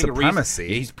underlying white reason. supremacy.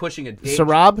 He's pushing a So,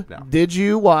 Rob, No. did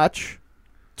you watch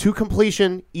to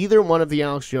completion either one of the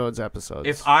Alex Jones episodes?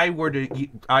 If I were to,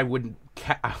 I wouldn't.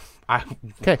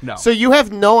 Okay. No. So you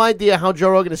have no idea how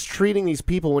Joe Rogan is treating these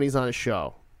people when he's on his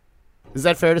show. Is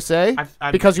that fair to say?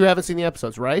 I've- Because you haven't seen the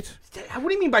episodes, right? What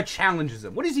do you mean by challenges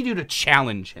him? What does he do to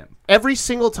challenge him? Every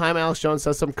single time Alex Jones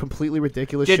says some completely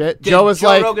ridiculous Did shit, Joe is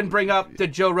like, Rogan bring up?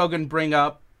 Did Joe Rogan bring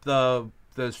up the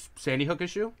Sandy Hook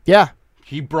issue? yeah,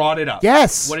 He brought it up.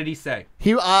 yes. What did he say?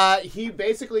 He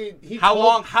basically How told-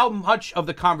 long? How much of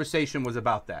the conversation was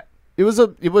about that? It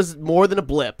was more than a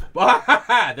blip.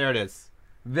 There it is.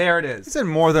 There it He is. said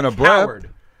more than a blip. Coward.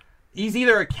 He's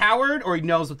either a coward or he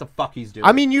knows what the fuck he's doing.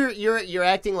 I mean, you're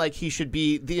acting like he should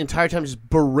be the entire time just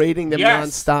berating them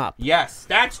nonstop. Yes,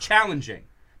 that's challenging.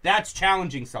 That's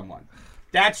challenging someone.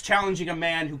 That's challenging a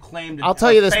man who claimed I'll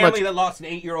tell you this family much. that lost an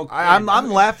 8-year-old kid. I'm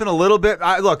laughing a little bit.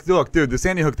 Look, dude, the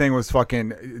Sandy Hook thing was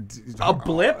fucking a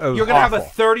blip? it was You're going to have a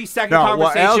awful. 30-second No,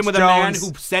 what conversation Alex with a man Jones-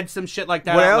 who said some shit like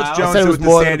that What out Alex loud? Jones said it did was with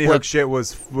more the than a Sandy blip. Hook shit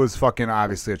was fucking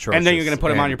obviously atrocious. And then you're going to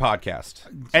put him on And your podcast.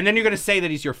 And then you're going to say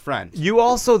that he's your friend. You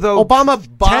also though Obama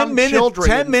bombed 10 minutes, children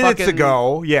 10 in minutes fucking-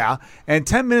 ago, yeah, and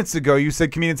 10 minutes ago you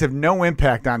said comedians have no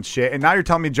impact on shit, and now you're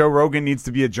telling me Joe Rogan needs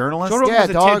to be a journalist. Joe Rogan, Yeah, was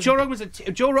a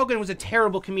dog. Joe Rogan was a terrible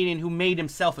comedian who made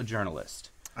himself a journalist.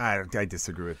 I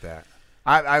disagree with that.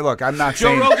 I look, I'm not Joe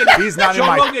saying Rogan, he's not Joe in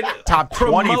my Rogan top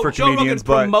 20 for Joe Rogan comedians,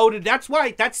 but promoted.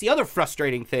 That's the other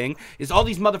frustrating thing is all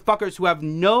these motherfuckers who have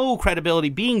no credibility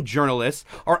being journalists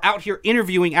are out here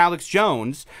interviewing Alex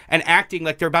Jones and acting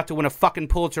like they're about to win a fucking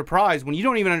Pulitzer Prize when you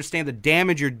don't even understand the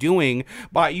damage you're doing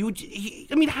by you.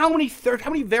 I mean, how many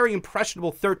very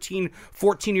impressionable 13,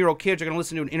 14-year-old kids are going to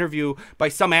listen to an interview by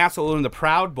some asshole in the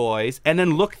Proud Boys and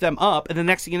then look them up, and the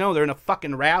next thing you know, they're in a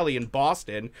fucking rally in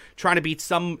Boston trying to beat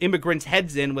some immigrant's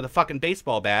heads in with a fucking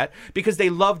baseball bat because they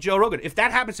love Joe Rogan. If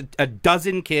that happens to a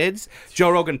dozen kids, Joe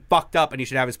Rogan fucked up and he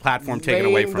should have his platform taken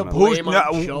away Laying from the him. blame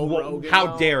on Who's- Joe no, Rogan, How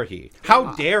though. dare he?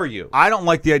 How dare you? I don't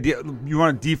like the idea. You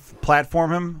want to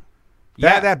de-platform him?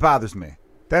 Yeah. That bothers me.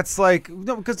 That's like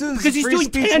no, because Because he's doing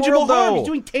tangible harm. He's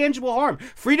doing tangible harm.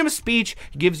 Freedom of speech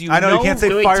gives you I know no you can't say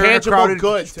doing fire in a tangible crowded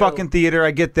good, too. fucking theater.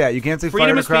 I get that. You can't say fire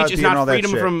freedom in a of crowded speech is theater and all not that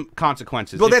freedom shit. from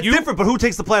consequences. Well, If that's you- different. But who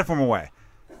takes the platform away?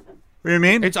 You know what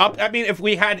I mean? It's up. I mean,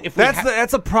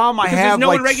 That's a problem I because have. there's no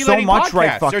one like so regulating much podcasts.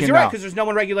 right fucking You're right now. because there's no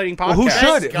one regulating podcasts. Well, who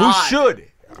should? Thank Who God. should?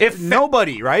 If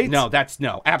Nobody, right? No, that's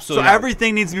no, So absolutely. not.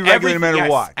 everything needs to be regulated no matter yes,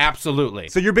 what. Absolutely.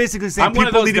 So you're basically saying I'm one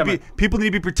of people those need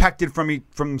to be protected from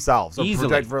themselves. Or easily,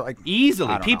 protect for, like, I easily.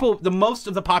 don't People, know. the most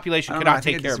of the population I don't know, I cannot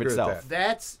think take I care of disagree with itself. that.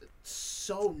 That's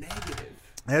so negative.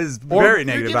 That is Or very you're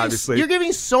negative, giving- obviously. You're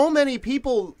giving so many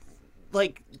people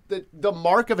like the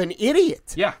mark of an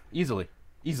idiot. Yeah, easily.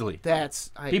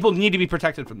 That's People need to be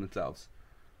protected from themselves.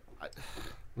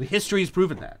 History has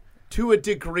proven that. to a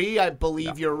degree. I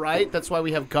believe you're right. That's why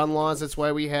we have gun laws. That's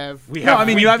why we have. No, I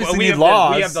mean, you obviously need have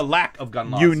laws. we have the lack of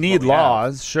gun laws. You is need what we have.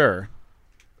 laws, sure.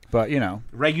 But, you know.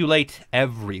 Regulate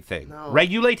everything. No.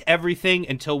 Regulate everything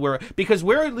until because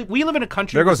we live in a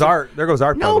country. There with goes some- art. There goes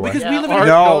art, by No, the way. because we live in art a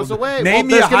No, goes away. name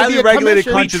me Well, a there's gonna be highly a regulated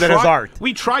commission. country that has art.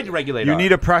 We tried to regulate You art.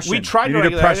 need oppression. We tried you to need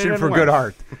regulate oppression it. for It good didn't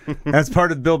art. That's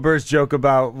part of Bill Burr's joke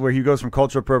about where he goes from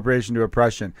cultural appropriation to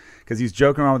oppression because he's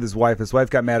joking around with his wife. His wife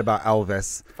got mad about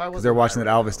Elvis I because they're wasn't watching that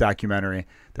mad right Elvis documentary.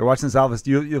 They're watching this Elvis.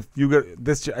 You got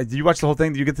this. Did you watch the whole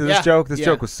thing? Did you get to this Yeah, joke? This yeah.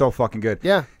 joke was so fucking good.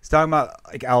 Yeah. He's talking about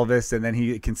like Elvis, and then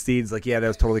he concedes like, yeah, that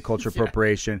was totally cultural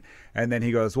appropriation. And then he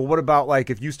goes, well, what about like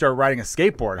if you start riding a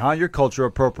skateboard? Huh? You're cultural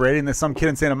appropriating. And then some kid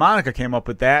in Santa Monica came up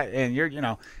with that, and you're,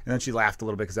 And then she laughed a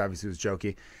little bit because obviously it was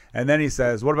jokey. And then he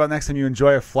says, what about next time you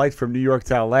enjoy a flight from New York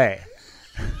to L.A.?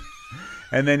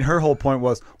 And then her whole point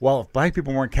was, well, if black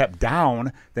people weren't kept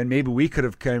down, then maybe we could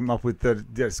have come up with the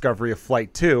discovery of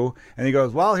flight too. And he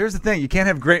goes, well, here's the thing: you can't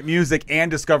have great music and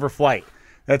discover flight.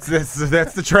 That's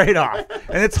the trade-off,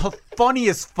 and it's funny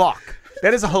as fuck.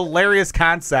 That is a hilarious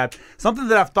concept. Something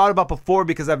that I've thought about before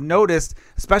because I've noticed,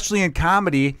 especially in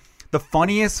comedy, the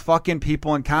funniest fucking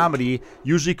people in comedy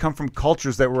usually come from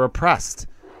cultures that were oppressed.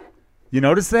 You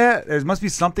notice that? There must be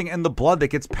something in the blood that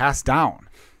gets passed down.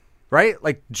 Right?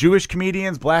 Like Jewish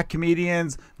comedians, black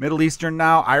comedians, Middle Eastern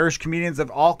now, Irish comedians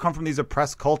have all come from these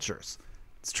oppressed cultures.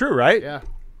 It's true, right? Yeah.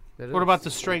 It What is. about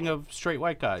the string of straight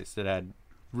white guys that had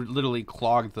literally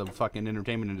clogged the fucking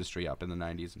entertainment industry up in the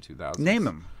 90s and 2000s? Name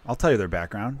them. I'll tell you their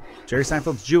background. Jerry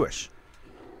Seinfeld's Jewish.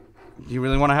 You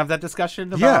really want to have that discussion?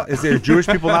 Yeah. About? Is there Jewish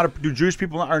people not?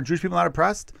 Aren't Jewish people not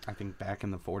oppressed? I think back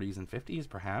in the 40s and 50s,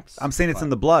 perhaps. I'm saying it's in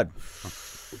the blood.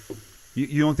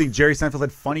 You don't think Jerry Seinfeld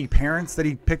had funny parents that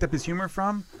he picked up his humor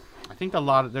from? I think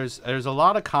there's a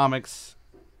lot of comics.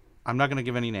 I'm not going to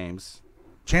give any names.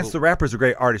 Chance the Rapper's a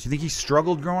great artist. You think he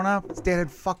struggled growing up? His dad had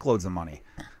fuckloads of money.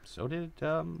 So did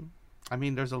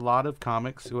there's a lot of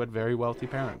comics who had very wealthy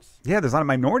parents. Yeah, there's a lot of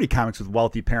minority comics with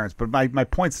wealthy parents, but my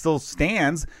point still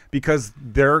stands because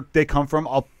they come from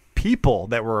people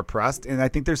that were oppressed, and I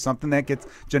think there's something that gets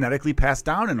genetically passed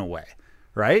down in a way,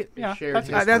 right? Yeah, Shared that's,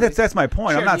 history. That's my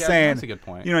point. I'm Sure, not yeah, saying that's a good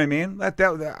point. You know what I mean?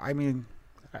 I mean,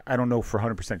 I don't know for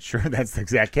 100% sure that's the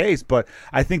exact case, but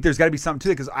I think there's got to be something to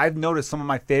it because I've noticed some of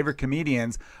my favorite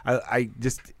comedians. I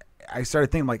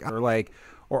started thinking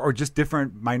or just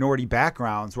different minority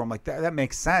backgrounds where I'm like that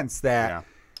makes sense that.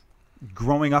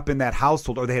 Growing up in that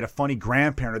household, or they had a funny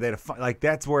grandparent, or they had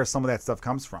that's where some of that stuff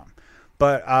comes from.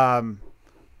 But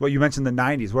you mentioned the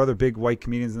 '90s. What other big white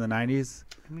comedians in the '90s?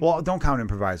 Well, don't count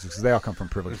improvisers because they all come from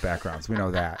privileged backgrounds. We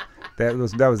know that. That's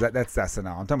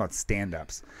SNL. I'm talking about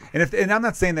stand-ups. And I'm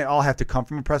not saying they all have to come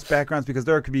from oppressed backgrounds because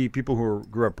there could be people who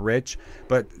grew up rich,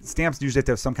 but stamps usually have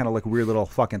to have some kind of like weird little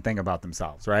fucking thing about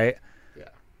themselves, right? Yeah.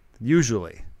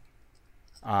 Usually,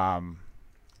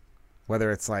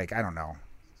 whether it's like I don't know.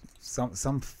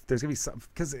 Some there's gonna be some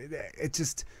because it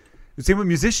just the same with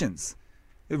musicians.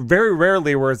 Very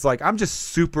rarely where it's like I'm just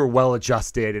super well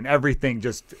adjusted and everything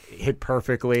just hit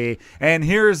perfectly and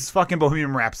here's fucking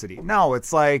Bohemian Rhapsody. No,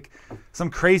 it's like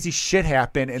some crazy shit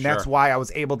happened and that's why I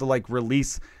was able to like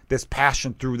release this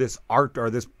passion through this art or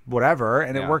this whatever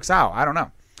and it works out. I don't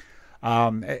know.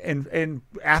 And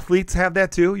athletes have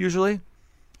that too usually.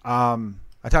 I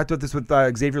talked about this with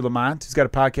Xavier Lamont, who's got a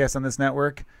podcast on this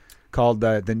network called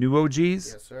the New OGs.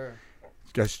 Yes, sir. You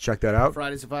guys should check that out.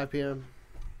 Fridays at 5 p.m.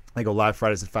 They go live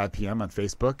Fridays at 5 p.m. on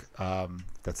Facebook.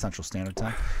 That's Central Standard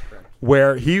Time.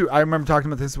 Where I remember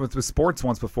talking about this with sports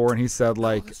once before, and he said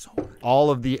like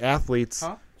all of the athletes.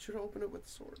 Huh? Should have opened it with the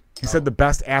sword. He said the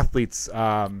best athletes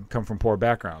come from poor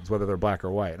backgrounds, whether they're black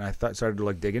or white. And I started to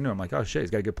like dig into him, like, oh shit,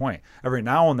 he's got a good point. Every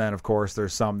now and then, of course,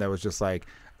 there's some that was just like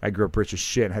I grew up rich as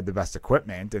shit and had the best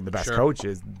equipment and the best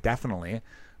coaches, definitely.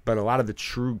 But a lot of the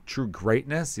true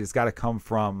greatness has got to come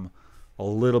from a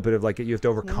little bit of like you have to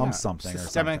overcome something.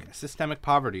 Systemic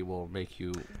poverty will make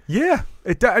you. Yeah,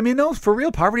 no, for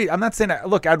real poverty. I'm not saying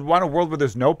look, I'd want a world where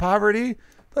there's no poverty,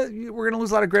 but we're gonna lose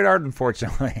a lot of great art,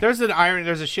 unfortunately. There's an irony.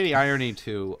 There's a shitty irony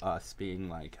to us being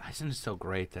like, isn't it so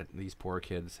great that these poor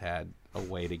kids had a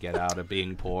way to get out of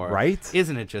being poor? Right?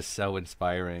 Isn't it just so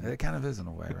inspiring? It kind of is in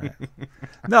a way, right?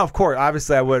 No, of course.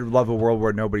 Obviously, I would love a world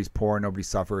where nobody's poor, nobody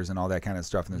suffers, and all that kind of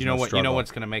stuff. And there's no struggle. You know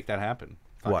what's gonna make that happen?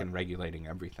 Fucking What? regulating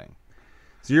everything.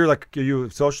 So are you a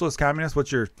socialist, communist?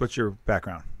 What's your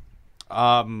background?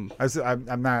 I'm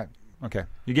not. Okay,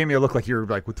 you gave me a look like you were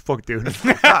like, "What the fuck, dude?" It's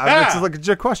like a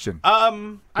legit question.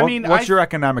 What's your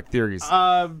economic theories?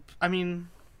 I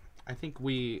think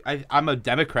I'm a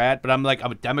Democrat, but I'm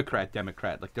a Democrat.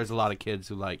 Like, there's a lot of kids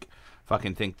who like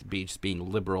fucking think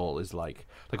being liberal is like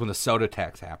when the soda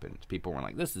tax happened, people were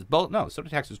like, "This is no, soda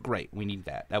tax was great. We need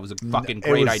that. That was a fucking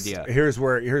great idea." Here's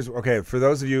okay for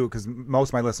those of you because most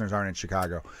of my listeners aren't in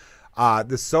Chicago.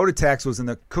 The soda tax was in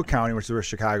the Cook County, which is where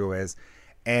Chicago is,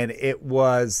 and it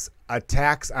was a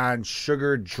tax on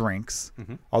sugar drinks.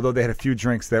 Mm-hmm. Although they had a few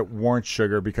drinks that weren't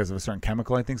sugar because of a certain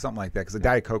chemical, I think something like that. Because the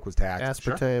Diet Coke was taxed.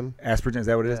 Aspartame. Aspartame, is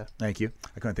that what it is? Thank you.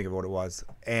 I couldn't think of what it was,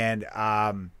 and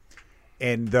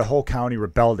the whole county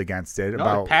rebelled against it. It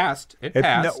passed. It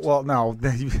passed. No,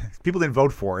 people didn't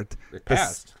vote for it. It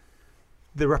passed.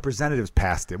 The representatives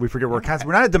passed it. We forget we're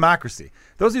not a democracy.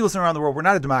 Those of you listening around the world, we're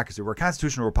not a democracy. We're a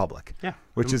constitutional republic. Yeah,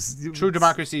 which is true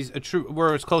democracies.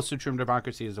 We're as close to true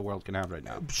democracy as the world can have right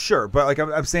now. Sure, but like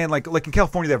I'm saying, like in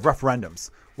California, they have referendums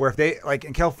where if they like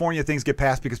in California things get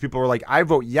passed because people are like, I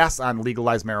vote yes on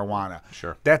legalized marijuana.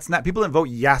 Sure, that's not people didn't vote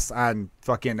yes on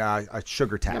fucking a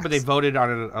sugar tax. Yeah, but they voted on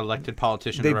an elected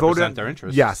politician to represent their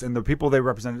interests. Yes, and the people they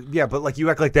represented. Yeah, but like you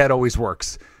act like that always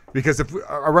works. Because if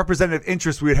a representative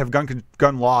interest, we would have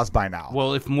gun laws by now.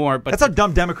 Well, if more, but that's how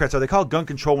dumb Democrats are. They call it gun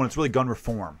control when it's really gun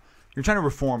reform. You're trying to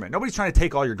reform it. Nobody's trying to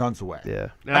take all your guns away. Yeah,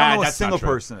 I don't know what a single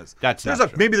person is.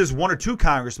 Maybe there's one or two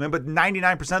congressmen, but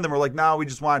 99% of them are like, no, we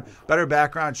just want better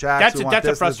background checks. That's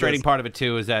a frustrating part of it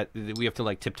too. Is that we have to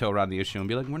like tiptoe around the issue and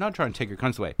be like, we're not trying to take your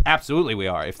guns away. Absolutely, we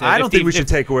are. I don't think we should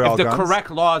take away all guns. If the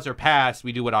correct laws are passed,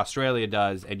 we do what Australia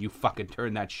does, and you fucking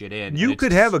turn that shit in. You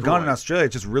could have a gun in Australia.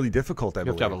 It's just really difficult. You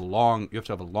have to have a long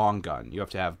gun. You have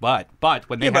to have, but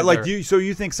when they so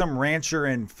you think some rancher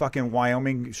in fucking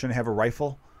Wyoming shouldn't have a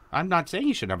rifle? I'm not saying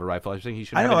he should have a rifle. I'm saying he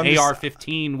should have an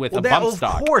AR-15 with a bump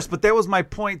stock. Of course, but that was my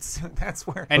point. That's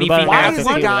where. And if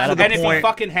he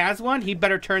fucking has one, he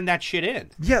better turn that shit in.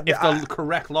 Yeah, if the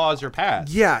correct laws are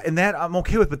passed. Yeah, and that I'm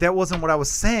okay with, but that wasn't what I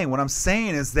was saying. What I'm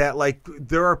saying is that like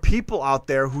there are people out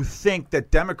there who think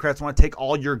that Democrats want to take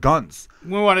all your guns.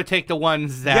 We want to take the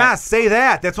ones that. Yeah, say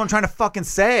that. That's what I'm trying to fucking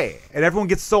say. And everyone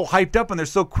gets so hyped up and they're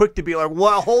so quick to be like,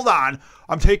 well, hold on,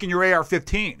 I'm taking your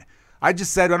AR-15. I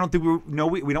just said I don't think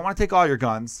we don't want to take all your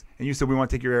guns, and you said we want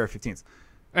to take your AR-15s.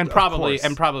 And Of probably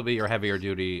course. your heavier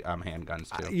duty handguns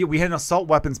too. Yeah, we had an assault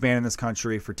weapons ban in this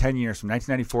country for 10 years, from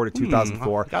 1994 to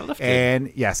 2004. Got lifted.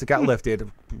 And yes, it got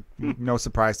lifted. No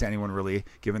surprise to anyone, really,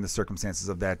 given the circumstances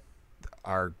of that,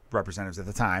 our representatives at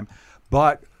the time.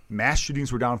 But mass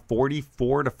shootings were down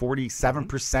 44 to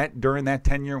 47% during that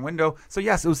 10-year window. So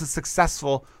yes, it was a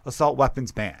successful assault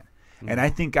weapons ban. And I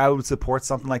think I would support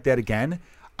something like that again.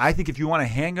 I think if you want a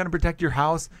handgun to protect your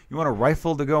house, you want a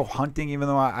rifle to go hunting, even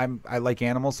though I like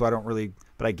animals, so I don't really,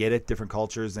 but I get it, different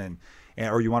cultures, and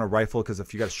or you want a rifle because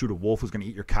if you got to shoot a wolf who's going to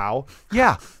eat your cow,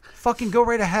 yeah, fucking go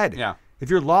right ahead. Yeah. If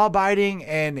you're law-abiding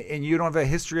and you don't have a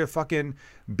history of fucking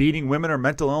beating women or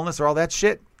mental illness or all that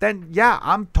shit, then yeah,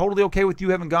 I'm totally okay with you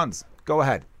having guns. Go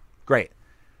ahead. Great.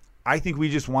 I think we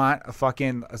just want a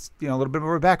fucking, a little bit of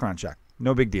a background check.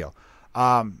 No big deal.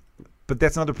 But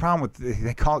that's another problem with,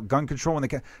 they call it gun control when they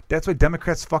can. That's why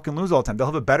Democrats fucking lose all the time. They'll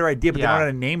have a better idea, but they don't know how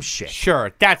to name shit.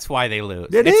 Sure, that's why they lose.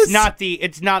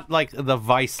 It's not like the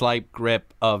vice-like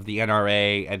grip of the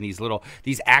NRA and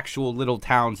these actual little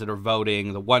towns that are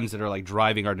voting, the ones that are like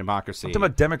driving our democracy. I'm talking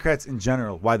about Democrats in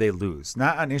general, why they lose,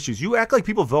 not on issues. You act like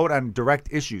people vote on direct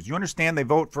issues. You understand they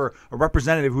vote for a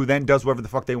representative who then does whatever the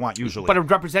fuck they want usually. But a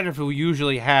representative who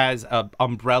usually has an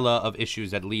umbrella of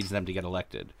issues that leads them to get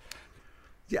elected.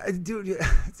 Yeah, dude,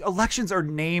 elections are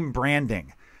name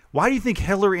branding. Why do you think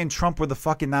Hillary and Trump were the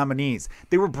fucking nominees?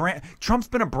 They were Trump's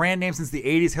been a brand name since the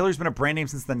 80s. Hillary's been a brand name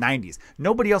since the 90s.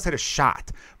 Nobody else had a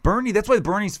shot. That's why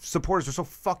Bernie's supporters were so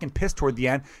fucking pissed toward the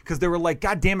end, because they were like,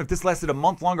 God damn, if this lasted a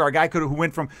month longer, our guy who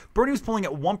went from, Bernie was polling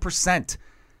at 1%,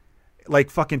 like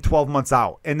fucking 12 months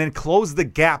out, and then closed the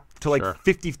gap to like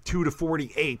 52 to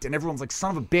 48, and everyone's like,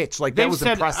 son of a bitch. Like, that was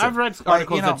impressive. I've read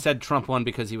articles that said Trump won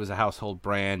because he was a household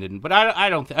brand, but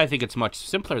I think it's much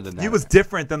simpler than that. He was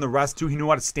different than the rest too. He knew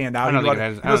how to stand out. He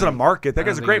knows how to market. That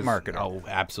guy's a great marketer. Oh,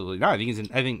 absolutely. No, he's You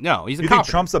incompetent. think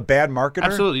Trump's a bad marketer?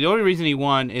 Absolutely. The only reason he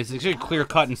won is it's clear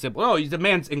cut and simple. Oh, the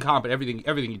man's incompetent.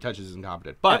 Everything he touches is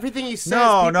incompetent. But everything he says,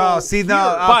 the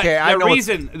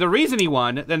reason he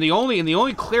won, then the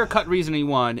only clear cut reason he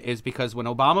won is because when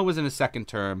Obama was in his second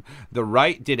term, the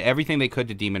right did everything they could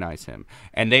to demonize him,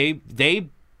 and they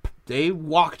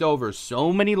walked over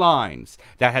so many lines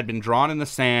that had been drawn in the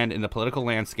sand in the political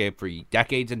landscape for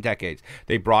decades and decades.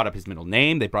 They brought up his middle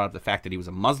name. They brought up the fact that he was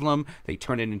a Muslim. They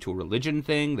turned it into a religion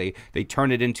thing. They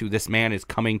turned it into, this man is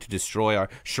coming to destroy our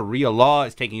Sharia law,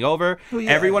 is taking over. Oh, yeah.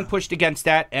 Everyone pushed against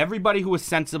that. Everybody who was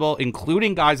sensible,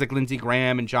 including guys like Lindsey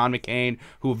Graham and John McCain,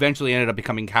 who eventually ended up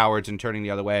becoming cowards and turning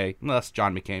the other way. Less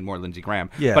John McCain, more Lindsey Graham.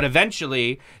 Yeah. But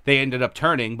eventually they ended up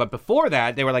turning. But before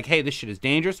that, they were like, hey, this shit is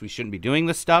dangerous. We shouldn't be doing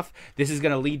this stuff. This is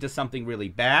going to lead to something really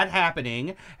bad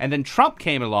happening. And then Trump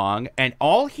came along, and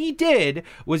all he did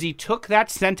was he took that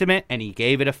sentiment and he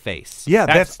gave it a face. Yeah,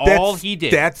 that's all he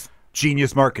did. That's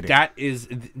genius marketing. That is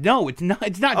it's not.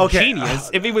 It's not genius.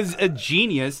 If he was a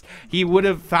genius, he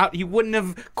wouldn't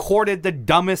have courted the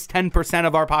dumbest 10%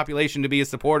 of our population to be his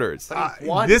supporters.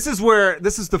 This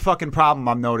is the fucking problem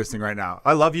I'm noticing right now.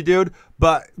 I love you, dude,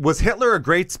 but was Hitler a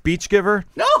great speech giver?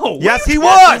 No. Yes, he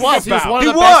was. He was one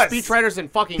of the best speechwriters in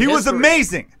fucking history. He was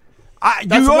amazing. That's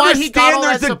you why he got understand all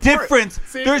there's that a support. difference.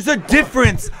 See? There's a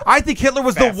difference. I think Hitler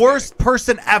was the worst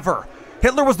person ever.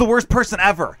 Hitler was the worst person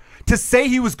ever. To say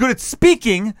he was good at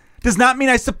speaking does not mean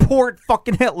I support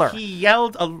fucking Hitler. He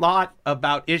yelled a lot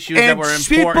about issues and that were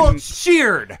people important.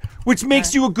 cheered, which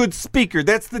makes you a good speaker.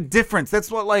 That's the difference.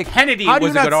 That's what, like, Kennedy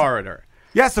was a good orator.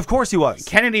 Yes, of course he was.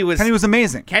 Kennedy was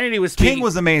amazing. King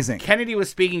was amazing. Kennedy was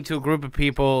speaking to a group of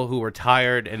people who were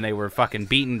tired and they were fucking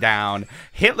beaten down.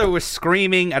 Hitler was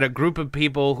screaming at a group of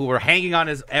people who were hanging on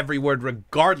his every word,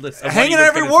 regardless of hanging on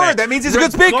every word. That means he's a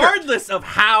good speaker, regardless of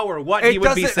how or what he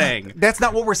would be saying. That's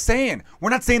not what we're saying. We're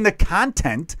not saying the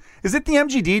content. Is it the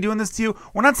MGD doing this to you?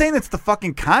 We're not saying it's the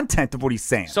fucking content of what he's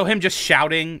saying. So him just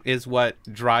shouting is what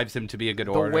drives him to be a good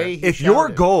orator. If your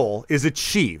goal is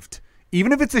achieved,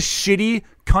 even if it's a shitty,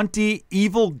 cunty,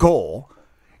 evil goal,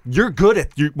 you're good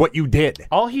at what you did.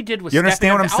 All he did was. You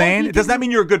understand what I'm saying? It does not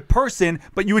mean you're a good person,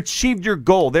 but you achieved your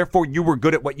goal. Therefore, you were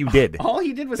good at what you did. All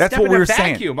he did was step in a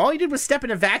vacuum. All he did was step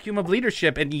in a vacuum of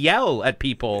leadership and yell at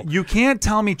people. You can't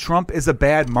tell me Trump is a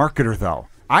bad marketer, though.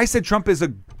 I said Trump is a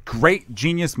great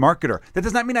genius marketer. That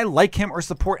does not mean I like him or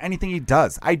support anything he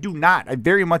does. I do not. I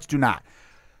very much do not.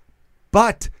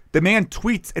 But the man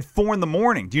tweets at 4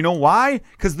 a.m. Do you know why?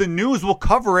 Because the news will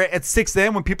cover it at 6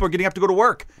 a.m. when people are getting up to go to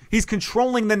work. He's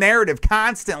controlling the narrative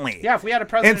constantly. Yeah, if we had a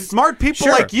president... And smart people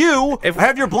like you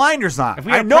have your blinders on.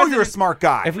 I know you're a smart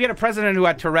guy. If we had a president who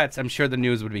had Tourette's, I'm sure the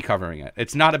news would be covering it.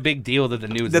 It's not a big deal that the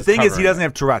news is The thing is, he doesn't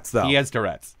have Tourette's, though. He has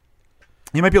Tourette's.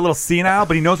 He might be a little senile,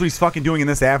 but he knows what he's fucking doing in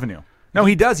this avenue. No,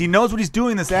 he does. He knows what he's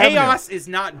doing. This Chaos is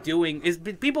not doing.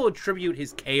 People attribute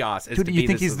his chaos. As Dude, to you be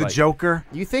think this he's the like, Joker?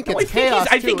 You think No, it's chaos?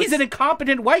 I think he's an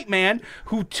incompetent white man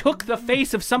who took the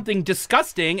face of something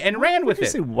disgusting and ran with You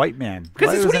it. say white man. Because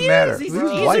Why that's does what it he matter? is. He's,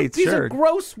 white, he's sure. a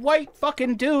gross white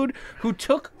fucking dude who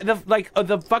took the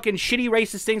the fucking shitty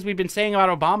racist things we've been saying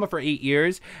about Obama for 8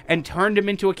 years and turned him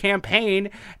into a campaign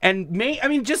and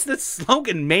just the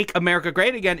slogan "Make America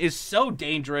Great Again" is so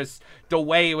dangerous. The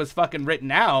way it was fucking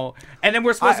written out, and then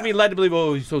we're supposed to be led to believe,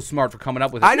 oh, he's so smart for coming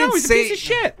up with it. I didn't he's say- a piece of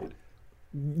shit.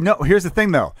 No, here's the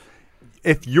thing, though.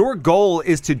 If your goal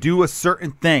is to do a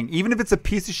certain thing, even if it's a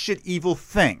piece of shit, evil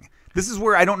thing, this is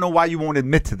where I don't know why you won't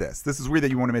admit to this. This is weird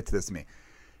that you won't admit to this to me.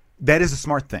 That is a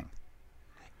smart thing.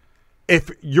 If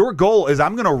your goal is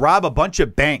I'm going to rob a bunch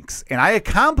of banks and I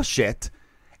accomplish it,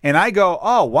 and I go,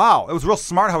 oh, wow, it was real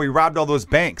smart how he robbed all those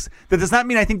banks. That does not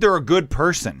mean I think they're a good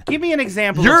person. Give me an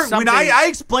example. You're, of something. when I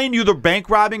explain to you the bank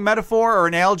robbing metaphor or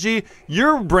analogy,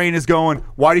 your brain is going,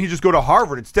 why didn't he just go to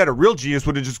Harvard instead? A real genius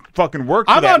would have just fucking worked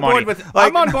for I'm that on money. board with.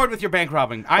 I'm on board with your bank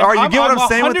robbing. Are you get what I'm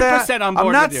saying with that? 100% on board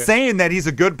I'm not with you. saying that he's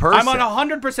a good person. I'm on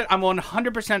 100%. I'm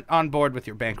 100% on board with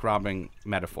your bank robbing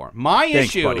metaphor. My Thanks,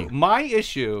 issue. buddy. My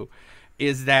issue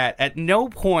is that at no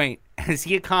point has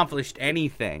he accomplished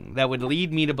anything that would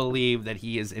lead me to believe that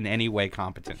he is in any way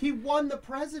competent. He won the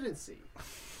presidency.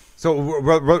 So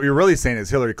what you're really saying is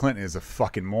Hillary Clinton is a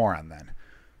fucking moron then.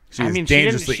 She is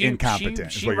dangerously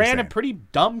incompetent. She is what you're ran a saying. pretty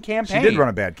dumb campaign. She did run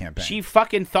a bad campaign. She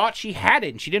fucking thought she had it,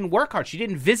 and she didn't work hard. She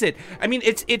didn't visit. I mean,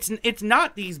 it's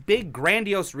not these big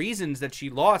grandiose reasons that she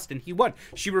lost and he won.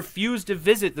 She refused to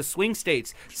visit the swing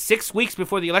states 6 weeks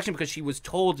before the election because she was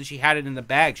told that she had it in the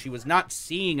bag. She was not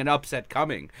seeing an upset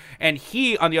coming. And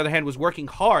he, on the other hand, was working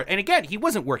hard. And again, he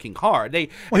wasn't working hard. He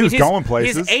was going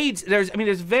places. His aides. There's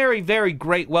very, very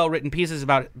great, well-written pieces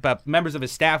about members of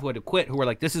his staff who had to quit, who were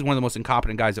like, "This is one of the most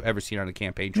incompetent guys I've ever seen on the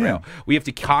campaign trail. Yeah. We have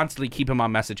to constantly keep him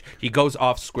on message. He goes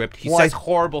off script. He Well, says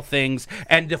horrible things.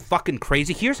 And the fucking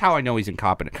crazy. Here's how I know he's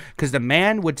incompetent. Because the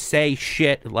man would say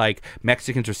shit like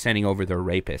Mexicans are sending over their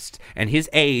rapists. And his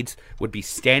aides would be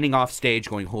standing off stage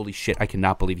going, holy shit, I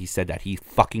cannot believe he said that. He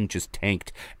fucking just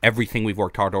tanked everything we've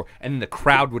worked hard for. And then the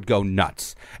crowd would go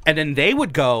nuts. And then they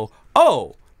would go,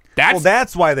 oh,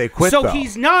 that's why they quit. So though.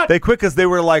 he's not. They quit because they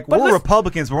were like, we're listen-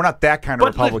 Republicans, but we're not that kind of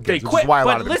Republicans. They Which quit. is why a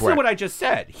lot But of them listen quit. to what I just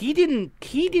said. He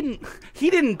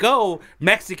didn't go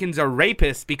Mexicans are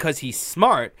rapists because he's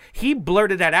smart. He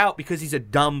blurted that out because he's a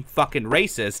dumb fucking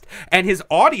racist, and his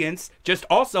audience just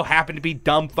also happened to be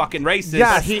dumb fucking racist.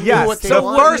 Yes, he knew yes. what they The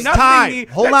wanted. first Nothing time. he-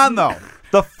 Hold that's- on, though.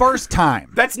 The first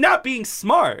time. That's not being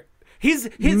smart. His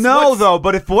No, what's- though.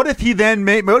 But what if he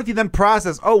then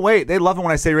process? Oh wait, they love it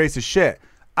when I say racist shit.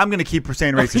 I'm gonna keep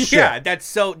saying racist Yeah, shit. that's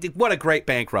so. What a great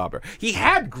bank robber. He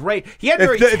had very. If you get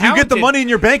the talented- money in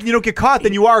your bank and you don't get caught,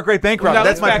 then you are a great bank robber. Now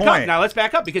That's let's my back up. point. Now let's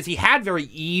back up because he had very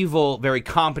evil, very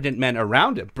competent men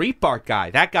around him. Breitbart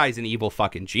guy, that guy's an evil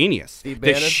fucking genius. Steve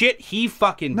The Bannon? shit he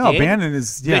fucking No, did. Bannon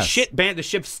is- yes. The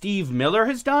shit Steve Miller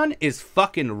has done is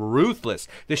fucking ruthless.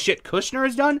 The shit Kushner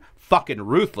has done. Fucking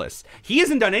ruthless. He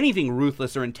hasn't done anything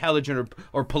ruthless or intelligent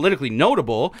or politically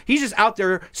notable. He's just out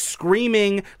there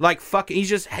screaming like fucking. He's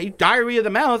just diarrhea of the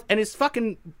mouth, and his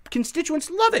fucking constituents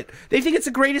love it. They think it's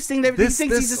the greatest thing. He thinks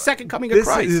he's the second coming of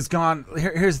Christ. This is gone.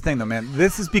 Here's the thing, though, man.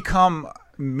 This has become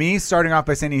me starting off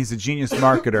by saying he's a genius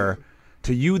marketer,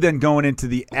 to you then going into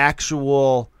the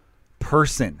actual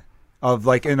person of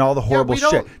like and all the horrible we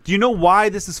don't- shit. Do you know why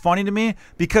this is funny to me?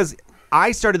 Because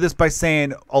I started this by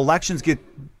saying elections get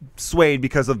swayed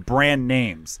because of brand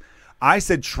names. I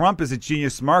said Trump is a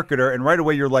genius marketer, and right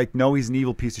away you're like, no, he's an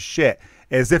evil piece of shit.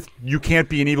 As if you can't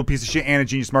be an evil piece of shit and a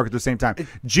genius marketer at the same time.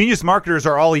 Genius marketers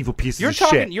are all evil pieces of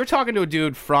shit. You're talking to a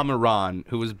dude from Iran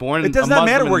who was born. It does a not Muslim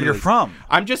matter in the where Middle you're East. from.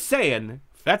 I'm just saying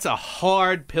that's a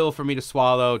hard pill for me to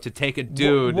swallow. To take a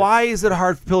dude. Why is it a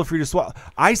hard pill for you to swallow?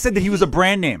 I said that he was a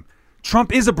brand name.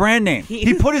 Trump is a brand name.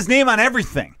 He put his name on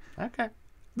everything. Okay.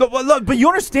 Look, but you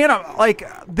understand, like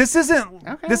this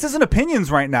isn't opinions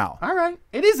right now. All right,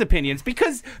 it is opinions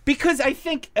because I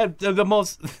think the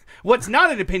most what's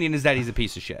not an opinion is that he's a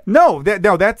piece of shit. No,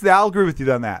 I'll agree with you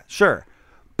on that. Sure,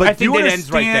 but I think you it ends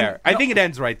right understand- there. I think it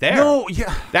ends right there. No,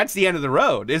 yeah. That's the end of the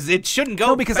road. It shouldn't go.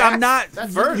 No, because I'm not.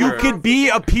 further. You could be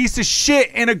a piece of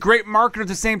shit and a great marketer at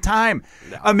the same time.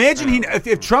 Imagine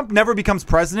if Trump never becomes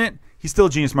president, he's still a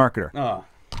genius marketer. Oh.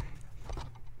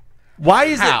 Why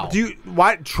is How? it?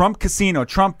 Why Trump casino?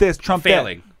 Trump this? Trump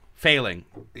Failing.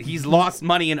 He's lost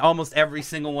money in almost every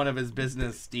single one of his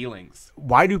business dealings.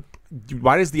 that?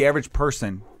 Why does the average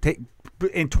person take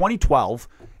in 2012?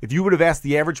 If you would have asked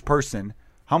the average person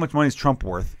how much money is Trump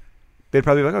worth, they'd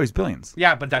probably be like, "Oh, he's billions."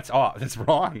 Yeah, but that's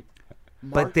wrong.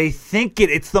 But they think it.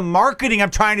 It's the marketing. I'm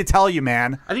trying to tell you,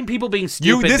 man. I think people being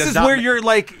stupid. This is where you're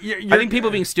like. I think people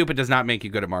being stupid does not make you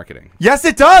good at marketing. Yes,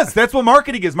 it does. That's what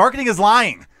marketing is. Marketing is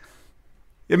lying.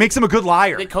 It makes him a good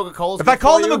liar. Coca-Cola's If I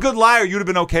called him a good liar, you'd have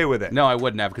been okay with it. No, I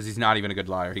wouldn't have, because he's not even a good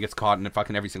liar. He gets caught in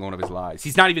fucking every single one of his lies.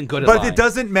 He's not even good at lying. But it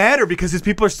doesn't matter because his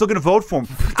people are still going to vote for him.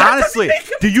 Honestly,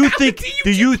 do you think?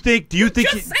 You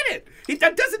just said it.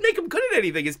 That doesn't make him good at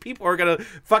anything. His people are gonna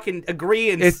fucking agree.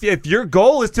 And if your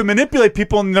goal is to manipulate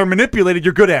people and they're manipulated,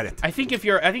 you're good at it. I think if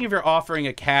you're offering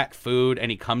a cat food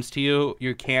and he comes to you,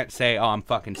 you can't say, "Oh, I'm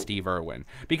fucking Steve Irwin,"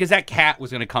 because that cat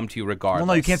was gonna come to you regardless. Well,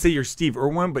 no, you can't say you're Steve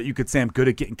Irwin, but you could say I'm good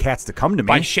at getting cats to come to me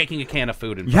by shaking a can of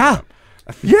food in front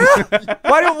of him. Yeah.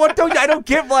 I don't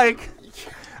get like.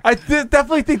 I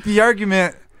definitely think the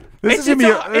argument.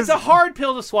 It's a hard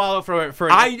pill to swallow for.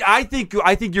 I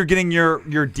think you're getting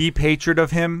your deep hatred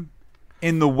of him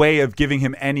in the way of giving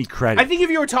him any credit. I think if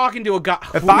you were talking to a guy,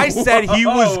 if I said he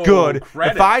was good,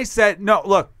 credit. if I said no,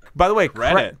 look. By the way,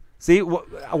 credit. See,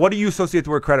 what do you associate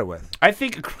the word credit with? I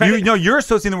think credit. You're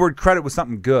associating the word credit with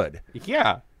something good.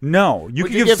 Yeah. No, you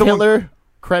Would can you give someone Hitler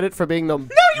credit for being the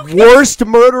worst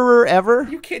murderer ever.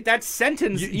 You can't. That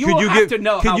sentence. Could You have to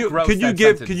know how gross that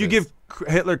sentence is. Could you give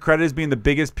Hitler credit as being the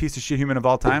biggest piece of shit human of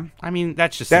all time? I mean,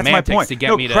 that's just that's semantics my point. to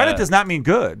get me to. Credit does not mean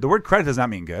good. The word credit does not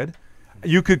mean good.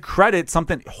 You could credit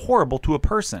something horrible to a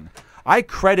person. I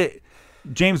credit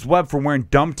James Webb for wearing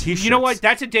dumb T-shirts. You know what?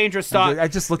 That's a dangerous thought. I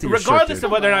just looked at your regardless shirt,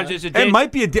 of whether or not it's it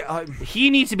might be he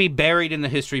needs to be buried in the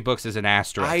history books as an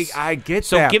asterisk. I get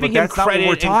so that. So giving but him that's not what credit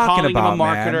we're and talking calling about, him a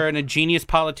marketer man. and a genius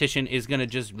politician is going to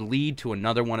just lead to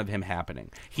another one of him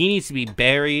happening. He needs to be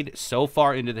buried so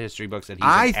far into the history books that he's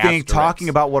I an think asterisk. talking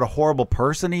about what a horrible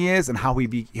person he is and how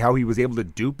he was able to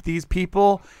dupe these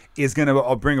people is going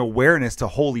to bring awareness to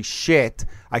holy shit.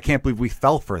 I can't believe we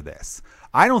fell for this.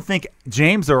 I don't think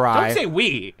James or I. Don't say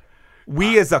we.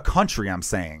 We as a country, I'm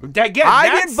saying. Again, I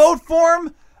didn't vote for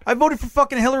him. I voted for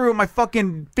fucking Hillary with my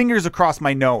fucking fingers across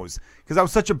my nose because I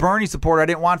was such a Bernie supporter. I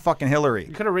didn't want fucking Hillary.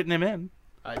 You could have written him in.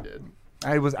 I did.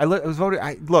 I was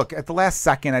voted. Look, at the last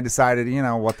second, I decided,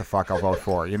 what the fuck, I'll vote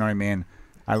for. You know what I mean?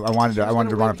 I wanted to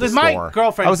run up the score. My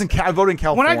girlfriend. I voted in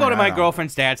California. When I go to my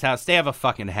girlfriend's dad's house, they have a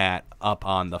fucking hat up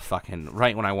on the fucking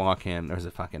right when I walk in. There's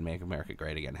a fucking "Make America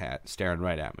Great Again" hat staring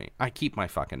right at me. I keep my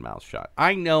fucking mouth shut.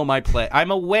 I know my play.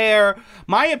 I'm aware.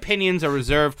 My opinions are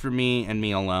reserved for me and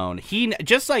me alone. He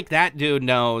just like that dude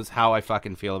knows how I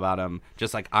fucking feel about him.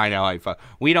 Just like I know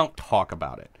we don't talk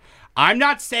about it. I'm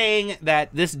not saying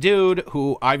that this dude,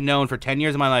 who I've known for 10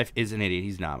 years of my life, is an idiot.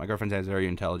 He's not. My girlfriend says he's very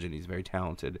intelligent. He's very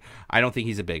talented. I don't think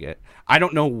he's a bigot. I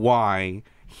don't know why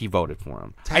he voted for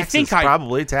him. Taxes,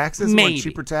 probably taxes, maybe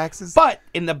cheaper taxes. But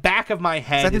in the back of my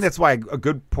head, I think that's why a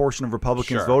good portion of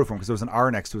Republicans voted for him because there was an R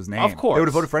next to his name. Of course, they would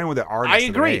have voted for anyone with an R next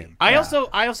to their name. I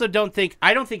also don't think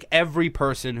every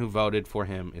person who voted for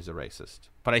him is a racist.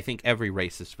 But I think every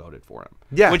racist voted for him.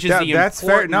 Yeah, that's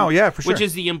fair. No, yeah, for sure. Which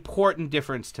is the important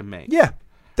difference to make. Yeah,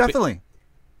 definitely.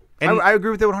 And I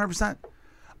agree with that 100%.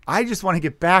 I just want to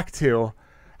get back to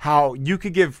how you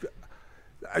could give.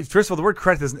 First of all, the word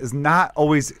credit is not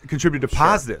always contributed to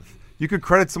positive. You could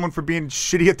credit someone for being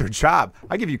shitty at their job.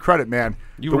 I give you credit, man.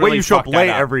 The way you show up late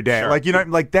every day,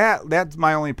 like that. That's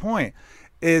my only point.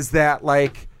 Is that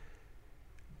like.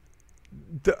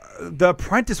 The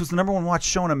Apprentice was the #1 watched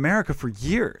show in America for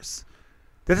years.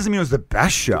 That doesn't mean it was the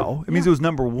best show. It means it was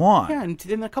 #1. Yeah,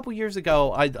 and a couple years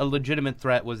ago, a legitimate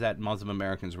threat was that Muslim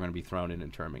Americans were going to be thrown in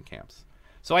internment camps.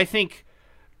 So I think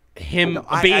him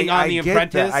being on The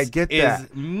Apprentice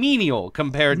is menial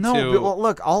compared to... No, well,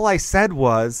 look, all I said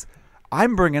was...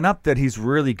 I'm bringing up that he's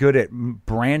really good at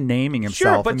brand naming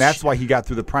himself, and that's why he got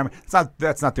through the primary.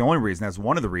 That's not the only reason. That's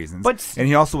one of the reasons. And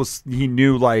he also he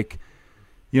knew like...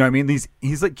 You know what I mean?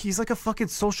 He's like a fucking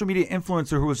social media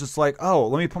influencer who was just like, oh,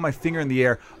 let me put my finger in the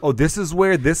air. Oh, this is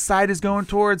where this side is going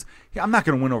towards. Yeah, I'm not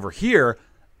going to win over here.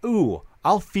 Ooh,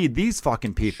 I'll feed these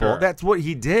fucking people. Sure. That's what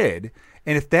he did.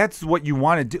 And if that's what you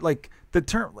want to do, like the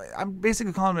term, I'm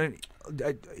basically calling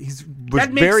him. He's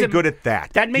very good at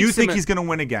that. That makes you think he's going to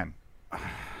win again?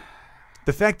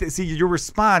 The fact that, your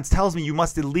response tells me you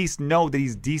must at least know that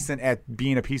he's decent at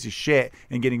being a piece of shit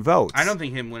and getting votes. I don't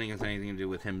think him winning has anything to do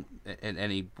with him in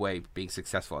any way being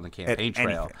successful on the campaign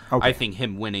trail. Okay. I think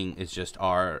him winning is just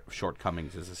our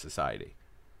shortcomings as a society.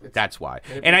 That's why.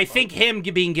 And I think him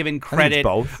being given credit,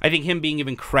 I think him being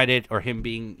given credit or him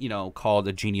being, called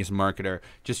a genius marketer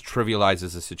just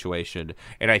trivializes the situation.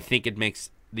 And I think it makes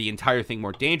the entire thing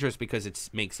more dangerous because it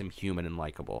makes him human and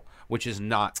likable, which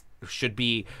should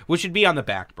be on the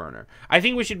back burner. I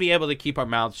think we should be able to keep our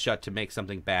mouths shut to make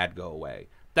something bad go away.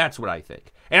 That's what I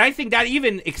think. And I think that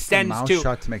even extends Mouth to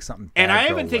shut to make something bad and I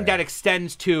go even think away. that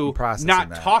extends to Processing not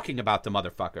that. talking about the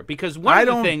motherfucker because one I of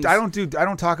the don't. things I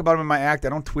don't talk about him in my act. I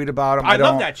don't tweet about him. I love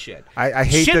don't- that shit. I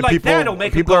hate Shit that like people. that'll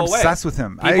make him people go are away. obsessed with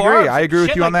him. People I agree with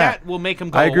shit you on like that. will make him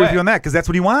go I agree with away. you on that because that's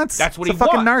what he wants. That's what He's he a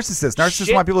fucking wants. narcissist. Narcissists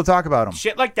Shit- want people to talk about him.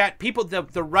 Shit like that. People,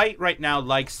 the right now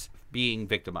likes being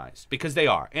victimized because they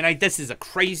are. And this is a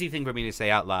crazy thing for me to say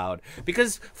out loud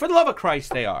because for the love of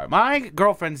Christ, they are. My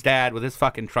girlfriend's dad with his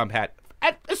fucking Trump hat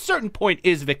at a certain point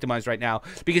is victimized right now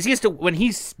because he has to, when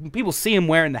people see him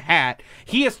wearing the hat,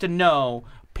 he has to know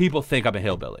people think I'm a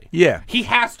hillbilly. Yeah. He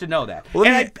has to know that. Well,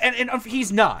 and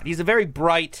he's not. He's a very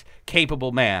bright,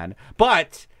 capable man,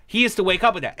 but he has to wake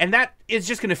up with that. And that is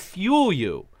just going to fuel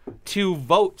you to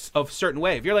votes of certain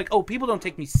way. If you're like, oh, people don't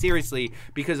take me seriously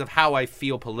because of how I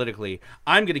feel politically,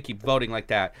 I'm going to keep voting like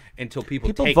that until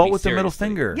people take vote me with their middle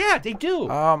seriously. finger. Yeah, they do.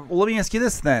 Well, let me ask you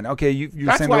this then. Okay, you're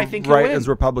That's saying why the I think he'll right win. is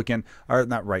Republican, or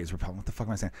not right is Republican. What the fuck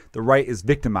am I saying? The right is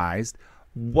victimized.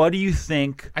 What do you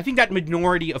think? I think that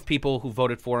minority of people who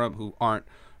voted for him who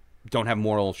don't have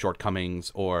moral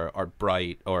shortcomings or are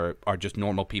bright or are just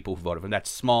normal people who voted for him. That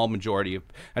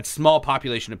small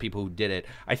population of people who did it,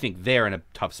 I think they're in a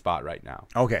tough spot right now.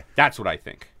 Okay, That's what I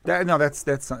think. that's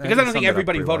Because I don't think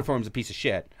everybody voted for him as a piece of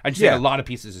shit. I just think a lot of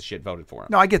pieces of shit voted for him.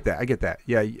 No, I get that.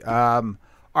 Yeah.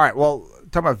 All right. Well,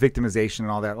 talking about victimization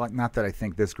and all that. Like, not that I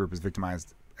think this group is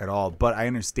victimized at all, but I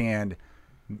understand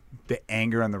the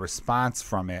anger and the response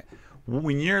from it.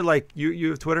 When you're like, you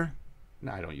have Twitter?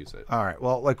 No, I don't use it. All right.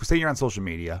 Well, like, say you're on social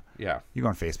media. Yeah. You go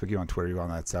on Facebook, you go on Twitter, you go on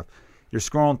that stuff. You're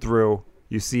scrolling through,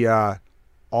 you see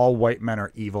all white men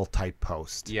are evil type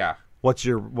post. Yeah. What's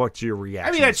your reaction?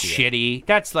 I mean, that's to it? shitty.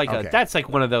 That's like Okay. that's like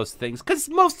one of those things. Because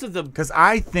most of the Because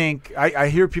I think I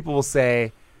hear people will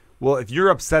say, well, if you're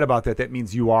upset about that, that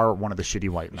means you are one of the shitty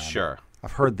white men. Sure.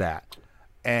 I've heard that.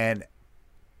 And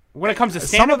when it comes to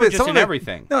stand up, or just in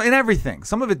everything. No, in everything.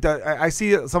 Some of it does. I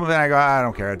see some of it and I go, I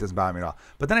don't care. It doesn't bother me at all.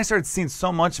 But then I started seeing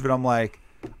so much of it. I'm like,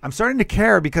 I'm starting to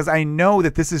care because I know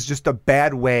that this is just a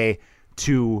bad way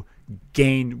to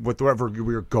gain whatever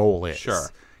your goal is. Sure.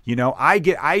 You know, I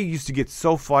used to get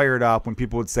so fired up when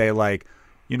people would say like,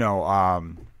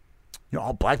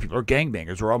 all black people are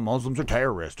gangbangers, or all Muslims are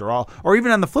terrorists, or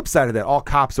even on the flip side of that, all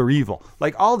cops are evil.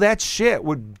 Like all that shit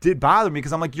did bother me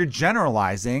because I'm like, you're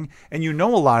generalizing, and you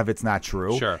know a lot of it's not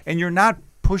true, Sure. and you're not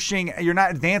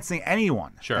advancing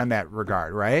anyone Sure. in that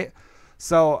regard, right?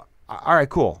 So, all right,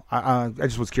 cool. I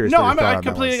just was curious. No, what your thought I on that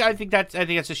completely. was. I think that's a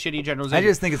shitty generalization. I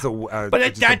just think it's but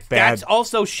just a bad. that's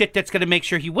also shit that's going to make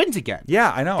sure he wins again.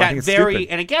 Yeah, I know. I That think it's very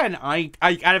stupid. and again, I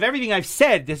out of everything I've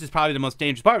said, this is probably the most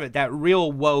dangerous part of it. That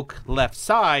real woke left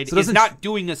side So is doesn't not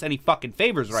doing us any fucking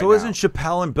favors right So now. isn't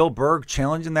Chappelle and Bill Burr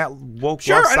challenging that woke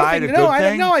Sure, left I don't side think a good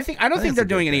thing? I don't think they're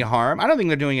doing any harm. I don't think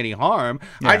they're doing any harm.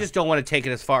 Yeah. I just don't want to take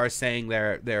it as far as saying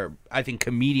they're I think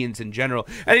comedians in general.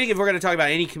 I think if we're going to talk about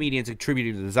any comedians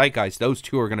attributed to the zeitgeist, those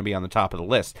two are going to be on the top of the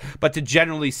list. But to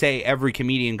generally say every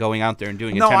comedian going out there and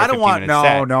doing a 10 or 15 minute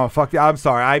set, no, fuck. I'm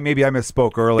sorry. I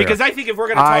misspoke earlier. because I think if we're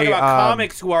going to talk about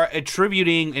comics who are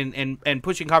attributing and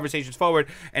pushing conversations forward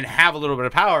and have a little bit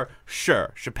of power,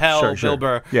 sure, Chappelle, Sure. Bill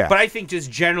Burr. Yeah. But I think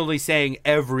just generally saying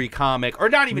every comic, or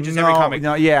not even just every comic.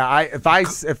 No, yeah.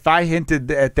 If I hinted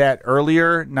at that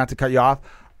earlier, not to cut you off,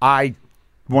 I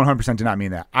 100% did not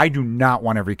mean that. I do not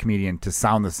want every comedian to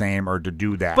sound the same or to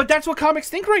do that. But that's what comics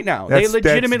think right now. that's, They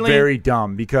legitimately. that's very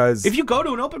dumb because If you go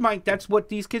to an open mic, that's what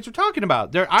these kids are talking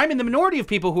about. I'm in the minority of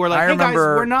people who are like, I "Hey guys,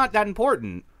 remember- we're not that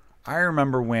important." I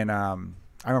remember when I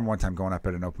remember one time going up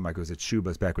at an open mic. It was at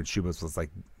Shuba's back when Shuba's was like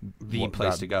The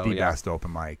place to go, the yeah. best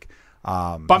open mic.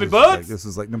 Bobby this was Butts? like- This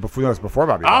was like no, before. That was before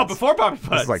Bobby. Oh, Butts. before Bobby Butts.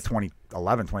 This was like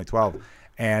 2011, 2012,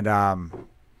 and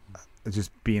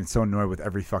just being so annoyed with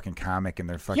every fucking comic and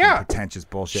their fucking Yeah. pretentious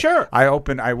bullshit. Sure. I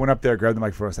went up there, grabbed the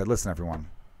microphone, and said, "Listen, everyone,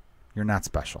 you're not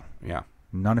special. Yeah,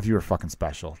 None of you are fucking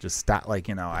special. Just stop." Like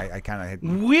I kind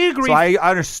of. we agree. So I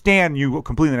understand you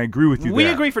completely, and I agree with you. We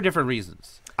there. agree for different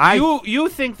reasons. I- You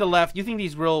think the left? You think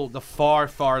the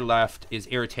far left is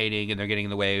irritating, and they're getting in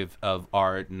the way of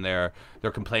art, and they're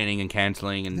complaining and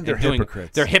canceling, and They're doing.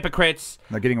 hypocrites. They're hypocrites.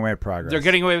 They're getting away with progress. They're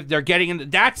getting away. They're getting in.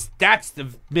 That's the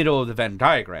middle of the Venn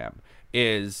diagram.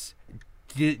 Is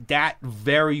that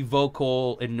very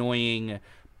vocal, annoying,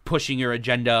 pushing your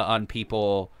agenda on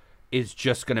people is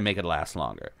just going to make it last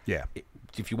longer. Yeah.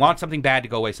 If you want something bad to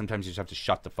go away, sometimes you just have to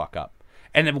shut the fuck up.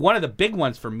 And then one of the big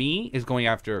ones for me is going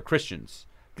after Christians.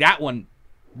 That one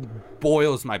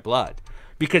boils my blood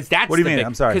because that's What do you the mean? big,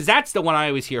 I'm sorry. because that's the one I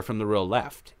always hear from the real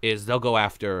left is they'll go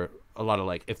after a lot of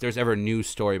like if there's ever a news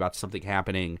story about something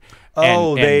happening.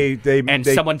 Oh, and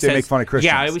someone they says, make fun of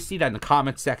Christians. Yeah, I always see that in the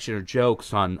comment section or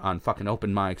jokes on fucking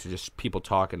open mics or just people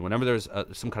talking. Whenever there's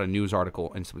some kind of news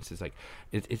article and someone says like,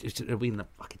 it'll be in the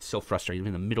fucking so frustrating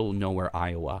in the middle of nowhere,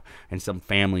 Iowa, and some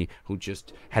family who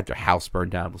just had their house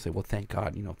burned down will say, well, thank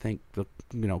God, thank the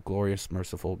glorious,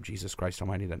 merciful Jesus Christ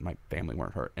Almighty that my family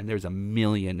weren't hurt. And there's a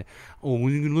million. Oh,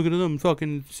 you can look at them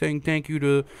fucking saying thank you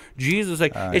to Jesus.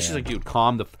 Like it's just like, dude,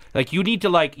 calm the. Like you need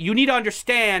to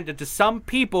understand that to some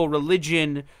people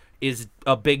religion is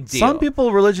a big deal. Some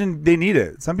people religion they need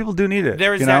it. Some people do need it.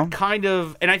 There is that kind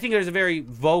of, and I think there's a very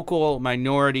vocal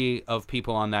minority of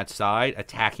people on that side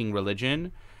attacking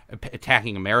religion,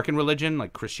 attacking American religion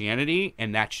like Christianity,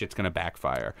 and that shit's gonna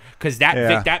backfire because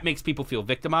that makes people feel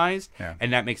victimized,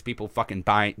 and that makes people fucking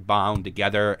bound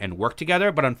together and work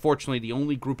together. But unfortunately, the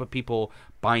only group of people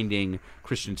binding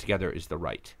Christians together is the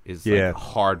right, like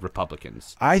hard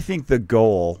Republicans. I think the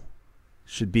goal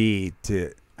should be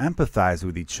to empathize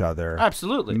with each other.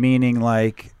 Absolutely. Meaning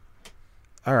like,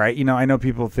 all right, I know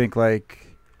people think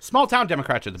like small town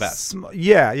Democrats are the best. Small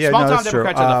town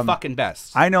Democrats are the fucking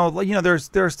best. I know, there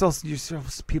are still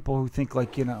people who think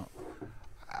like,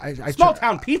 small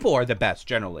town people are the best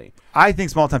generally. I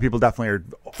think small town people definitely are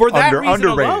for that reason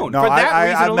underrated. alone. No, for that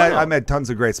reason alone. I met tons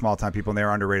of great small town people and they're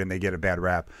underrated and they get a bad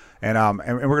rap. And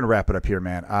we're gonna wrap it up here,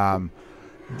 man.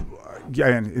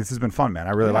 And this has been fun, man.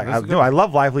 I really I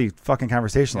love lively fucking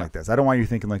conversation like this. I don't want you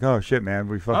thinking like, oh shit, man,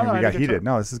 we got heated.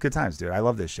 No, this is good times, dude. I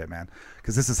love this shit, man,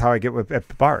 because this is how I get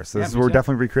at bars. So we're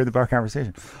definitely recreating the bar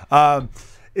conversation.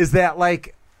 Is that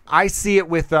like I see it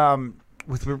with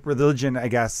religion, I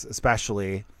guess,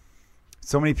 especially.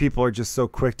 So many people are just so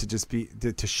quick to just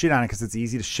to shit on it because it's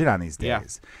easy to shit on these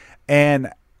days, and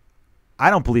I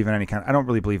don't believe in I don't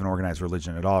really believe in organized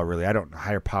religion at all, really. I don't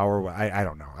higher power. I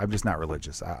don't know. I'm just not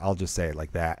religious. I'll just say it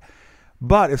like that.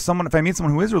 But if I meet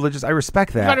someone who is religious, I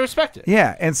respect that. You gotta respect it.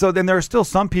 Yeah. And so then there are still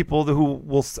some people who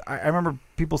will, I remember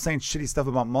people saying shitty stuff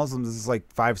about Muslims. This is like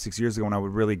 5-6 years ago when I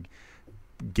would really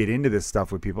get into this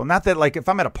stuff with people. Not that like if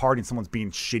I'm at a party and someone's being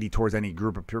shitty towards any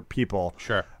group of people,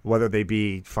 sure, whether they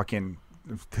be fucking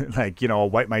like a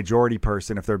white majority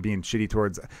person, if they're being shitty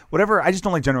towards whatever, I just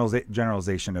don't like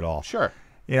generalization at all. Sure.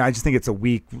 I just think it's a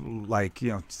weak, like,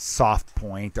 soft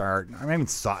point, or I mean,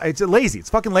 soft. It's lazy.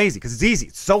 It's fucking lazy because it's easy.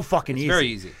 It's so fucking easy. It's very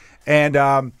easy. And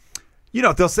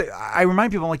they'll say, I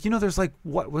remind people like, there's like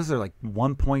what was there like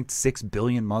 1.6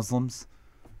 billion Muslims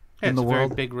in the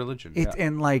world. It's a very big religion.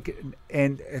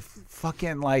 And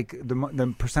fucking like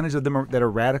the percentage of them that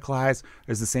are radicalized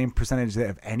is the same percentage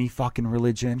of any fucking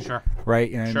religion. Sure. Right.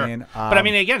 You know what I mean? But I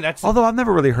mean, again, that's although I've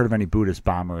never really heard of any Buddhist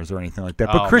bombers or anything like that.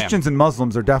 But Christians and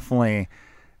Muslims are definitely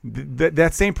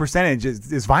that same percentage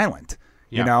is violent.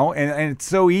 And it's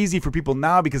so easy for people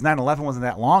now because 9/11 wasn't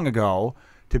that long ago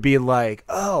to be like,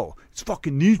 oh, it's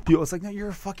fucking these people. It's like, no, you're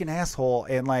a fucking asshole.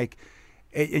 And like.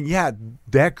 And yeah,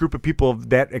 that group of people,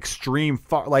 that extreme,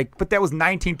 but that was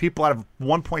 19 people out of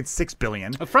 1.6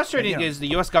 billion. What's frustrating is the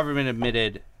U.S. government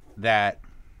admitted that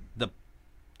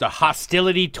the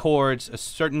hostility towards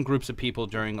certain groups of people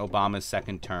during Obama's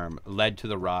second term led to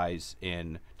the rise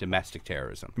in domestic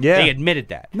terrorism. Yeah, they admitted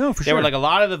that. No, for sure. They were like a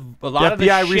lot of the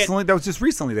FBI shit, recently. That was just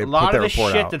recently. They a lot put of that the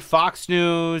report shit out. that Fox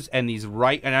News and these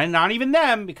and not even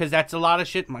them, because that's a lot of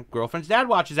shit. My girlfriend's dad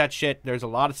watches that shit. There's a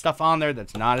lot of stuff on there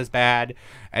that's not as bad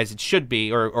as it should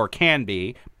be or can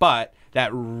be, but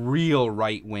that real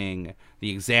right wing,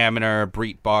 the Examiner,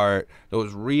 Breitbart,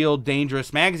 those real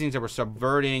dangerous magazines that were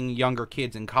subverting younger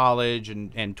kids in college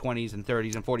and 20s and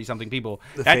 30s and 40-something people.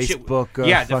 The that Facebook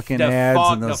shit, fucking ads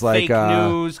and those like fake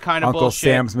news kind of Uncle bullshit.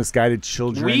 Sam's Misguided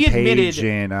Children page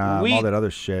and all that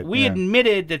other shit. We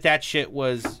admitted that shit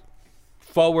was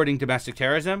forwarding domestic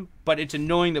terrorism, but it's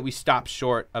annoying that we stopped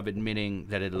short of admitting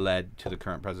that it led to the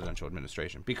current presidential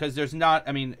administration, because there's not,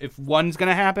 I mean, if one's going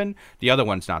to happen, the other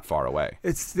one's not far away.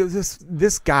 It's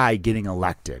this guy getting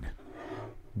elected,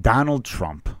 Donald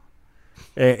Trump.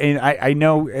 And I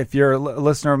know if you're a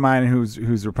listener of mine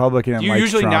who's Republican and you likes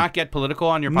usually Trump, not get political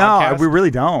on your podcast? No, we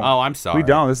really don't. Oh, I'm sorry. We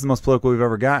don't. This is the most political we've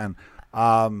ever gotten.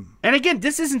 And again,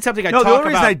 this isn't something I talk talk about. The only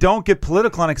reason about. I don't get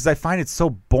political on it because I find it so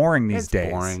boring these days.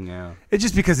 It's boring, yeah. It's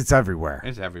just because it's everywhere.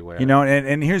 It's everywhere.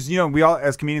 And here's, we all,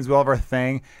 as comedians, we all have our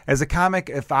thing. As a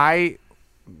comic,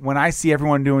 when I see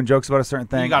everyone doing jokes about a certain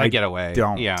thing, you gotta get away.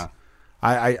 Don't. Yeah.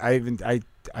 I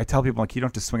tell people, like, you don't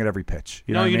have to swing at every pitch.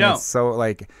 You know no, what you I mean? don't. It's so,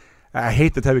 like, I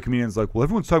hate the type of comedians like, well,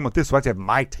 everyone's talking about this, so I have to have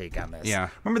my take on this. Yeah.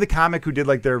 Remember the comic who did,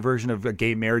 like, their version of a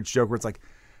gay marriage joke where it's like,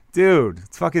 Dude,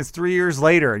 it's fucking 3 years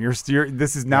later, and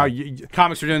this is now.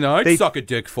 Comics are doing the I'd They- suck a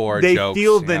dick for They jokes.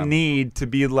 feel the yeah. need to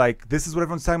be like, this is what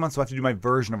everyone's talking about, so I have to do my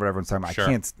version of what everyone's talking about. Sure. I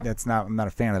can't. I'm not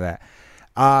a fan of that.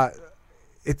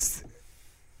 It's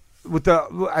with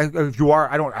if you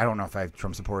are, I don't know if I have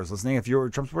Trump supporters listening. If you're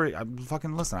a Trump supporter,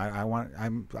 fucking listen. I want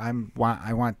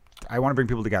to bring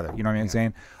people together. You know what I'm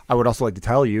saying? I would also like to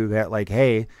tell you that, like,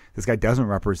 hey, this guy doesn't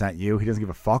represent you. He doesn't give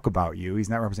a fuck about you. He's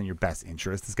not representing your best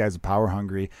interest. This guy's a power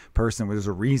hungry person. There's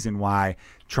a reason why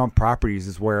Trump Properties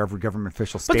is where every government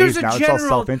official But there's stays a now. general, It's all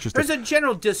self-interested. there's a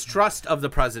general distrust of the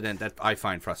president that I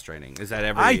find frustrating. Is that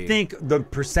every? I think the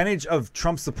percentage of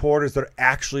Trump supporters that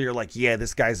actually are like, yeah,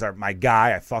 this guy's my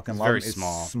guy. I fucking love him. very Is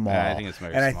small. small. Yeah, I think it's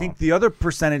very and I small. think the other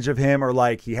percentage of him are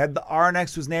like, he had the R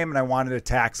next to his name, and I wanted a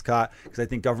tax cut because I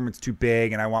think government's too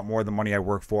big, and I want more of the money I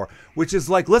work for. Which is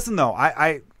like, listen though,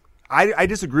 I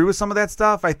disagree with some of that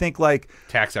stuff. I think like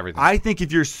tax everything. I think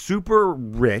if you're super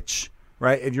rich,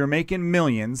 right, if you're making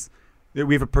millions,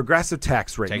 we have a progressive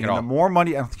tax rate. Take it meaning all. the more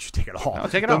money, I don't think you should take it all. No,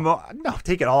 take it The all. no,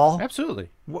 take it all.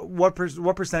 Absolutely. What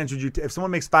percentage would you? If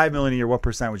someone makes $5 million a year, what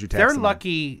percent would you tax? They're them?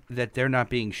 lucky that they're not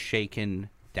being shaken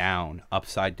down,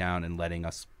 upside down, and letting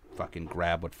us fucking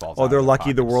grab what falls. Oh, out they're of their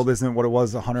lucky the pockets. world isn't what it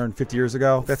was 150 years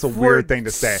ago. That's a For weird thing to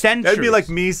say. That'd be centuries. like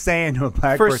me saying to a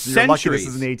black For person, "You're lucky this centuries.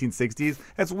 is in the 1860s."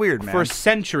 That's weird, man. For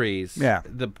centuries, Yeah.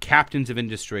 the captains of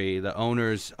industry, the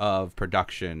owners of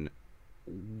production,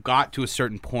 got to a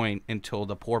certain point until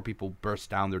the poor people burst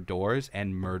down their doors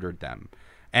and murdered them.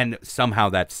 And somehow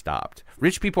that stopped.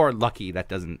 Rich people are lucky that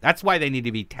doesn't. That's why they need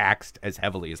to be taxed as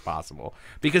heavily as possible,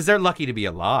 because they're lucky to be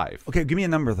alive. Okay, give me a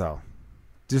number though.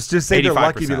 Just say they're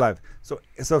lucky to be 85%. alive. So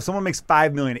if someone makes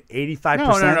 $5 million,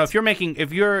 85%. No. If you're making,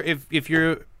 if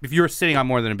you're sitting on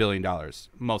more than $1 billion,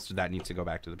 most of that needs to go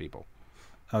back to the people.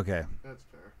 Okay. That's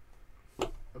fair.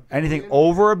 Anything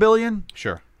over $1 billion?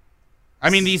 Sure. I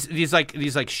mean these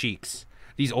like sheiks,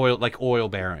 these oil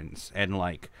barons, and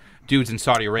like dudes in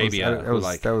Saudi Arabia That who was,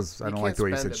 like that was I You don't like can't the way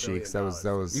you spend said $1 sheiks. billion.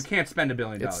 That was you can't spend $1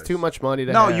 billion. It's too much money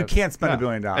to no, have. you can't spend $1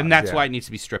 billion. And that's yeah. why it needs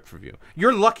to be stripped from you.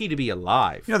 You're lucky to be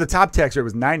alive. You know the top tax rate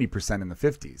was 90% in the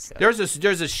 50s.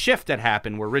 There's a shift that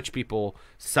happened where rich people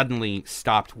suddenly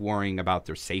stopped worrying about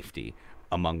their safety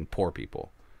among poor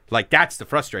people. Like, that's the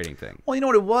frustrating thing. Well, you know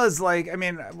what it was like. I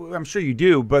mean, I'm sure you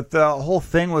do, but the whole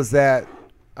thing was that,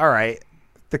 all right,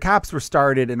 the cops were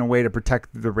started in a way to protect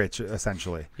the rich,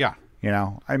 essentially. Yeah. You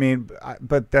know, I mean,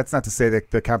 but that's not to say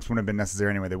that the cops wouldn't have been necessary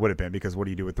anyway. They would have been, because what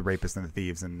do you do with the rapists and the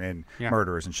thieves and Yeah.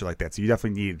 murderers and shit like that? So you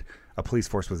definitely need a police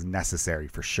force was necessary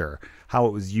for sure. How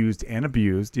it was used and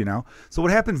abused, you know. So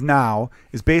what happens now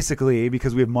is basically,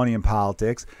 because we have money in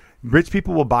politics, rich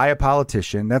people will buy a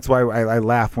politician. That's why I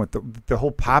laugh with the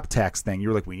whole pop tax thing. You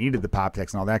were like, we needed the pop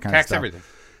tax and all that kind of Tax stuff. everything.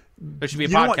 There should be a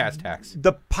You know what? podcast tax.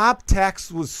 The pop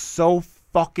tax was so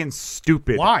fucking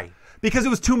stupid. Why? Because it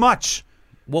was too much.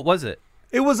 What was it?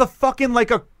 It was a fucking like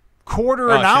a quarter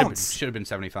an ounce. Should have been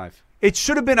 75. It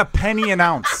should have been a penny an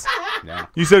ounce. Yeah.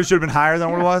 You said it should have been higher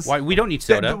than what it was? Why? We don't need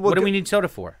soda. Well, What do we need soda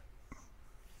for?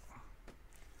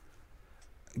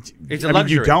 It's a I mean,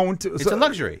 luxury. you don't. It's a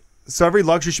luxury. So every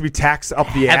luxury should be taxed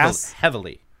up the ass?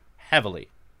 Heavily.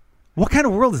 What kind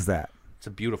of world is that? It's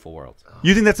a beautiful world.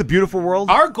 You think that's a beautiful world?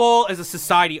 Our goal as a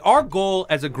society, our goal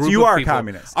as a group So you of are a people,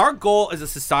 communist. Our goal as a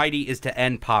society is to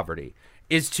end poverty,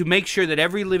 is to make sure that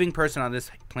every living person on this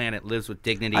planet lives with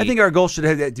dignity. I think our goal should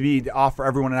have to be to offer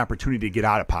everyone an opportunity to get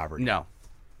out of poverty. No.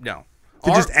 To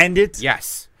just end it?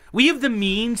 Yes. We have the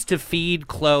means to feed,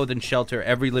 clothe, and shelter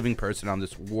every living person on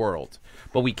this world,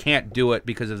 but we can't do it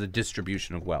because of the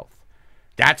distribution of wealth.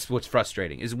 That's what's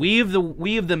frustrating. Is we have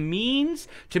the means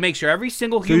to make sure every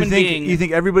single So human being. you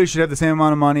think everybody should have the same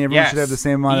amount of money? Everyone Yes. should have the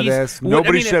same amount of this? Well, I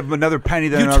Nobody mean, should have another penny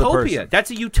than another utopia. person.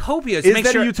 That's a utopia. Is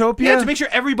that a utopia? Yeah, to make sure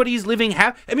everybody's living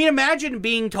happy. I mean, imagine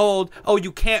being told, "Oh,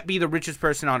 you can't be the richest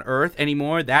person on earth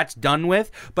anymore. That's done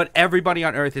with." But everybody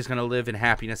on earth is going to live in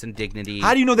happiness and dignity.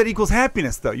 How do you know that equals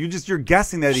happiness, though? You're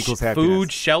guessing that equals happiness.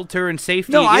 Food, shelter, and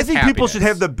safety. No, I is think people should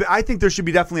happiness. have I think there should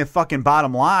be definitely a fucking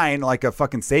bottom line, like a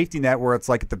fucking safety net, where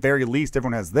it's like at the very least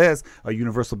everyone has this, a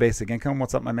universal basic income.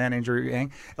 What's up, my man, Andrew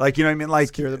Yang? Like, you know what I mean? Like,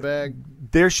 Secure the bag.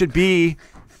 there should be.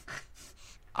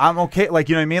 I'm okay. Like,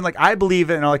 you know what I mean? Like, I believe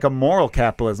in like a moral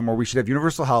capitalism where we should have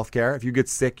universal health care. If you get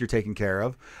sick, you're taken care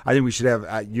of. I think we should have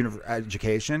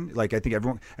education. Like, I think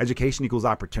education equals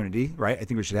opportunity, right? I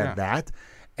think we should have that.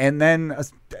 And then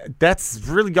that's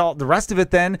really all. The rest of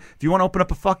it, then, if you want to open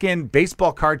up a fucking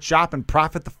baseball card shop and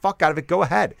profit the fuck out of it, go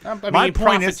ahead. I mean, my you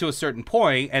point profit is, to a certain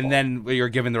point, and then you're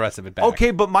given the rest of it back.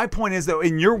 okay, but my point is that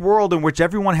in your world in which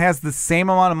everyone has the same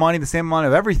amount of money, the same amount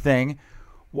of everything,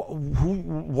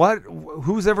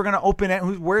 Who's ever going to open it?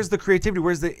 Where's the creativity?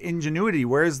 Where's the ingenuity?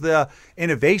 Where's the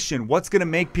innovation? What's going to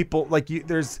make people like you?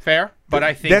 There's fair, but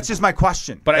I think that's just my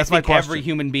question. But that's I think my question. every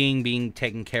human being being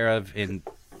taken care of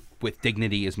with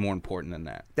dignity is more important than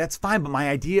that. That's fine, but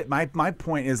my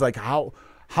point is like how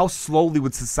slowly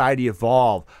would society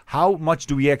evolve? How much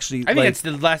do we actually? I think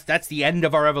that's the end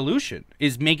of our evolution.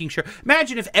 Is making sure.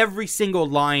 Imagine if every single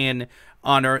lion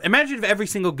on Earth. Imagine if every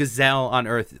single gazelle on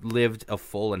Earth lived a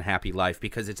full and happy life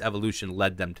because its evolution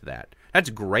led them to that. That's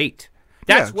great.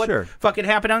 That's what fucking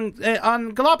happened on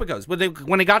Galapagos. When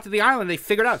they got to the island, they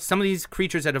figured out some of these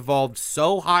creatures had evolved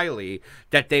so highly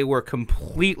that they were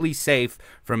completely safe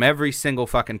from every single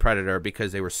fucking predator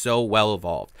because they were so well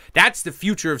evolved. That's the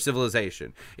future of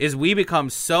civilization, is we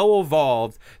become so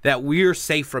evolved that we're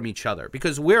safe from each other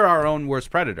because we're our own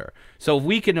worst predator. So if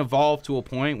we can evolve to a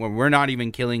point where we're not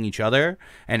even killing each other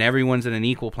and everyone's in an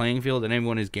equal playing field and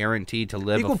everyone is guaranteed to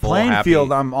live equal a full, playing happy...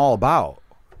 field I'm all about.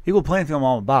 Equal playing field I'm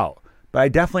all about. But I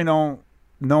definitely don't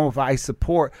know if I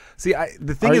support. See,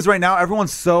 the thing is right now,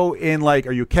 everyone's so in like,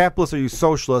 are you capitalist? Are you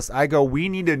socialist? I go, we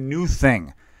need a new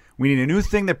thing. We need a new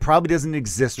thing that probably doesn't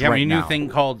exist right now. Yeah, we need a new thing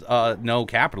called no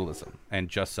capitalism and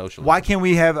just socialism. Why can't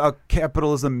we have a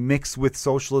capitalism mixed with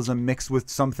socialism, mixed with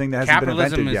something that hasn't been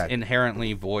invented yet? Capitalism is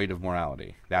inherently void of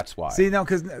morality. That's why. See, no,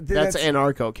 because that's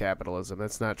anarcho-capitalism.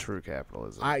 That's not true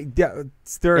capitalism.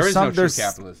 There is no true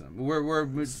capitalism.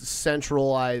 We're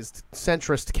centralized,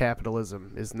 centrist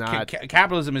capitalism is not.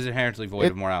 Capitalism is inherently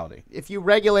void of morality. If you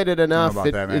regulate it enough,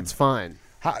 it's fine.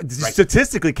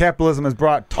 Statistically, capitalism has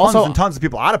brought tons and tons of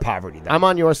people out of poverty. Then. I'm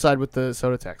on your side with the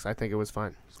soda tax. I think it was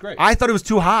fine. It's great. I thought it was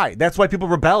too high. That's why people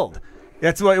rebelled.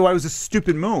 That's why it was a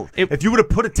stupid move. If you would have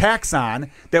put a tax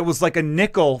on that was like a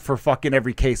nickel for fucking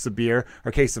every case of beer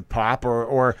or case of pop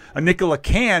or a nickel a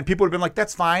can, people would have been like,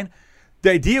 that's fine. The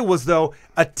idea was, though,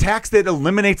 a tax that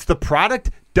eliminates the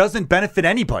product doesn't benefit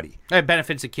anybody. It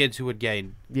benefits the kids who would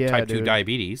gain type 2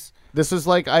 diabetes. This is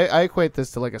like, I equate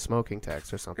this to like a smoking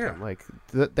tax or something. Yeah. Like,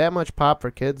 that much pop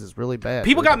for kids is really bad.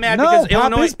 People got mad because pop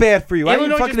Illinois is bad for you. Why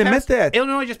didn't you fucking admit that?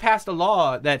 Illinois just passed a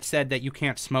law that said that you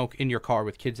can't smoke in your car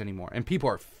with kids anymore. And people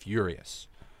are furious.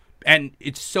 And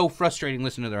it's so frustrating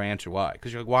listening to their answer why.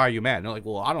 Because you're like, why are you mad? And they're like,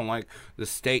 well, I don't like the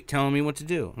state telling me what to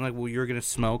do. I'm like, well, you're going to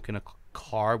smoke in a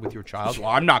car with your child? Well,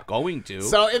 I'm not going to.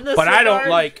 So in this but regard, I don't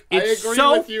like. It's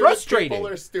so frustrating. People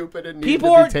are stupid and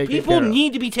people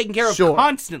need to be taken care of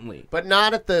constantly, but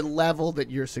not at the level that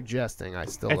you're suggesting. I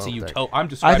still. It's don't a think. utopia. I'm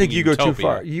describing. I think you utopia. go too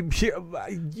far.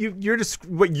 You're just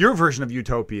what your version of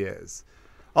utopia is.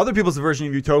 Other people's version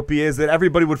of utopia is that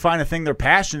everybody would find a thing they're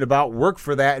passionate about, work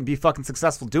for that, and be fucking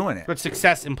successful doing it. But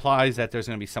success implies that there's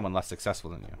going to be someone less successful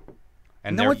than you.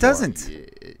 And no, it doesn't.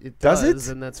 It does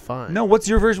it? And that's fine. No, what's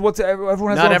your version? Everyone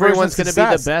has not their everyone's going to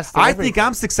be the best. I think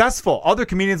I'm successful. Other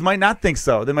comedians might not think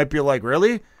so. They might be like,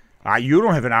 really? You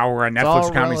don't have an hour on Netflix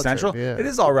or Comedy Central. Yeah. It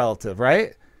is all relative, right?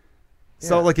 Yeah.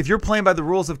 So, like, if you're playing by the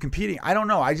rules of competing, I don't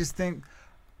know. I just think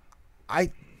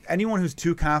anyone who's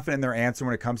too confident in their answer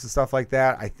when it comes to stuff like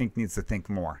that, I think needs to think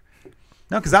more.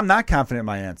 No, because I'm not confident in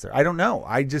my answer. I don't know.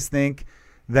 I just think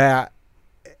that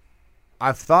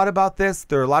I've thought about this.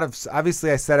 There are a lot of obviously.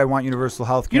 I said I want universal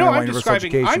health care. I want universal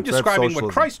education. I'm describing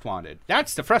what Christ wanted.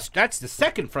 That's the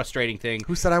second frustrating thing.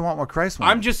 Who said I want what Christ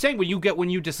wanted? I'm just saying when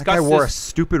you discuss. That guy wore a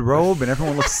stupid robe and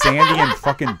everyone looks sandy and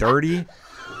fucking dirty. You know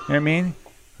what I mean?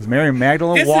 Was Mary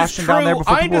Magdalene washing down there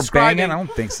before people were banging? I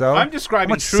don't think so. I'm describing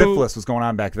how much syphilis was going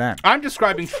on back then. I'm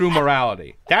describing true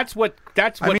morality. That's what.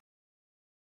 I mean,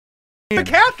 a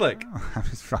Catholic. I'm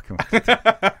just fucking with you.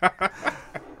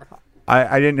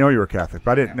 I didn't know you were Catholic,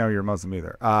 but I didn't know you were Muslim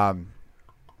either. I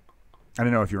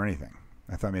didn't know if you were anything.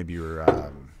 I thought maybe you were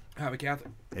I'm a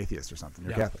Catholic. Atheist or something.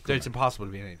 You're yeah. Catholic. It's impossible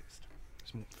to be an atheist.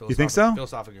 You think so?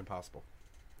 Philosophically impossible.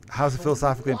 How is it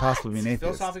philosophically impossible to be an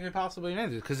atheist? Philosophically impossible to be an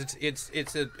atheist because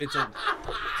it's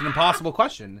an impossible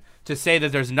question to say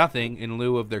that there's nothing in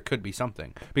lieu of there could be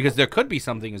something, because there could be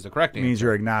something is the correct answer. It means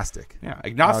you're agnostic. Yeah,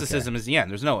 agnosticism is the end.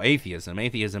 There's no atheism.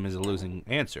 Atheism is a losing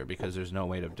answer because there's no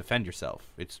way to defend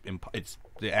yourself. It's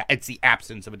the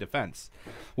absence of a defense.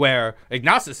 Where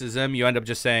agnosticism, you end up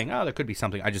just saying, oh, there could be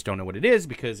something. I just don't know what it is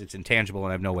because it's intangible and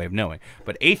I have no way of knowing.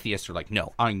 But atheists are like,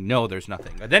 no, I know there's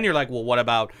nothing. And then you're like, well, what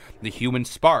about the human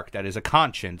spark that is a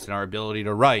conscience and our ability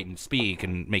to write and speak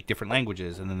and make different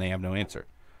languages? And then they have no answer.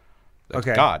 That's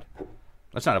God.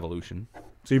 That's not evolution.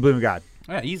 So you believe in God?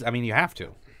 Yeah, you have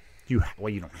to. You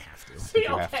don't have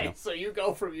to. So you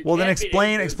go from well, then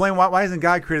explain why hasn't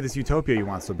God created this utopia you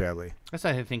want so badly? That's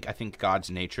I think God's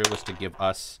nature was to give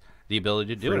us the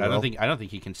ability to do it. I don't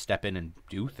think he can step in and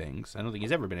do things. I don't think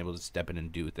he's ever been able to step in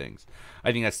and do things.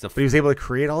 I think that's But he was able to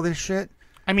create all this shit.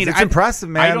 I mean, it's impressive,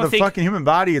 I man. don't The think- fucking human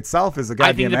body itself is a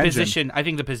goddamn engine. I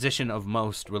think the position of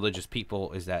most religious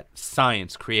people is that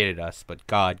science created us, but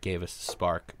God gave us the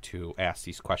spark to ask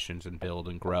these questions and build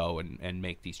and grow and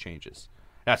make these changes.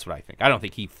 That's what I think. I don't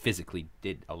think he physically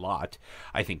did a lot.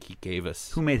 I think he gave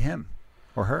us. Who made him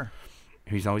or her?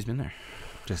 He's always been there.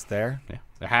 Just there.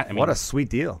 Yeah. What a sweet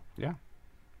deal. Yeah.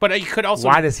 But you could also.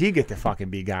 Why does he get to fucking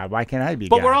be God? Why can't I be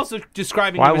But God? we're also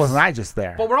describing. Why him as, wasn't I just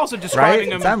there? But we're also Right? describing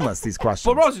him. It's endless, these questions.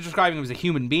 But we're also describing him as a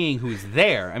human being who's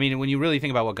there. I mean, when you really think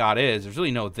about what God is, there's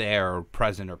really no there or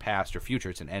present or past or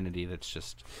future. It's an entity that's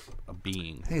just a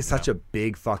being. I think it's such a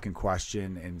big fucking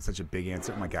question and such a big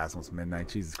answer. Oh my God, it's almost midnight.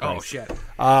 Jesus Christ. Oh shit.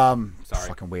 Sorry. Sorry.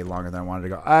 Fucking way longer than I wanted to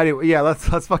go. Anyway, yeah,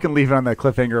 let's fucking leave it on that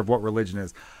cliffhanger of what religion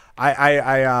is.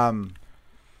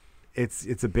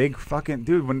 It's a big fucking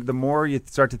dude. When the more you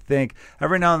start to think,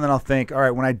 every now and then I'll think, all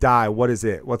right, when I die, what is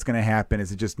it? What's going to happen?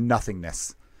 Is it just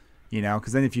nothingness? You know,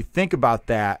 because then if you think about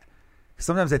that,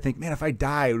 sometimes I think, man, if I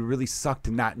die, it would really suck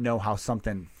to not know how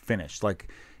something finished. Like,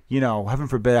 you know, heaven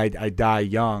forbid I die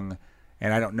young,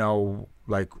 and I don't know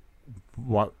like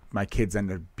what my kids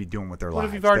end up be doing with their What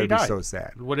lives. if you've already That'd died? be so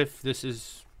sad. What if this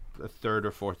is a third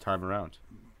or fourth time around?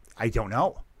 I don't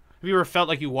know. Have you ever felt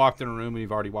like you walked in a room and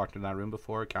you've already walked in that room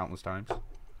before countless times?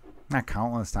 Not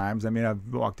countless times. I mean,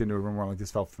 I've walked into a room where like this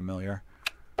felt familiar.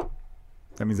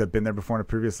 That means I've been there before in a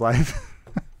previous life.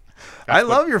 I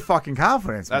love your fucking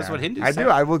confidence. That's man. what Hindus I say. do.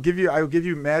 I will give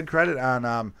you mad credit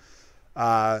on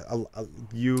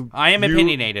you. I am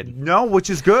opinionated. No,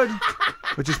 which is good.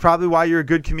 Which is probably why you're a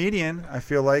good comedian. I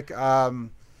feel like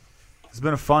it's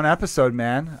been a fun episode,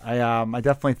 man. I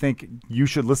definitely think you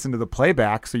should listen to the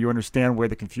playback so you understand where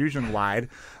the confusion lied.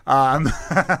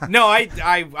 No,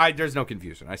 I there's no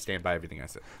confusion. I stand by everything I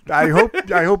said. I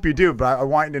hope you do, but I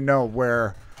want you to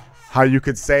know how you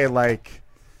could say like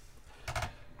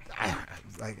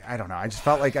I don't know. I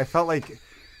felt like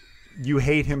you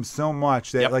hate him so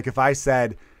much that like if I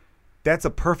said that's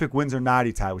a perfect Windsor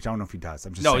knotty tie, which I don't know if he does.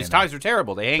 I'm just No, saying his ties are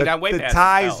terrible. They hang down way the past his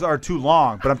ties belt. are too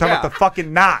long, but I'm talking about the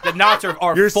fucking knot. The knots are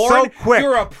You're foreign. so quick.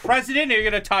 You're a president and you're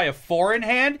going to tie a four-in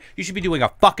hand? You should be doing a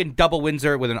fucking double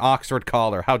Windsor with an Oxford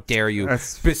collar. How dare you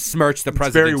besmirch the It's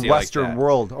presidency very like Western that.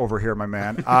 world over here, my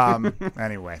man.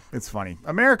 Anyway, it's funny.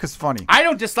 America's funny. I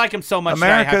don't dislike him so much.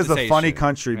 America that I have is to a say funny shit.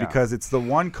 country Yeah. because it's the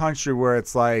one country where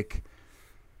it's like,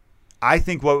 I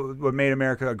think what made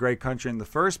America a great country in the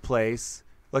first place.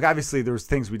 Like obviously there was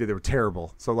things we did that were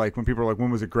terrible. So like when people are like,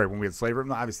 when was it great? When we had slavery?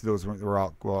 No, obviously those were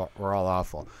all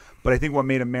awful. But I think what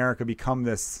made America become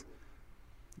this,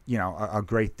 you know, a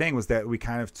great thing was that we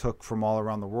kind of took from all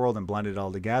around the world and blended it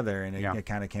all together, and it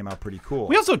kind of came out pretty cool.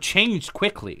 We also changed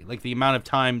quickly, like the amount of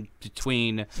time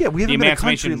between we haven't the been a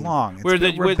emancipation country long.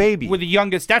 We're baby. We're the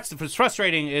youngest. That's what's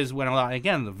frustrating is when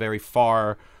again the very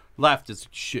far left is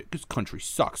shit. This country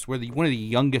sucks. We're one of the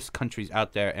youngest countries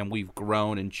out there, and we've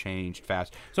grown and changed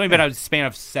fast. It's only been a span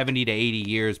of 70 to 80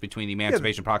 years between the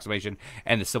Emancipation Proclamation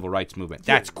and the Civil Rights Movement.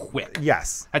 That's quick.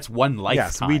 Yes. That's one lifetime.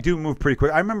 Yes, we do move pretty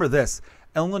quick. I remember this.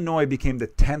 Illinois became the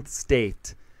 10th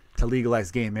state to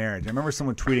legalize gay marriage. I remember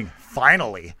someone tweeting,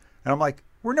 finally. And I'm like,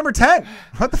 we're number 10.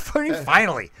 What the fuck do you mean,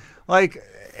 finally? Like,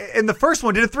 and the first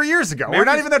one did it 3 years ago. We're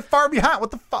not even that far behind.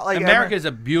 What the fuck? Like, America is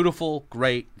a beautiful,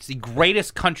 it's the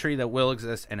greatest country that will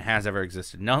exist and has ever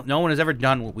existed. No one has ever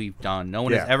done what we've done. No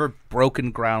one has ever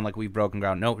broken ground like we've broken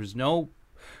ground. No, there's no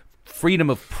freedom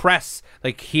of press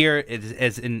like here.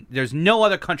 There's no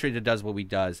other country that does what we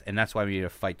does, and that's why we need to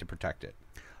fight to protect it.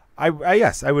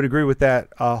 Yes, I would agree with that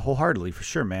wholeheartedly, for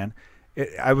sure, man.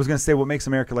 I was gonna say what makes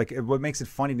America what makes it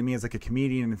funny to me as like a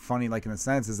comedian and funny like in a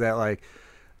sense is that like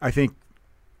I think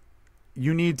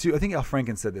you need to. I think Al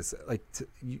Franken said this. Like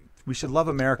we should love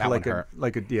America right.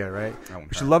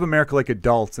 We should love America like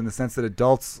adults in the sense that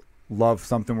adults love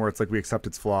something where it's like we accept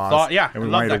its flaws. And we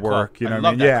want it to work. Quote. You know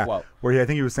what I mean? Quote. Where I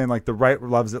think he was saying like the right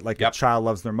loves it like a child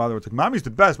loves their mother. It's like mommy's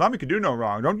the best. Mommy can do no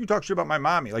wrong. Don't you talk shit about my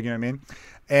mommy? Like you know what I mean?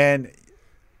 And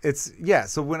it's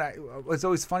so it's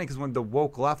always funny because when the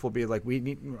woke left will be like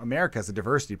America has a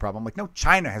diversity problem. I'm like, no,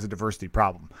 China has a diversity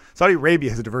problem. Saudi Arabia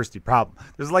has a diversity problem.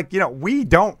 There's like, we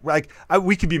don't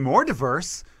we could be more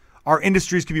diverse. Our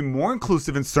industries could be more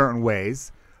inclusive in certain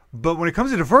ways. But when it comes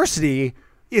to diversity,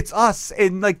 it's us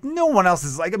and like no one else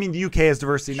is like, I mean, the UK has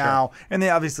diversity now. And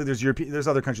then obviously there's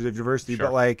other countries that have diversity,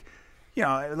 but like,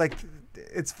 like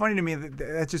it's funny to me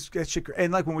that shit.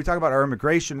 And like when we talk about our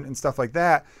immigration and stuff like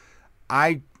that,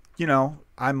 I'm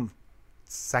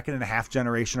second and a half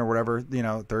generation or whatever,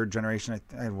 third generation,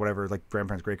 whatever, like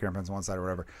grandparents, great grandparents on one side or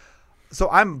whatever. So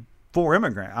I'm for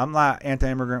immigrant. I'm not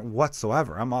anti-immigrant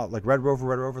whatsoever. I'm all like Red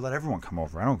Rover, let everyone come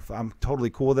over. I'm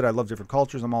totally cool with it. I love different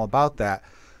cultures. I'm all about that.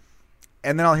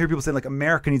 And then I'll hear people saying, like,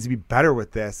 America needs to be better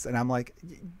with this. And I'm like,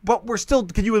 but we're still,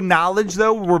 can you acknowledge,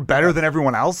 though, we're better than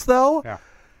everyone else, though? Yeah.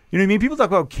 You know what I mean? People talk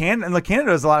about Canada, and like,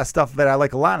 Canada does a lot of stuff that I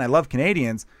like a lot, and I love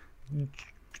Canadians.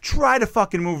 Try to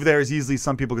fucking move there as easily as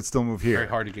some people could still move here. Very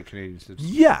hard to get Canadian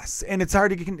citizenship. Yes, and it's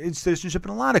hard to get citizenship in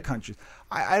a lot of countries.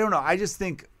 I don't know. I just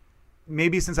think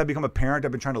maybe since I've become a parent,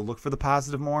 I've been trying to look for the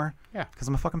positive more. Yeah. Because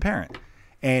I'm a fucking parent.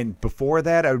 And before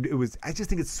that, I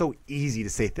just think it's so easy to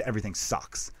say that everything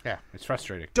sucks. Yeah, it's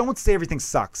frustrating. Don't say everything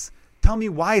sucks. Tell me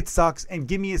why it sucks and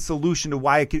give me a solution to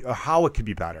why it could, or how it could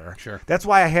be better. Sure. That's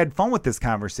why I had fun with this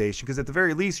conversation, because at the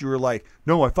very least you were like,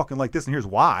 no, I fucking like this and here's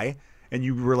why. And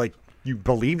you were like, you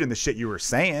believed in the shit you were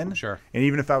saying. Sure. And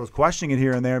even if I was questioning it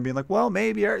here and there and being like, well,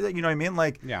 maybe, you know what I mean?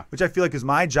 Like, yeah. Which I feel like is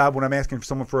my job when I'm asking for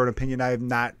someone for an opinion. I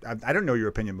don't know your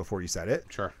opinion before you said it.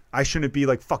 Sure. I shouldn't be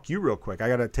like, fuck you real quick. I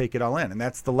got to take it all in. And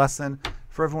that's the lesson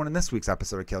for everyone in this week's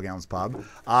episode of Kilgallen's Pub.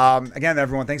 Again,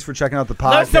 everyone, thanks for checking out the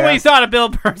podcast. Let us know what you thought of Bill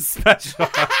Burr's special.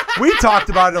 We talked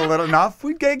about it a little enough.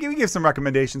 We gave some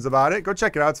recommendations about it. Go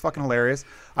check it out. It's fucking hilarious.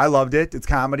 I loved it. It's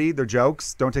comedy. They're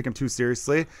jokes. Don't take them too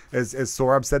seriously. As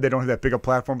Sorab said, they don't have that big a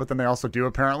platform, but then they also do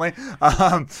apparently.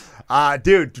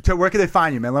 Dude, where can they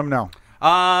find you, man? Let them know.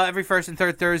 Every first and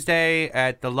third Thursday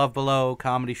at the Love Below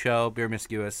comedy show, Beer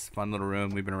Miscuous, fun little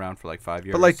room. We've been around for like 5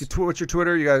 years. But like, what's your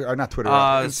Twitter? You guys are not Twitter,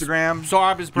 Instagram.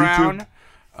 Sorab is Brown.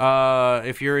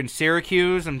 If you're in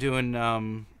Syracuse, I'm doing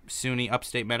SUNY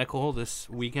Upstate Medical this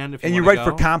weekend. If you and you wanna wait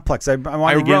go. for Complex. I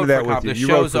wanted to get into that with you. The You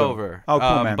show's wrote for them. over. Oh,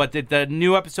 cool, man. But the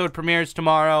new episode premieres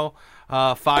tomorrow,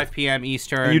 5 p.m.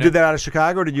 Eastern. And you did that out of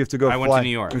Chicago, or did you have to go I went to New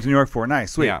York. You went to New York for it.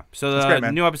 Nice, sweet. Yeah. So That's the great,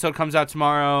 man. new episode comes out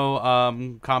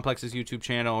tomorrow. Complex's YouTube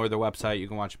channel or their website. You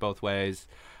can watch it both ways.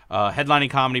 Headlining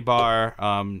Comedy Bar,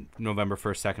 November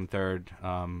 1st, 2nd,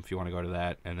 3rd, if you want to go to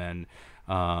that. And then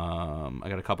I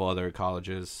got a couple other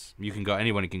colleges. You can go.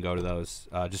 Anyone can go to those.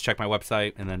 Just check my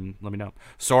website and then let me know.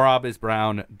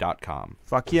 SorabIsBrown.com.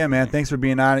 Fuck yeah, man. Thanks for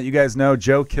being on it. You guys know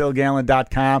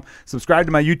JoeKilgallen.com. Subscribe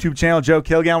to my YouTube channel, Joe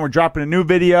Kilgallen. We're dropping a new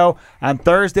video on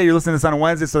Thursday. You're listening to this on a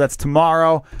Wednesday, so that's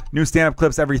tomorrow. New stand-up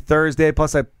clips every Thursday.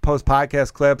 Plus, I post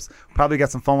podcast clips. Probably got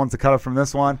some fun ones to cut up from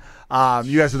this one.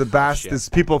 You guys are the best. Shit. This is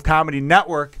People of Comedy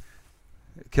Network.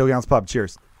 Kilgallen's Pub.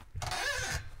 Cheers.